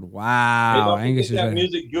keyboard. Wow, Angus is that right.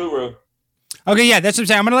 music guru. Okay, yeah, that's what I'm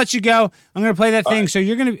saying. I'm gonna let you go. I'm gonna play that thing. Right. So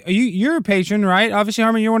you're a patron, right? Obviously,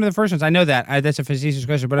 Harmon, you're one of the first ones. I know that. That's a facetious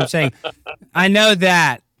question, but I'm saying I know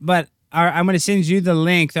that. But I'm gonna send you the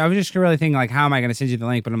link. I was just really thinking like, how am I gonna send you the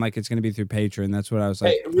link? But I'm like, it's gonna be through Patreon. That's what I was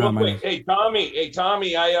like. Hey, real quick. Hey,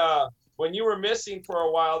 Tommy. I when you were missing for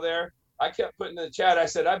a while there, I kept putting in the chat. I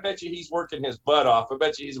said, I bet you he's working his butt off. I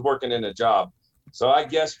bet you he's working in a job. So I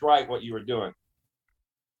guessed right what you were doing.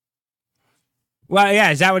 Well,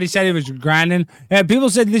 yeah, is that what he said? He was grinding. Yeah, people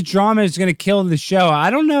said this drama is going to kill the show. I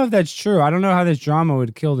don't know if that's true. I don't know how this drama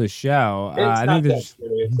would kill the show. It's not that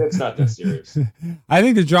serious. It's not that serious. I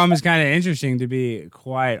think the drama is kind of interesting, to be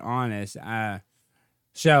quite honest.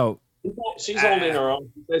 So she's holding her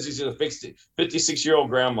own. She says she's a 56-year-old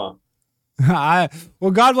grandma.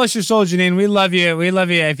 Well, God bless your soul, Janine. We love you. We love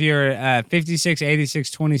you if you're 56, 86,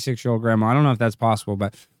 26-year-old grandma. I don't know if that's possible,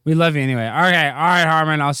 but we love you anyway. Okay. All right,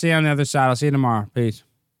 Harmon. I'll see you on the other side. I'll see you tomorrow. Peace.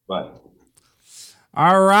 Bye.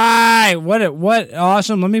 All right. What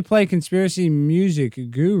awesome. Let me play Conspiracy Music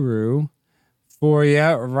Guru for you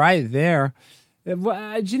right there.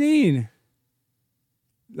 Janine.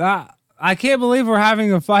 I can't believe we're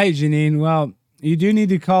having a fight, Janine. Well, you do need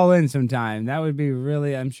to call in sometime. That would be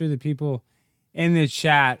really, I'm sure the people in the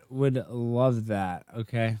chat would love that.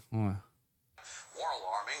 Okay. Hold on. More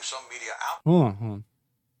alarming, some media out. Hold on.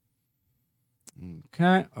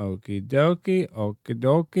 Okay. Okie dokie.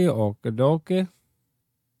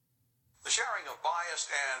 The sharing of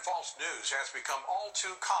biased and false news has become all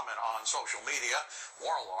too common on social media.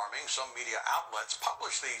 More alarming, some media outlets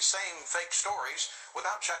publish these same fake stories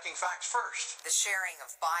without checking facts first. The sharing of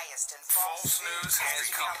biased and false news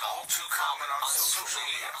has become all too common on social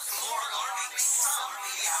media. More alarming, some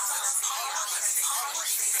media outlets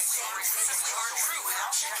publish these stories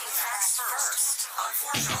without checking facts first.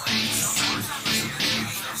 Unfortunately,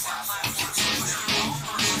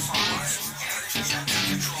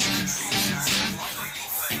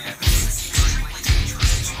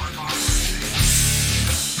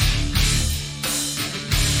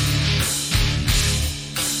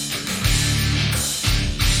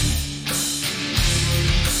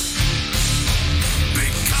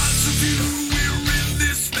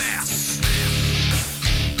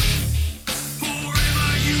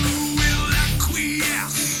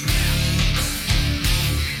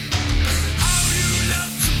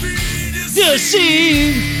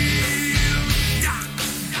 deceived.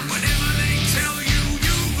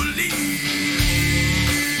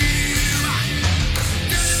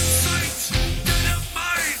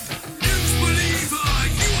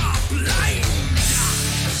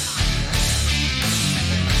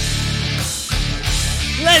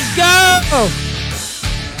 Let's go.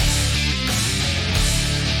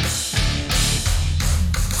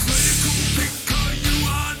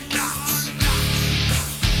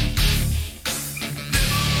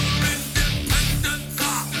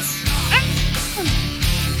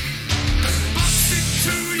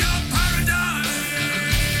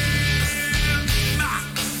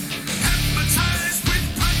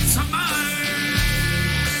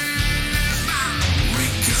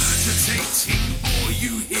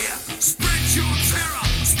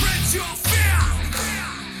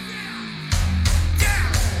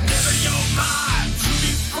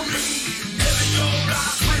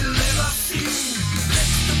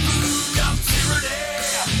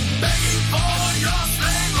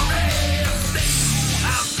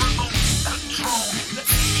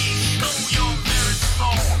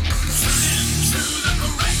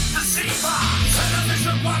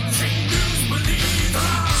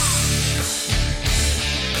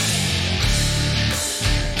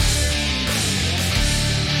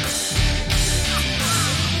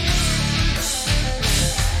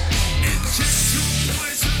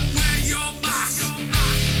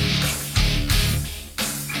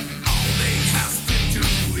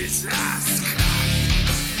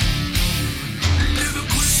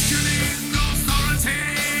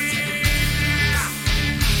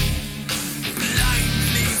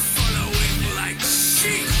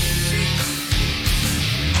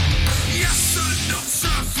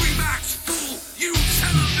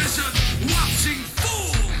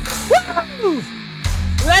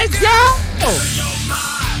 Let's go!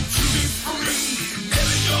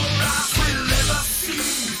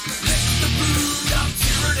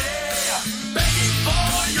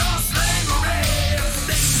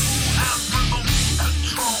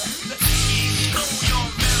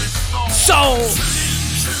 So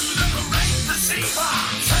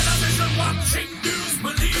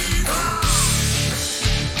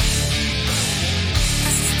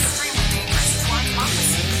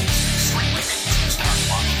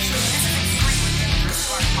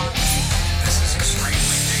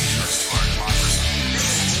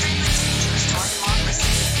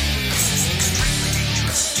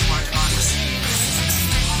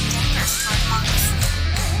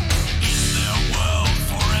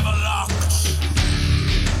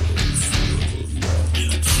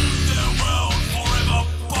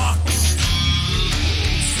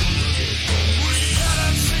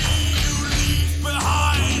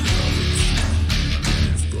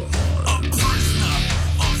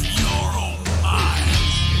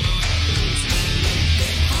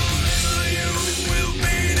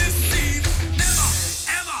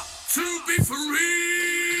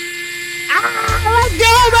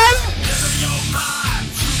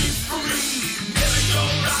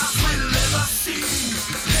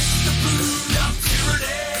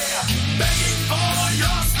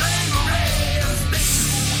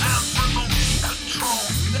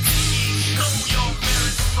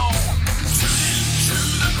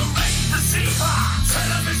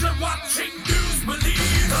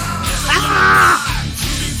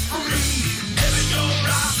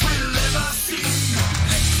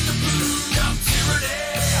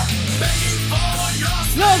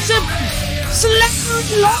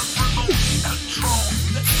good life.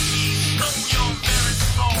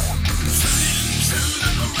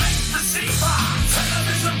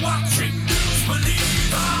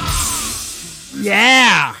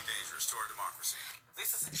 Yeah. This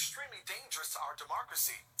is extremely dangerous to our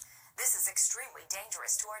democracy. This is extremely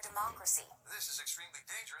dangerous to our democracy. This is extremely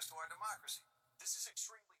dangerous to our democracy. This is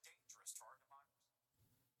extremely dangerous to our democracy.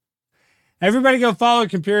 Everybody go follow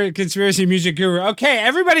Conspiracy Music Guru. Okay,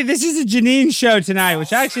 everybody, this is a Janine show tonight,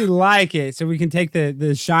 which I actually like it, so we can take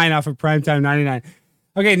the shine off of Primetime 99.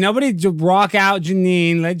 Okay, nobody rock out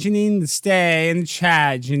Janine. Let Janine stay in the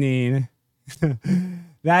chat, Janine.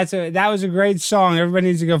 That was a great song. Everybody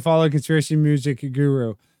needs to go follow Conspiracy Music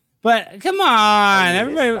Guru. But come on,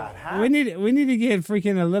 everybody, we need to get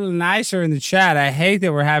freaking a little nicer in the chat. I hate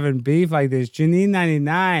that we're having beef like this.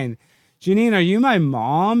 Janine99. Janine, are you my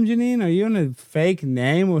mom, Janine? Are you in a fake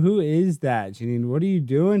name? Well, who is that, Janine? What are you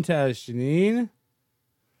doing to us, Janine?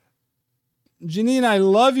 Janine, I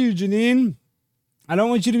love you, Janine. I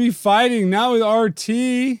don't want you to be fighting, not with RT.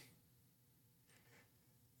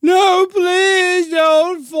 No, please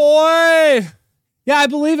don't fight. Yeah, I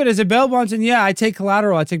believe it. As a bail bondsman, yeah, I take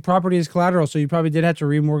collateral. I take property as collateral. So you probably did have to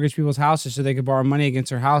remortgage people's houses so they could borrow money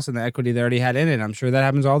against their house and the equity they already had in it. I'm sure that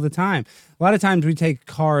happens all the time. A lot of times we take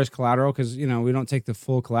car as collateral because, we don't take the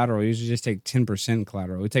full collateral. We usually just take 10%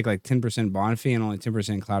 collateral. We take like 10% bond fee and only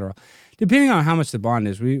 10% collateral. Depending on how much the bond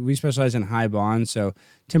is, we specialize in high bonds. So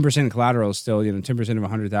 10% collateral is still, 10% of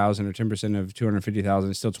 $100,000 or 10% of $250,000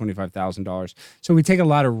 is still $25,000. So we take a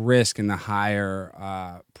lot of risk in the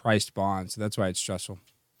higher priced bonds. So that's why it's stressful.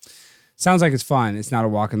 Sounds like it's fun. It's not a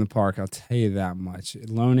walk in the park. I'll tell you that much.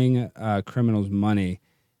 Loaning criminals money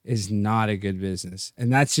is not a good business.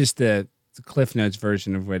 And that's just the Cliff Notes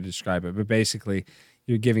version of the way to describe it. But basically,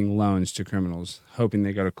 you're giving loans to criminals, hoping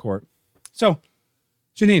they go to court. So,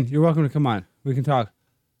 Janine, you're welcome to come on. We can talk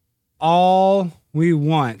all we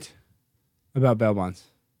want about bail bonds.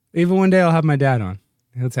 Even one day I'll have my dad on.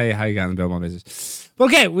 He'll tell you how he got in the bail bond business.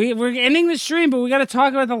 Okay, we're ending the stream, but we got to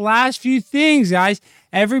talk about the last few things, guys.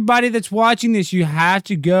 Everybody that's watching this, you have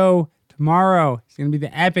to go tomorrow. It's going to be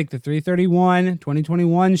the epic, the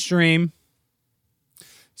 3/31/2021 stream.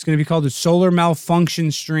 It's going to be called the Solar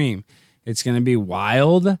Malfunction stream. It's going to be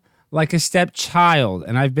wild like a stepchild.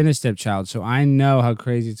 And I've been a stepchild, so I know how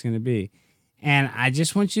crazy it's going to be. And I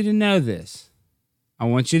just want you to know this. I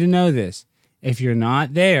want you to know this. If you're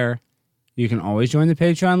not there, you can always join the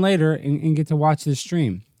Patreon later and get to watch the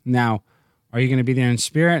stream. Now, are you going to be there in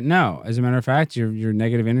spirit? No. As a matter of fact, your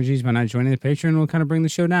negative energies by not joining the Patreon will kind of bring the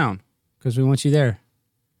show down because we want you there.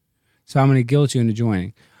 So I'm going to guilt you into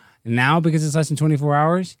joining. And now, because it's less than 24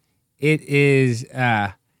 hours, it is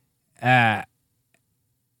 $3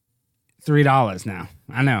 now.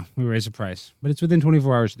 I know, we raised the price, but it's within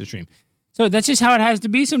 24 hours of the stream. So that's just how it has to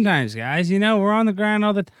be sometimes, guys. We're on the grind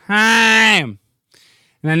all the time.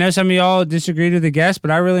 And I know some of y'all disagreed with the guest,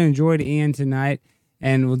 but I really enjoyed Ian tonight,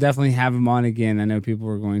 and we'll definitely have him on again. I know people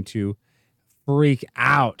are going to freak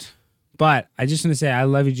out. But I just want to say I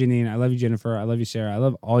love you, Janine. I love you, Jennifer. I love you, Sarah. I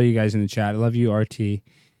love all you guys in the chat. I love you, RT.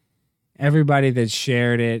 Everybody that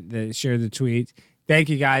shared it, that shared the tweet. Thank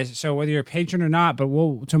you, guys. So whether you're a patron or not, but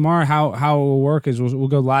tomorrow how it will work is we'll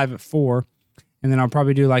go live at 4, and then I'll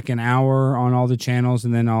probably do like an hour on all the channels,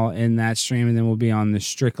 and then I'll end that stream, and then we'll be on the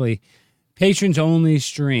strictly patrons only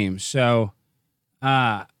stream. So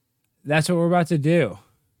that's what we're about to do.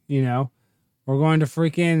 We're going to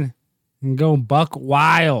freaking go buck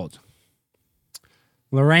wild.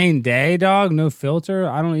 Lorraine Day, dog, no filter.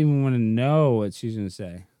 I don't even want to know what she's going to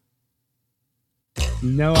say.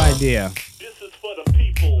 No idea. This is for the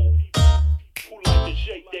people who like to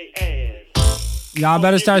shake their ass. Y'all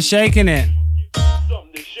better start shaking it.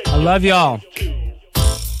 I love y'all.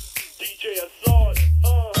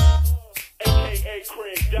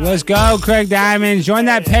 Let's go, Craig Diamond. Join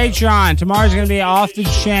that Patreon. Tomorrow's going to be off the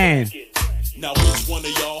chain. Now which one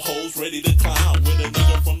of y'all hoes ready to clown with a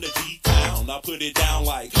nigga from the D-Town? I put it down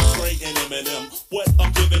like straight and Eminem. What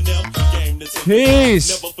I'm giving them, game that's peace.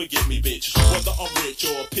 Never forget me, bitch. Whether I'm rich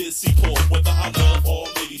or a pissy poor, whether I love all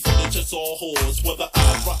ladies or just all whores, whether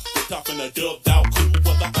I rock the top in a dubbed out coupe,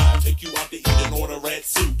 whether I take you out to eat and order rat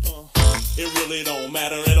soup. It really don't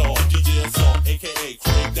matter at all. DJ Assault, aka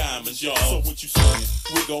Craig Diamonds, y'all. So what you saying?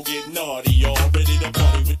 We gon' get naughty, y'all. Ready to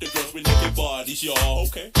party with the girls with naked bodies, y'all.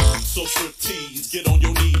 Okay. So strip tease, get on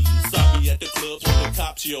your knees. I'll be at the clubs when the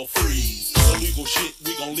cops yell freeze. Illegal shit,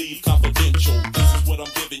 we gon' leave confidential. This is what I'm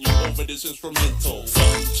giving you over this instrumental.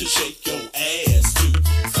 Something to shake your ass to.